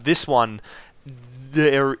group. For this one,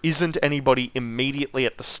 there isn't anybody immediately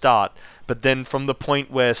at the start, but then from the point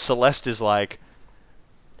where Celeste is like,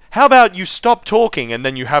 how about you stop talking, and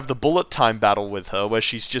then you have the bullet time battle with her where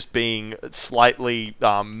she's just being slightly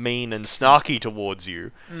mean and snarky towards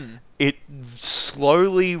you, it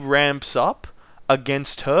slowly ramps up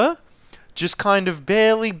against her, just kind of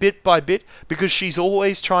barely bit by bit, because she's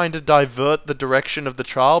always trying to divert the direction of the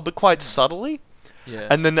trial, but quite subtly. Yeah.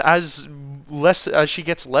 And then as she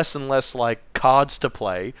gets less and less like cards to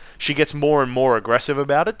play, she gets more and more aggressive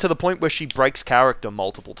about it, to the point where she breaks character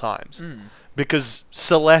multiple times. Because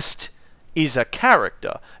Celeste is a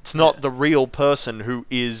character. It's not the real person who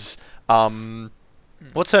is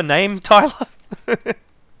what's her name, Tyler?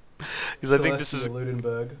 Because I think this is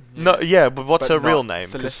Ludenberg. no, yeah, but what's But her real not name?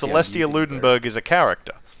 Because Celestia Celestia Ludenberg. Ludenberg is a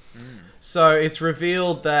character. So it's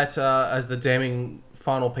revealed that as the damning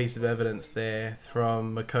final piece of evidence there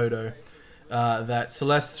from Makoto, that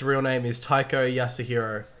Celeste's real name is Taiko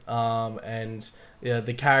Yasuhiro, and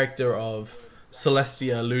the character of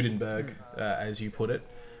Celestia Ludenberg, as you put it,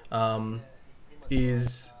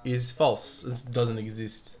 is false. It doesn't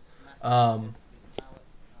exist,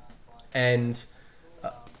 and.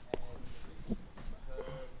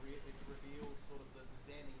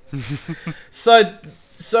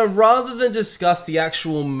 So rather than discuss the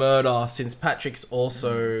actual murder, since Patrick's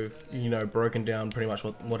also, broken down pretty much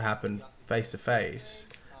what happened face to face,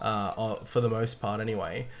 for the most part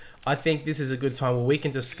anyway, I think this is a good time where we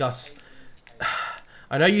can discuss.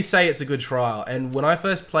 I know you say it's a good trial, and when I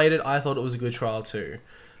first played it, I thought it was a good trial too.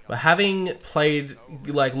 But having played,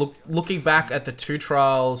 looking back at the two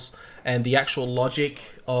trials and the actual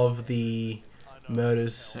logic of the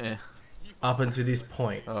murders Yeah. up until this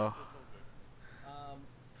point, Oh.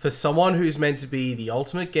 for someone who's meant to be the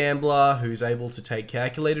ultimate gambler, who's able to take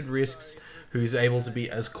calculated risks, who's able to be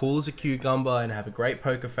as cool as a cucumber and have a great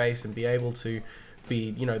poker face and be able to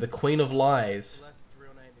be, the queen of lies,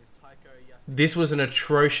 this was an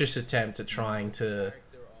atrocious attempt at trying to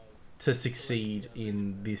succeed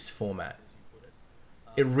in this format.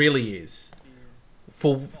 It really is.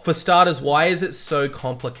 For starters, why is it so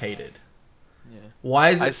complicated? Why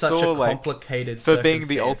is it such a complicated for being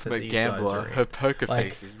the circumstance that ultimate these guys gambler, are in? her poker Like,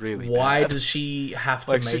 face is really why bad. does she have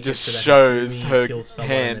to Like, make she it just so that shows Hifumi her kills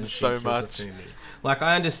someone and then hands she so kills much. Hifumi? Like,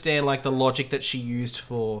 I understand the logic that she used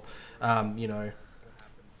for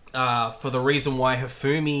for the reason why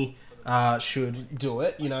Hifumi should do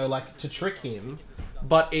it, to trick him,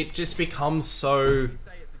 but it just becomes so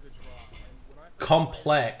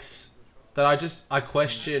complex that I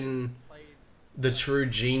question the true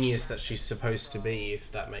genius that she's supposed to be, if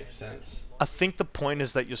that makes sense. I think the point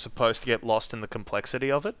is that you're supposed to get lost in the complexity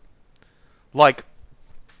of it. Like,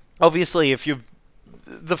 obviously,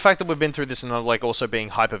 the fact that we've been through this and also being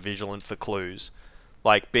hyper vigilant for clues,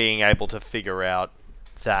 like being able to figure out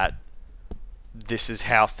that this is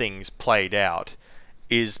how things played out,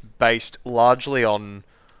 is based largely on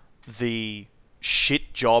the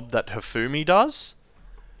shit job that Hifumi does,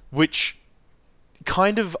 which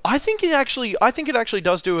kind of I think it actually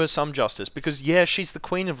does do her some justice, because she's the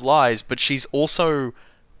queen of lies, but she's also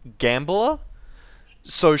gambler,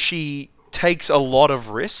 so she takes a lot of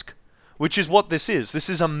risk, which is what this is. This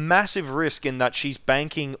is a massive risk in that she's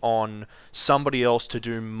banking on somebody else to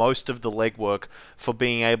do most of the legwork for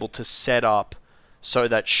being able to set up so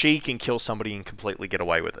that she can kill somebody and completely get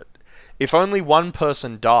away with it. If only one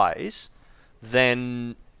person dies,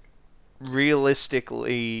 then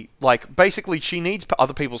realistically, like, basically she needs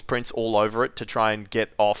other people's prints all over it to try and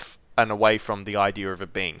get off and away from the idea of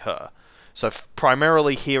it being her. So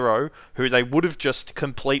primarily Hiro, who they would have just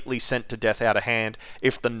completely sent to death out of hand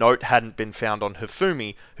if the note hadn't been found on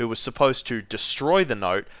Hifumi, who was supposed to destroy the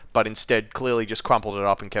note, but instead clearly just crumpled it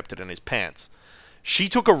up and kept it in his pants. She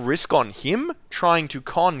took a risk on him, trying to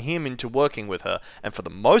con him into working with her, and for the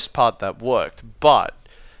most part that worked, but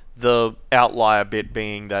the outlier bit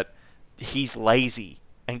being that he's lazy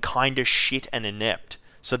and kind of shit and inept.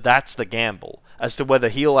 So that's the gamble, as to whether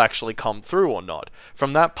he'll actually come through or not.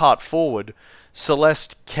 From that part forward,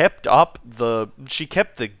 Celeste kept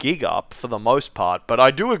the gig up for the most part, but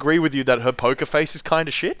I do agree with you that her poker face is kind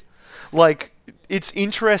of shit. Like, it's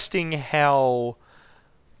interesting how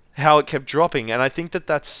it kept dropping, and I think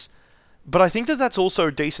that's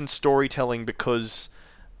also decent storytelling, because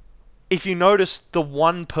if you notice, the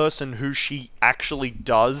one person who she actually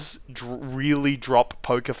does really drop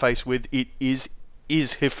poker face with it is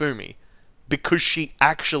Hifumi, because she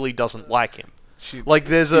actually doesn't like him.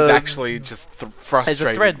 There's actually just frustrated. There's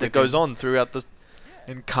a thread that goes on throughout the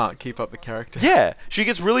and can't keep up the character. Yeah, she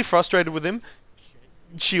gets really frustrated with him.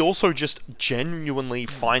 She also just genuinely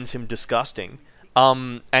finds him disgusting,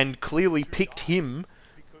 and clearly picked him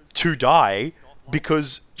to die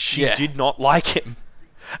because she did not like him.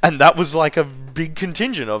 And that was like a big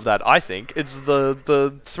contingent of that, I think. It's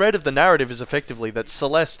the thread of the narrative is effectively that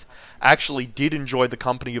Celeste actually did enjoy the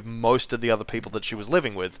company of most of the other people that she was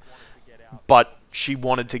living with, but she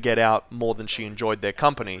wanted to get out more than she enjoyed their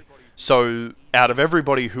company. So out of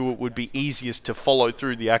everybody who it would be easiest to follow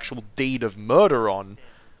through the actual deed of murder on,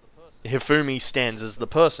 Hifumi stands as the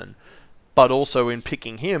person. But also in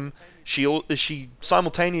picking him, she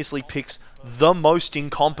simultaneously picks the most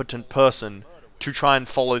incompetent person to try and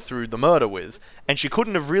follow through the murder with. And she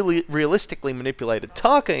couldn't have really realistically manipulated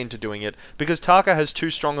Taka into doing it, because Taka has too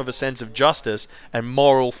strong of a sense of justice and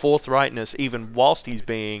moral forthrightness, even whilst he's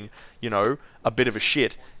being, a bit of a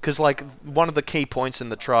shit. Because, one of the key points in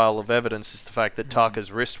the trial of evidence is the fact that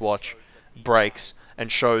Taka's wristwatch breaks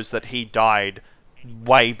and shows that he died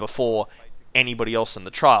way before anybody else in the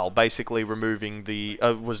trial, basically removing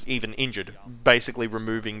was even injured, basically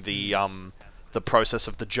removing the process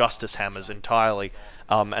of the justice hammers entirely,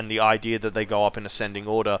 and the idea that they go up in ascending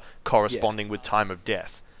order corresponding with time of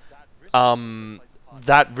death.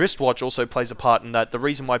 That wristwatch also plays a part in that. The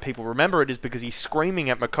reason why people remember it is because he's screaming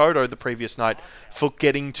at Makoto the previous night for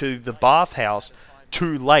getting to the bathhouse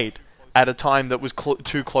too late at a time that was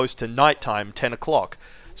too close to nighttime, 10 o'clock.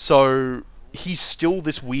 So he's still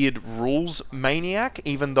this weird rules maniac,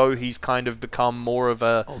 even though he's kind of become more of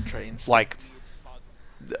a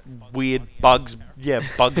weird Bugs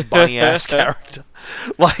Bunny ass character,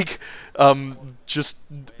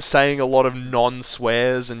 just saying a lot of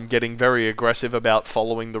non-swears and getting very aggressive about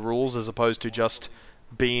following the rules, as opposed to just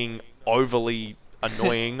being overly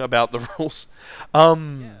annoying about the rules. I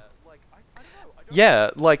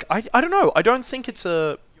don't know. I don't think it's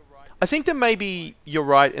a. I think that maybe you're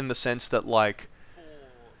right in the sense that,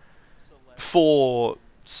 for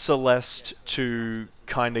Celeste to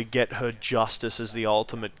kind of get her justice as the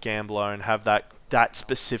ultimate gambler and have that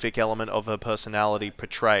specific element of her personality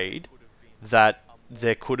portrayed, that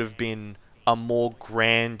there could have been a more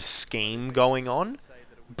grand scheme going on.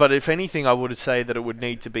 But if anything, I would say that it would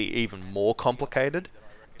need to be even more complicated.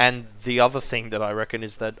 And the other thing that I reckon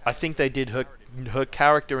is that I think they did her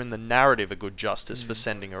character in the narrative a good justice for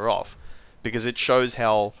sending her off, because it shows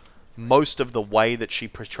how most of the way that she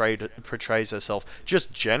portrays herself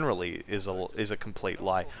just generally is a complete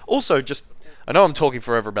lie. Also, I know I'm talking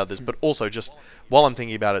forever about this, but also just while I'm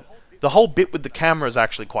thinking about it, the whole bit with the camera is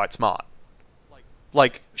actually quite smart.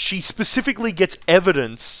 She specifically gets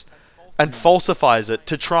evidence and falsifies it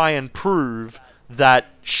to try and prove that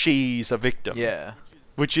she's a victim. Yeah.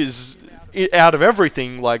 Which is, out of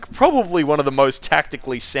everything, probably one of the most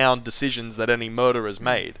tactically sound decisions that any murderer's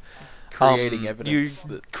made. Creating evidence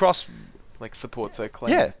that supports her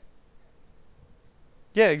claim. Yeah.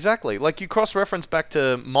 Yeah, exactly. You cross-reference back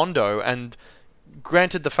to Mondo, and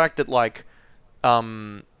granted the fact that,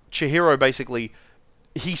 Chihiro basically,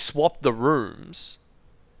 he swapped the rooms,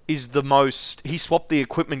 he swapped the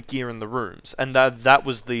equipment gear in the rooms, and that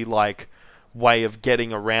was the, way of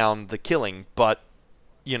getting around the killing, but,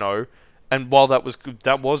 and while that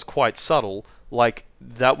was quite subtle,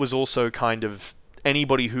 that was also kind of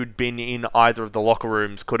anybody who'd been in either of the locker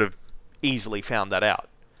rooms could have easily found that out.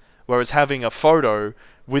 Whereas having a photo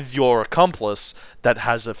with your accomplice that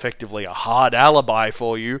has effectively a hard alibi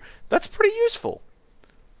for you, that's pretty useful.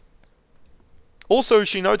 Also,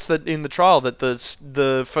 she notes that in the trial that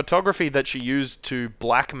the photography that she used to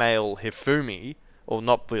blackmail Hifumi, or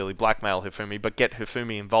not really blackmail Hifumi, but get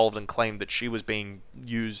Hifumi involved and claim that she was being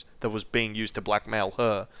used to blackmail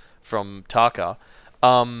her from Taka,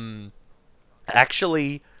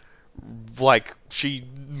 actually, like, she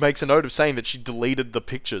makes a note of saying that she deleted the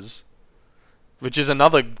pictures. Which is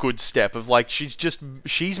another good step of, like,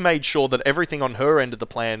 she's made sure that everything on her end of the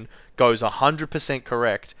plan goes 100%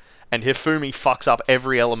 correct, and Hifumi fucks up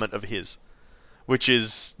every element of his. Which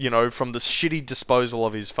is, you know, from the shitty disposal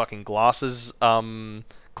of his fucking glasses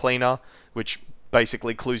cleaner, which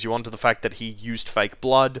basically clues you on to the fact that he used fake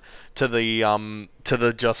blood, to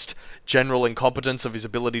the just general incompetence of his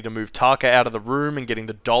ability to move Taka out of the room and getting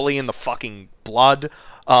the dolly in the fucking blood.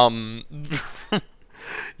 You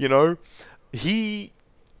know? It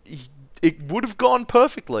would have gone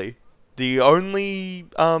perfectly. The only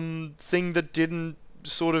thing that didn't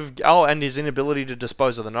sort of... Oh, and his inability to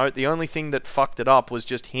dispose of the note. The only thing that fucked it up was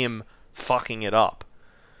just him fucking it up.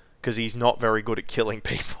 Because he's not very good at killing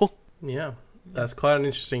people. Yeah, that's quite an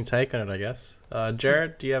interesting take on it, I guess.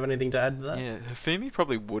 Jared, do you have anything to add to that? Yeah, Hifumi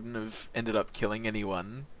probably wouldn't have ended up killing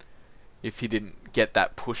anyone if he didn't get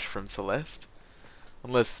that push from Celeste.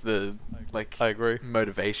 Unless the, like, I agree.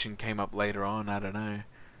 motivation came up later on, I don't know.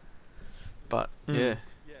 But,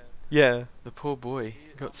 yeah, the poor boy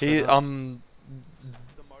got set up.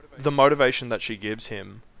 The motivation that she gives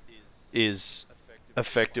him is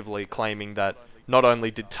effectively claiming that not only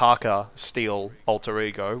did Taka steal Alter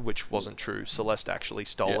Ego, which wasn't true, Celeste actually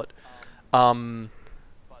stole it,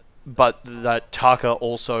 but that Taka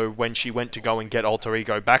also, when she went to go and get Alter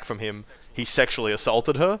Ego back from him, he sexually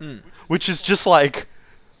assaulted her, which is just like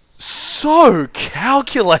so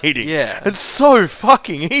calculating and so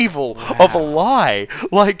fucking evil of a lie.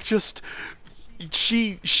 Like, just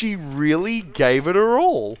she really gave it her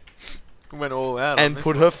all, Went all out and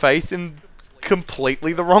put her faith in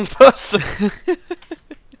completely the wrong person.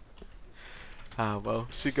 Well,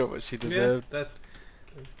 she got what she deserved.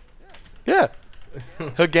 Yeah,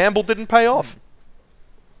 her gamble didn't pay off.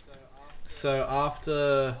 So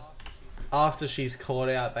after she's caught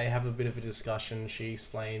out, they have a bit of a discussion. She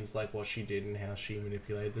explains, like, what she did and how she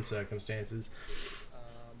manipulated the circumstances.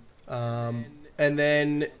 And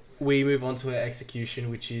then we move on to her execution,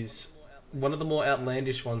 which is one of the more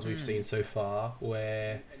outlandish ones we've seen so far,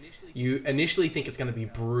 where you initially think it's going to be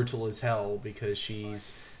brutal as hell because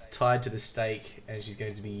she's tied to the stake and she's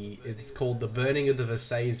going to be... It's called the Burning of the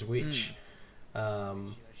Versailles Witch.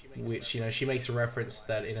 Which, you know, she makes a reference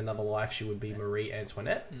that in another life she would be Marie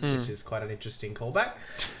Antoinette, which is quite an interesting callback.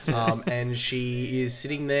 And she is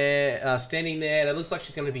sitting there, standing there, and it looks like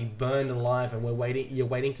she's going to be burned alive, and you're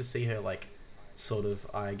waiting to see her, like, sort of,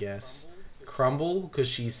 I guess, crumble, because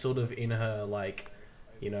she's sort of in her, like,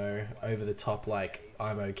 you know, over the top, like,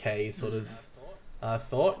 I'm okay sort of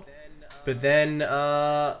thought. But then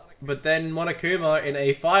Monokuma, in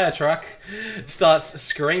a fire truck, starts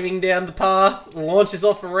screaming down the path, launches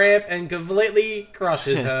off a ramp, and completely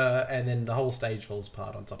crushes her, and then the whole stage falls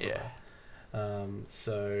apart on top of her.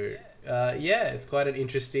 It's quite an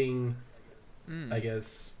interesting, I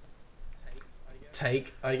guess,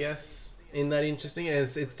 take, in that interesting, and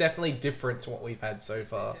it's definitely different to what we've had so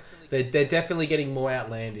far. They're definitely getting more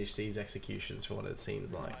outlandish, these executions, from what it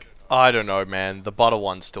seems like. I don't know, man. The butter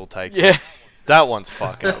one still takes Yeah. it. That one's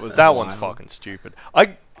fucking. That one's fucking stupid.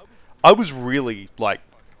 I was really, like,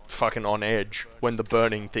 fucking on edge when the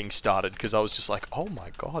burning thing started, because I was just like, oh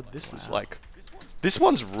my god, this is like, this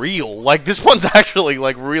one's real. Like, this one's actually,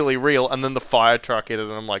 like, really real. And then the fire truck hit it,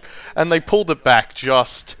 and I'm like, and they pulled it back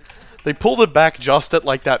just at,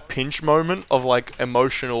 like, that pinch moment of, like,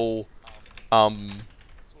 emotional,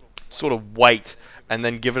 sort of weight, and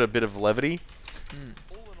then give it a bit of levity.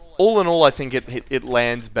 All in all, I think it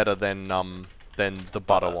lands better than the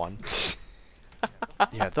butter one.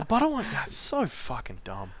 Yeah, the butter one. That's so fucking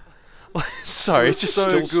dumb. Sorry, it's just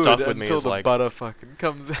still stuck with me. Until As the like, butter fucking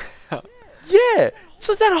comes out. yeah.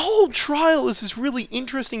 So that whole trial is this really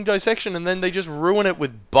interesting dissection, and then they just ruin it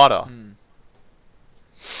with butter.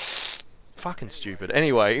 Fucking stupid.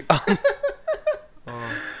 Anyway,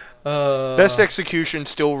 best execution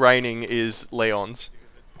still reigning is Leon's.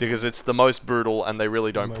 Because it's the most brutal, and they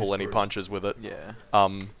really don't pull any punches with it. Yeah.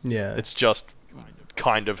 It's just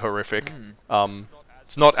kind of horrific.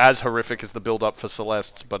 It's not as horrific as the build-up for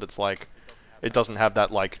Celeste's, but it's like, it doesn't have that,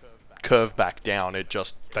 like, curve back down. They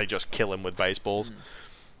just kill him with baseballs.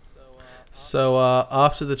 So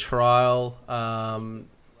after the trial,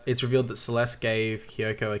 it's revealed that Celeste gave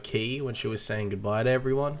Kyoko a key when she was saying goodbye to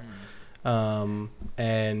everyone.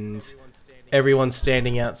 And everyone's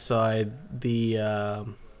standing outside the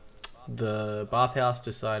bathhouse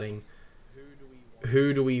deciding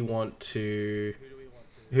who do we want to,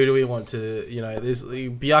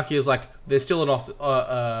 Byakuya's like, there's still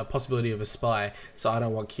a possibility of a spy, so I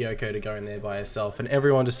don't want Kyoko to go in there by herself. And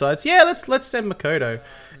everyone decides, yeah, let's send Makoto.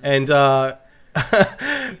 And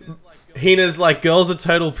Hina's like, girls are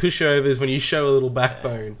total pushovers when you show a little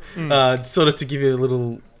backbone, sort of to give you a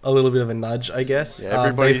little bit of a nudge, I guess. Yeah,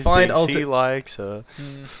 everybody they find thinks he likes her.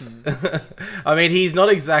 I mean, he's not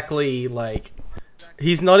exactly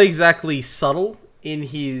subtle in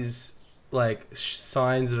his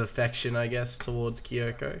signs of affection, I guess, towards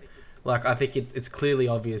Kyoko. Like, I think it's clearly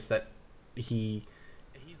obvious that he's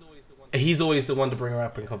always the one to bring her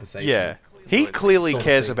up in conversation. Yeah, he clearly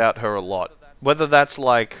cares about her a lot. Whether that's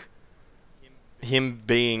like him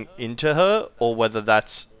being into her, or whether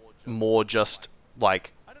that's more just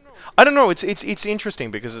like, I don't know. It's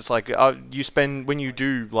interesting because it's like you spend, when you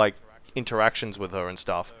do like interactions with her and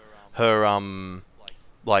stuff, her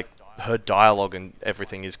like her dialogue and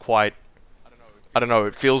everything is quite, I don't know,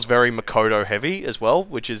 it feels very Makoto heavy as well,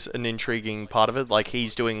 which is an intriguing part of it. Like,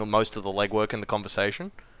 he's doing most of the legwork in the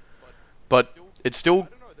conversation, but it's still,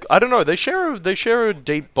 I don't know, they share a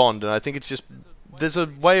deep bond, and I think it's just, there's a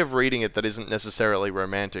way of reading it that isn't necessarily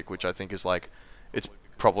romantic, which I think is like, it's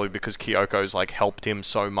probably because Kyoko's like helped him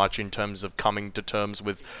so much in terms of coming to terms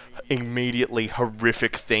with immediately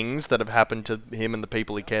horrific things that have happened to him and the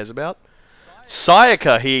people he cares about.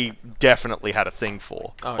 Sayaka, he definitely had a thing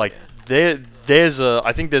for. I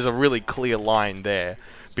think there's a really clear line there,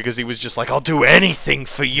 because he was just like, I'll do anything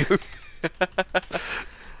for you.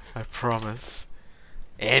 I promise.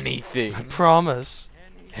 Anything. I promise.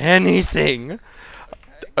 Anything.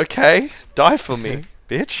 Okay, die for me,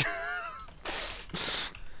 bitch.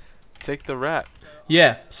 Take the rap.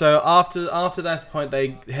 Yeah, so after that point,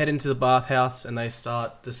 they head into the bathhouse and they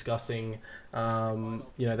start discussing.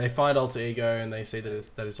 They find Alter Ego and they see that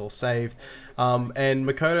it's all saved. And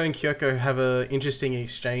Makoto and Kyoko have an interesting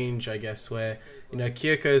exchange, I guess, where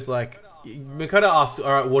Kyoko's like, Makoto asks,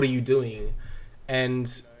 "All right, what are you doing?" And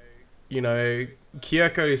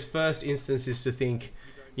Kyoko's first instance is to think,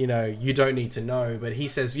 you don't need to know, but he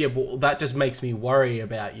says, yeah, well, that just makes me worry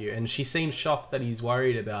about you. And she seems shocked that he's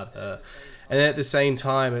worried about her. And then at the same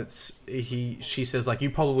time, she says, like, you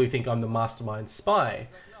probably think I'm the mastermind spy.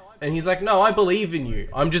 And he's like, no, I believe in you.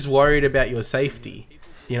 I'm just worried about your safety.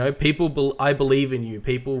 I believe in you.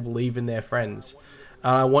 People believe in their friends.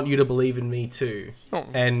 And I want you to believe in me too. Oh.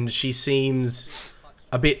 And she seems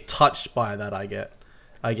a bit touched by that, I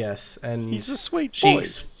guess. And he's a sweet boy.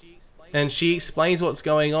 She explains what's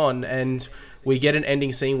going on, and we get an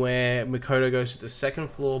ending scene where Makoto goes to the second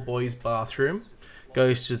floor boys' bathroom,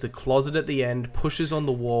 goes to the closet at the end, pushes on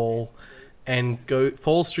the wall, and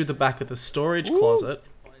falls through the back of the storage closet,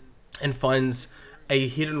 and finds a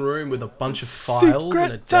hidden room with a bunch of files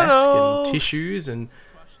and a desk and tissues and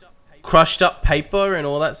crushed up paper and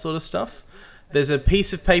all that sort of stuff. There's a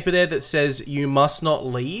piece of paper there that says, "You must not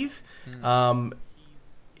leave."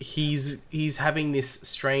 He's having this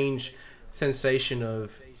strange sensation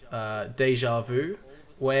of deja vu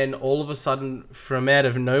when all of a sudden, from out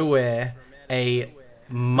of nowhere, a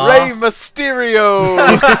Rey Mysterio!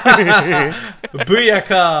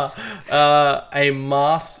 Booyaka! A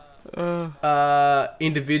masked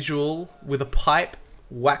individual with a pipe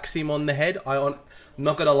whacks him on the head. I'm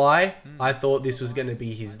not gonna lie, I thought this was gonna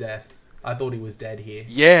be his death. I thought he was dead here.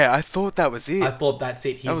 Yeah, I thought that was it. I thought that's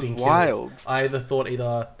it. He's been wild. Killed. I thought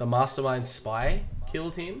either the mastermind spy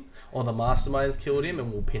killed him, or the masterminds killed him,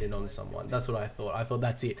 and we'll pin it on someone. That's what I thought. I thought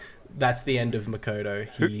that's it. That's the end of Makoto.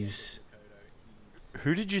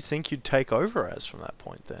 Who did you think you'd take over as from that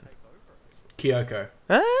point then? Kyoko.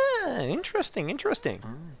 Ah, interesting. Yeah.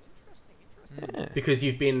 Because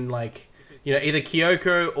you've been like, either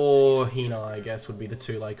Kyoko or Hina, I guess, would be the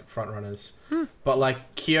two like front runners. But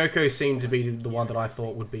like Kyoko seemed to be the one that I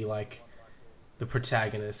thought would be like the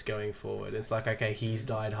protagonist going forward. It's like, okay, he's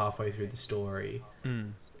died halfway through the story.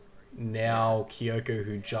 Now Kyoko,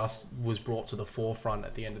 who just was brought to the forefront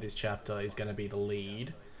at the end of this chapter, is going to be the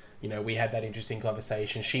lead. We had that interesting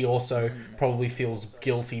conversation. She also probably feels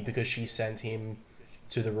guilty because she sent him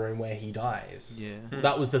to the room where he dies. Yeah.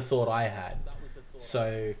 That was the thought I had.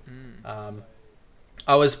 So,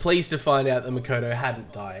 I was pleased to find out that Makoto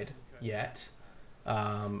hadn't died yet.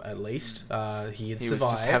 At least he had survived. He was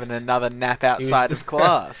just having another nap outside of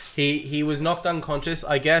class. He was knocked unconscious.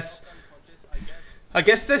 I guess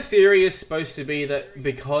the theory is supposed to be that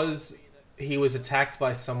because he was attacked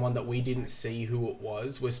by someone that we didn't see who it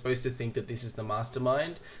was, we're supposed to think that this is the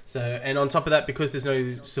mastermind. So, and on top of that, because there's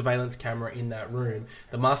no surveillance camera in that room,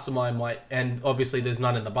 the mastermind might, and obviously there's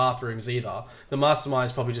none in the bathrooms either, the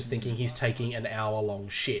mastermind's probably just thinking he's taking an hour-long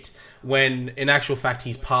shit, when in actual fact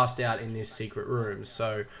he's passed out in this secret room.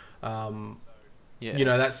 So, you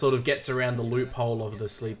know, that sort of gets around the loophole of the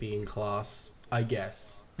sleeping in class, I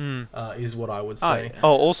guess. Is what I would say.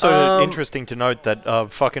 Oh, also interesting to note that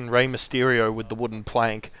fucking Rey Mysterio with the wooden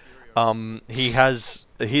plank, he has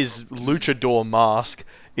his luchador mask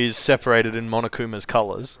is separated in Monokuma's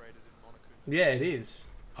colors. Yeah, it is.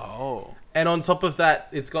 Oh. And on top of that,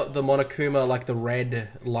 it's got the Monokuma, like the red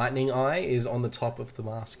lightning eye, is on the top of the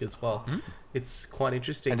mask as well. It's quite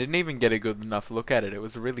interesting. I didn't even get a good enough look at it. It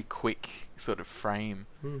was a really quick sort of frame.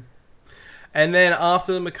 And then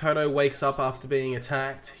after Makoto wakes up after being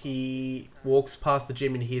attacked, he walks past the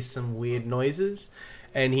gym and hears some weird noises,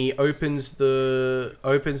 and he opens the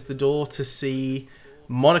door to see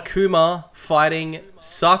Monokuma fighting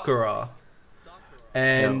Sakura.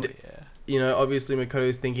 And you know, obviously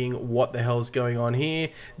Makoto's thinking, what the hell's going on here?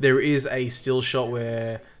 There is a still shot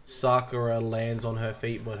where Sakura lands on her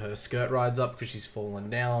feet, but her skirt rides up because she's fallen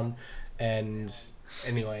down. And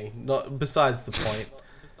anyway, not besides the point.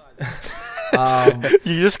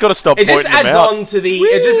 You just got to stop It pointing just adds them out. on to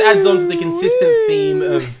the consistent theme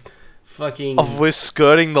of fucking We're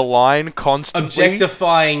skirting the line constantly.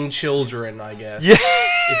 objectifying children, I guess. Yeah.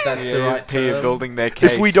 If that's the right P term. building their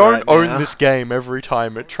case. If we don't right own now. this game every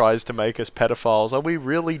time it tries to make us pedophiles, are we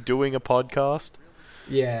really doing a podcast?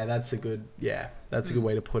 Yeah, that's a good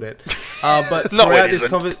way to put it. But No, throughout it this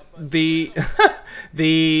isn't.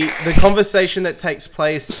 the conversation that takes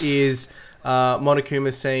place is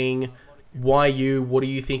Monokuma saying, "Why you? What do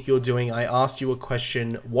you think you're doing? I asked you a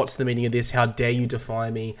question. What's the meaning of this? How dare you defy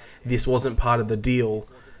me? This wasn't part of the deal."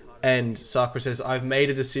 And Sakura says, "I've made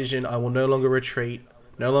a decision. I will no longer retreat,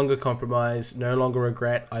 no longer compromise, no longer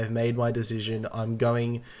regret. I've made my decision. I'm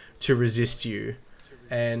going to resist you."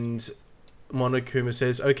 And Monokuma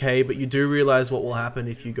says, "Okay, but you do realize what will happen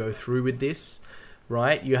if you go through with this,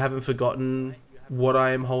 right? You haven't forgotten what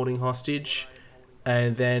I am holding hostage."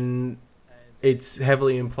 And then it's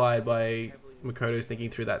heavily implied by Makoto's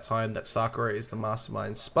thinking through that time that Sakura is the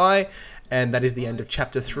mastermind spy. And that is the end of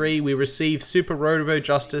Chapter 3. We receive Super Robo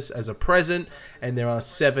Justice as a present, and there are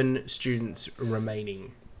 7 students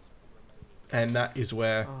remaining. And that is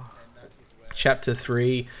where Chapter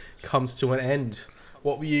 3 comes to an end.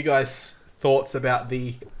 What were you guys' thoughts about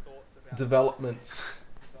the developments?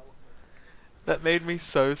 That made me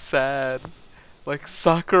so sad. Like,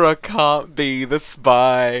 Sakura can't be the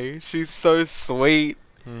spy. She's so sweet.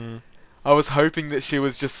 I was hoping that she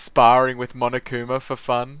was just sparring with Monokuma for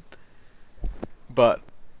fun. But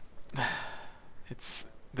it's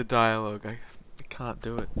the dialogue. I can't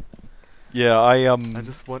do it. Yeah, I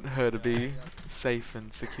just want her to be safe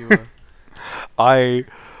and secure. I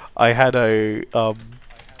had a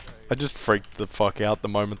I just freaked the fuck out the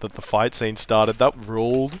moment that the fight scene started. That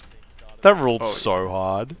ruled. So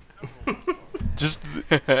hard. Just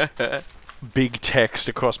big text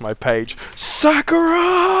across my page,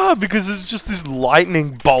 Sakura, because it's just this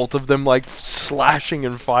lightning bolt of them like slashing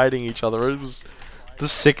and fighting each other. It was the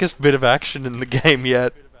sickest bit of action in the game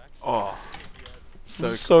yet. Oh, So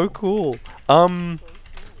so cool.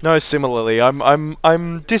 No, similarly,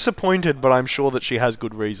 I'm disappointed, but I'm sure that she has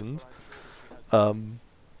good reasons.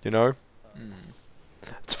 You know,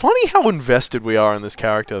 it's funny how invested we are in this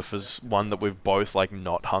character for one that we've both like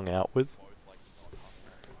not hung out with.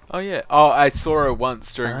 Oh yeah. Oh, I saw her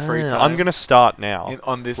once during free time. I'm gonna start now.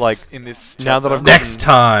 in this now that chapter. I've Next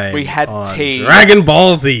time, We had on tea. Dragon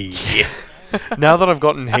Ball Z. Now that I've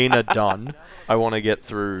gotten Hina done, I want to get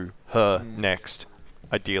through her next,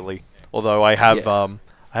 ideally. Although I have I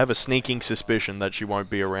have a sneaking suspicion that she won't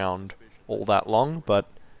be around all that long, but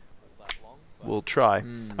we'll try.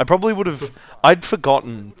 I probably would have. I'd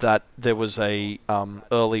forgotten that there was a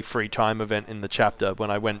early free time event in the chapter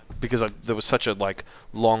when I went, because there was such a like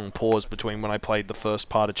long pause between when I played the first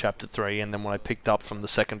part of chapter 3 and then when I picked up from the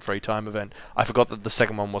second free time event. I forgot that the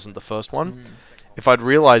second one wasn't the first one. If I'd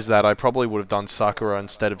realized that, I probably would have done Sakura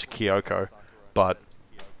instead of Kyoko. But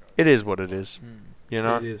it is what it is. You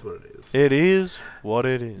know? It is what it is. It is what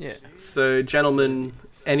it is. Yeah. So, gentlemen,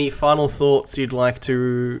 any final thoughts you'd like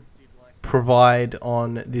to provide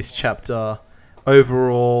on this chapter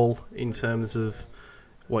overall in terms of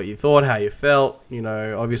what you thought, how you felt? You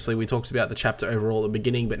know, obviously we talked about the chapter overall at the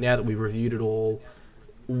beginning, but now that we've reviewed it all,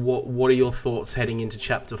 what are your thoughts heading into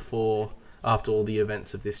chapter 4 after all the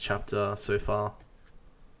events of this chapter so far?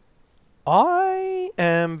 I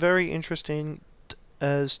am very interested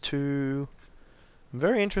as to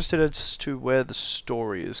where the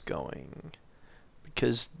story is going,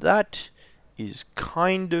 because that is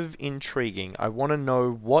kind of intriguing. I want to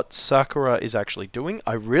know what Sakura is actually doing.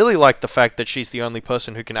 I really like the fact that she's the only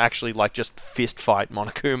person who can actually just fist fight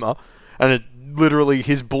Monokuma, and literally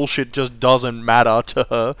his bullshit just doesn't matter to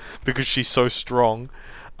her because she's so strong.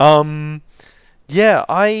 Yeah,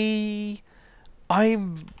 I'm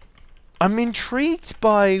intrigued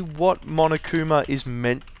by what Monokuma is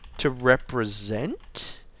meant to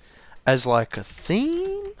represent as a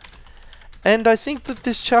theme. And I think that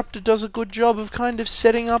this chapter does a good job of kind of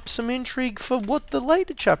setting up some intrigue for what the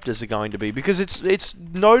later chapters are going to be, because it's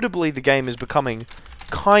notably the game is becoming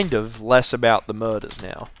kind of less about the murders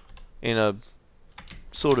now, in a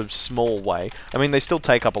sort of small way. I mean, they still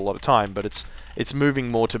take up a lot of time, but it's moving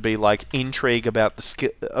more to be intrigue about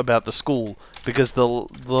the school, because the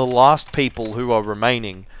last people who are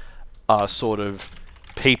remaining are sort of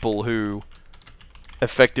people who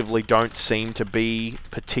effectively don't seem to be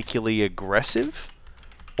particularly aggressive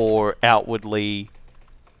or outwardly.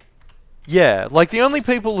 Yeah, the only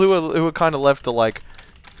people who are kind of left are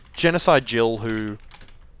Genocide Jill, who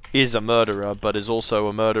is a murderer, but is also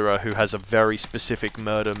a murderer who has a very specific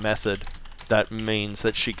murder method that means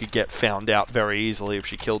that she could get found out very easily if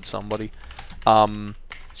she killed somebody.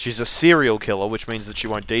 She's a serial killer, which means that she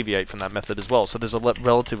won't deviate from that method as well, so there's a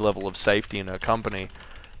relative level of safety in her company.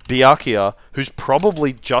 Byakuya, who's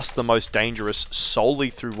probably just the most dangerous solely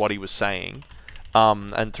through what he was saying,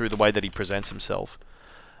 and through the way that he presents himself.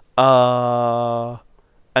 And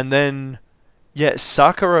then, yeah,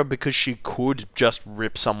 Sakura, because she could just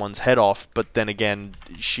rip someone's head off, but then again,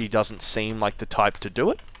 she doesn't seem like the type to do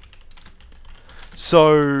it.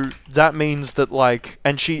 So that means that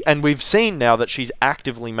and we've seen now that she's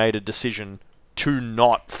actively made a decision to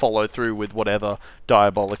not follow through with whatever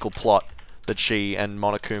diabolical plot that she and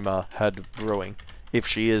Monokuma had brewing, if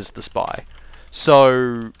she is the spy.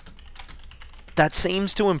 So that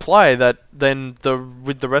seems to imply that then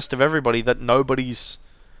with the rest of everybody, that nobody's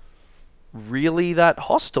really that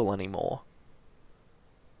hostile anymore.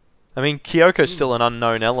 I mean, Kyoko's still an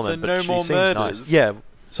unknown element, so but no she more seems murders. nice. Yeah.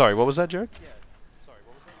 Sorry, what was that, Joe?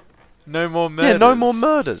 No more murders. Yeah, no more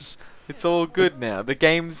murders. It's all good now.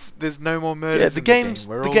 There's no more murders. Yeah,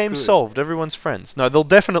 the game's solved. Everyone's friends. No, there'll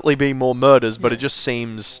definitely be more murders, but it just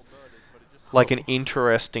seems like an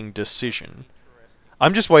interesting decision.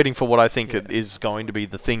 I'm just waiting for what I think is going to be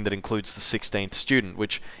the thing that includes the 16th student,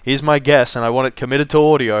 which is my guess, and I want it committed to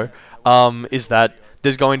audio, is that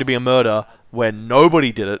there's going to be a murder where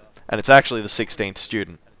nobody did it, and it's actually the 16th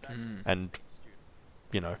student. And,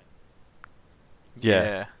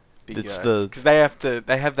 yeah. It's because they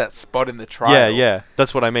have that spot in the trial. Yeah,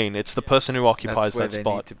 that's what I mean. It's the person who occupies that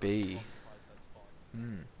spot. That's where they need to be.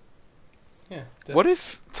 Yeah. What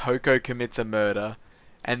if Toko commits a murder,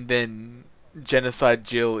 and then Genocide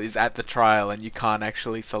Jill is at the trial, and you can't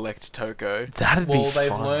actually select Toko? That'd be fun.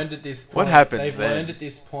 They've learned at this point. What happens then? They've learned at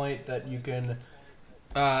this point that you can,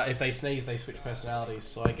 if they sneeze, they switch personalities.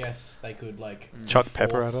 So I guess they could chuck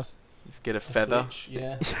pepper at her. Just get a feather. Switch,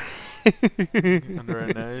 yeah. Under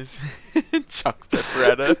her nose. Chuck pepper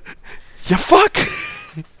at her. You fuck!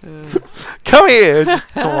 Come here! Just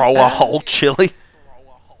throw a whole chili.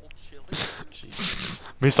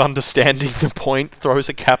 Misunderstanding the point, throws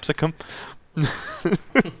a capsicum.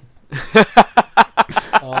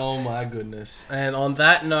 Oh my goodness. And on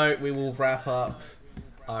that note, we will wrap up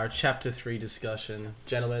our Chapter 3 discussion.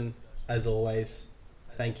 Gentlemen, as always,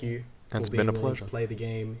 thank you It's for been a being willing pleasure. to play the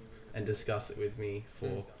game and discuss it with me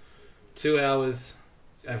for 2 hours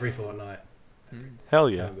every fortnight. Hell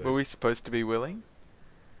yeah. Were we supposed to be willing?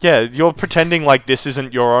 Yeah, you're pretending like this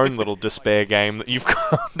isn't your own little despair game that you've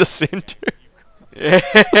got us into.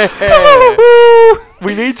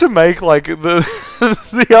 We need to make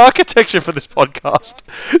the architecture for this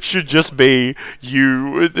podcast should just be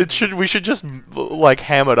you. We should just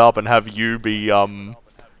ham it up and have you be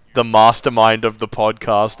the mastermind of the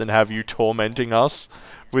podcast and have you tormenting us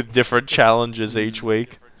with different challenges each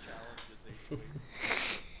week.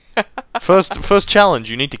 First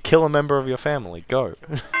challenge, you need to kill a member of your family. Go.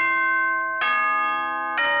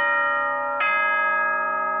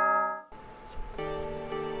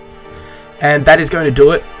 And that is going to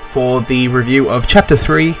do it for the review of Chapter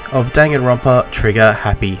 3 of Danganronpa Trigger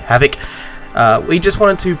Happy Havoc. We just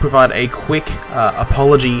wanted to provide a quick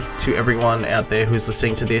apology to everyone out there who's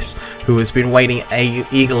listening to this, who has been waiting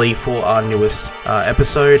eagerly for our newest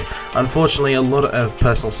episode. Unfortunately, a lot of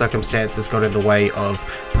personal circumstances got in the way of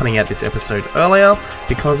putting out this episode earlier.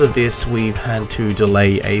 Because of this, we've had to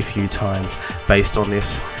delay a few times based on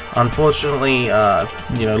this. Unfortunately,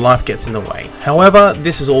 life gets in the way. However,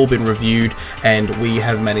 this has all been reviewed, and we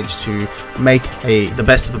have managed to make the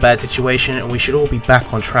best of a bad situation, and we should all be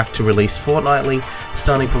back on track to release fortnightly,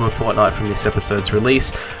 starting from a fortnight from this episode's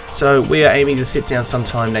release. So we are aiming to sit down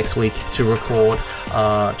sometime next week to record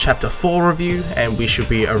Chapter 4 review, and we should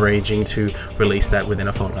be arranging to release that within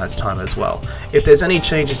a fortnight's time as well. If there's any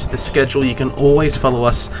changes to the schedule, you can always follow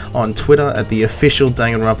us on Twitter at the official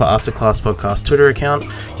Danganronpa After Class Podcast Twitter account.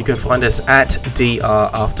 You can find us at DR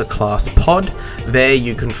After Class Pod. There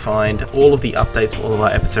you can find all of the updates for all of our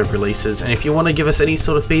episode releases, and if you want to give us any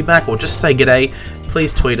sort of feedback or just say g'day,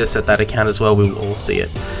 please tweet us at that account as well. We will all see it.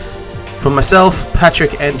 From myself,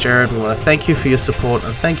 Patrick, and Jared, we want to thank you for your support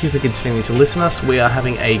and thank you for continuing to listen to us. We are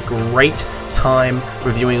having a great time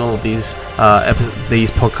reviewing all of these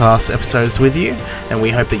podcast episodes with you, and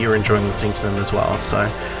we hope that you're enjoying listening to them as well. So,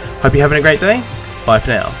 hope you're having a great day. Bye for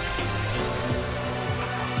now.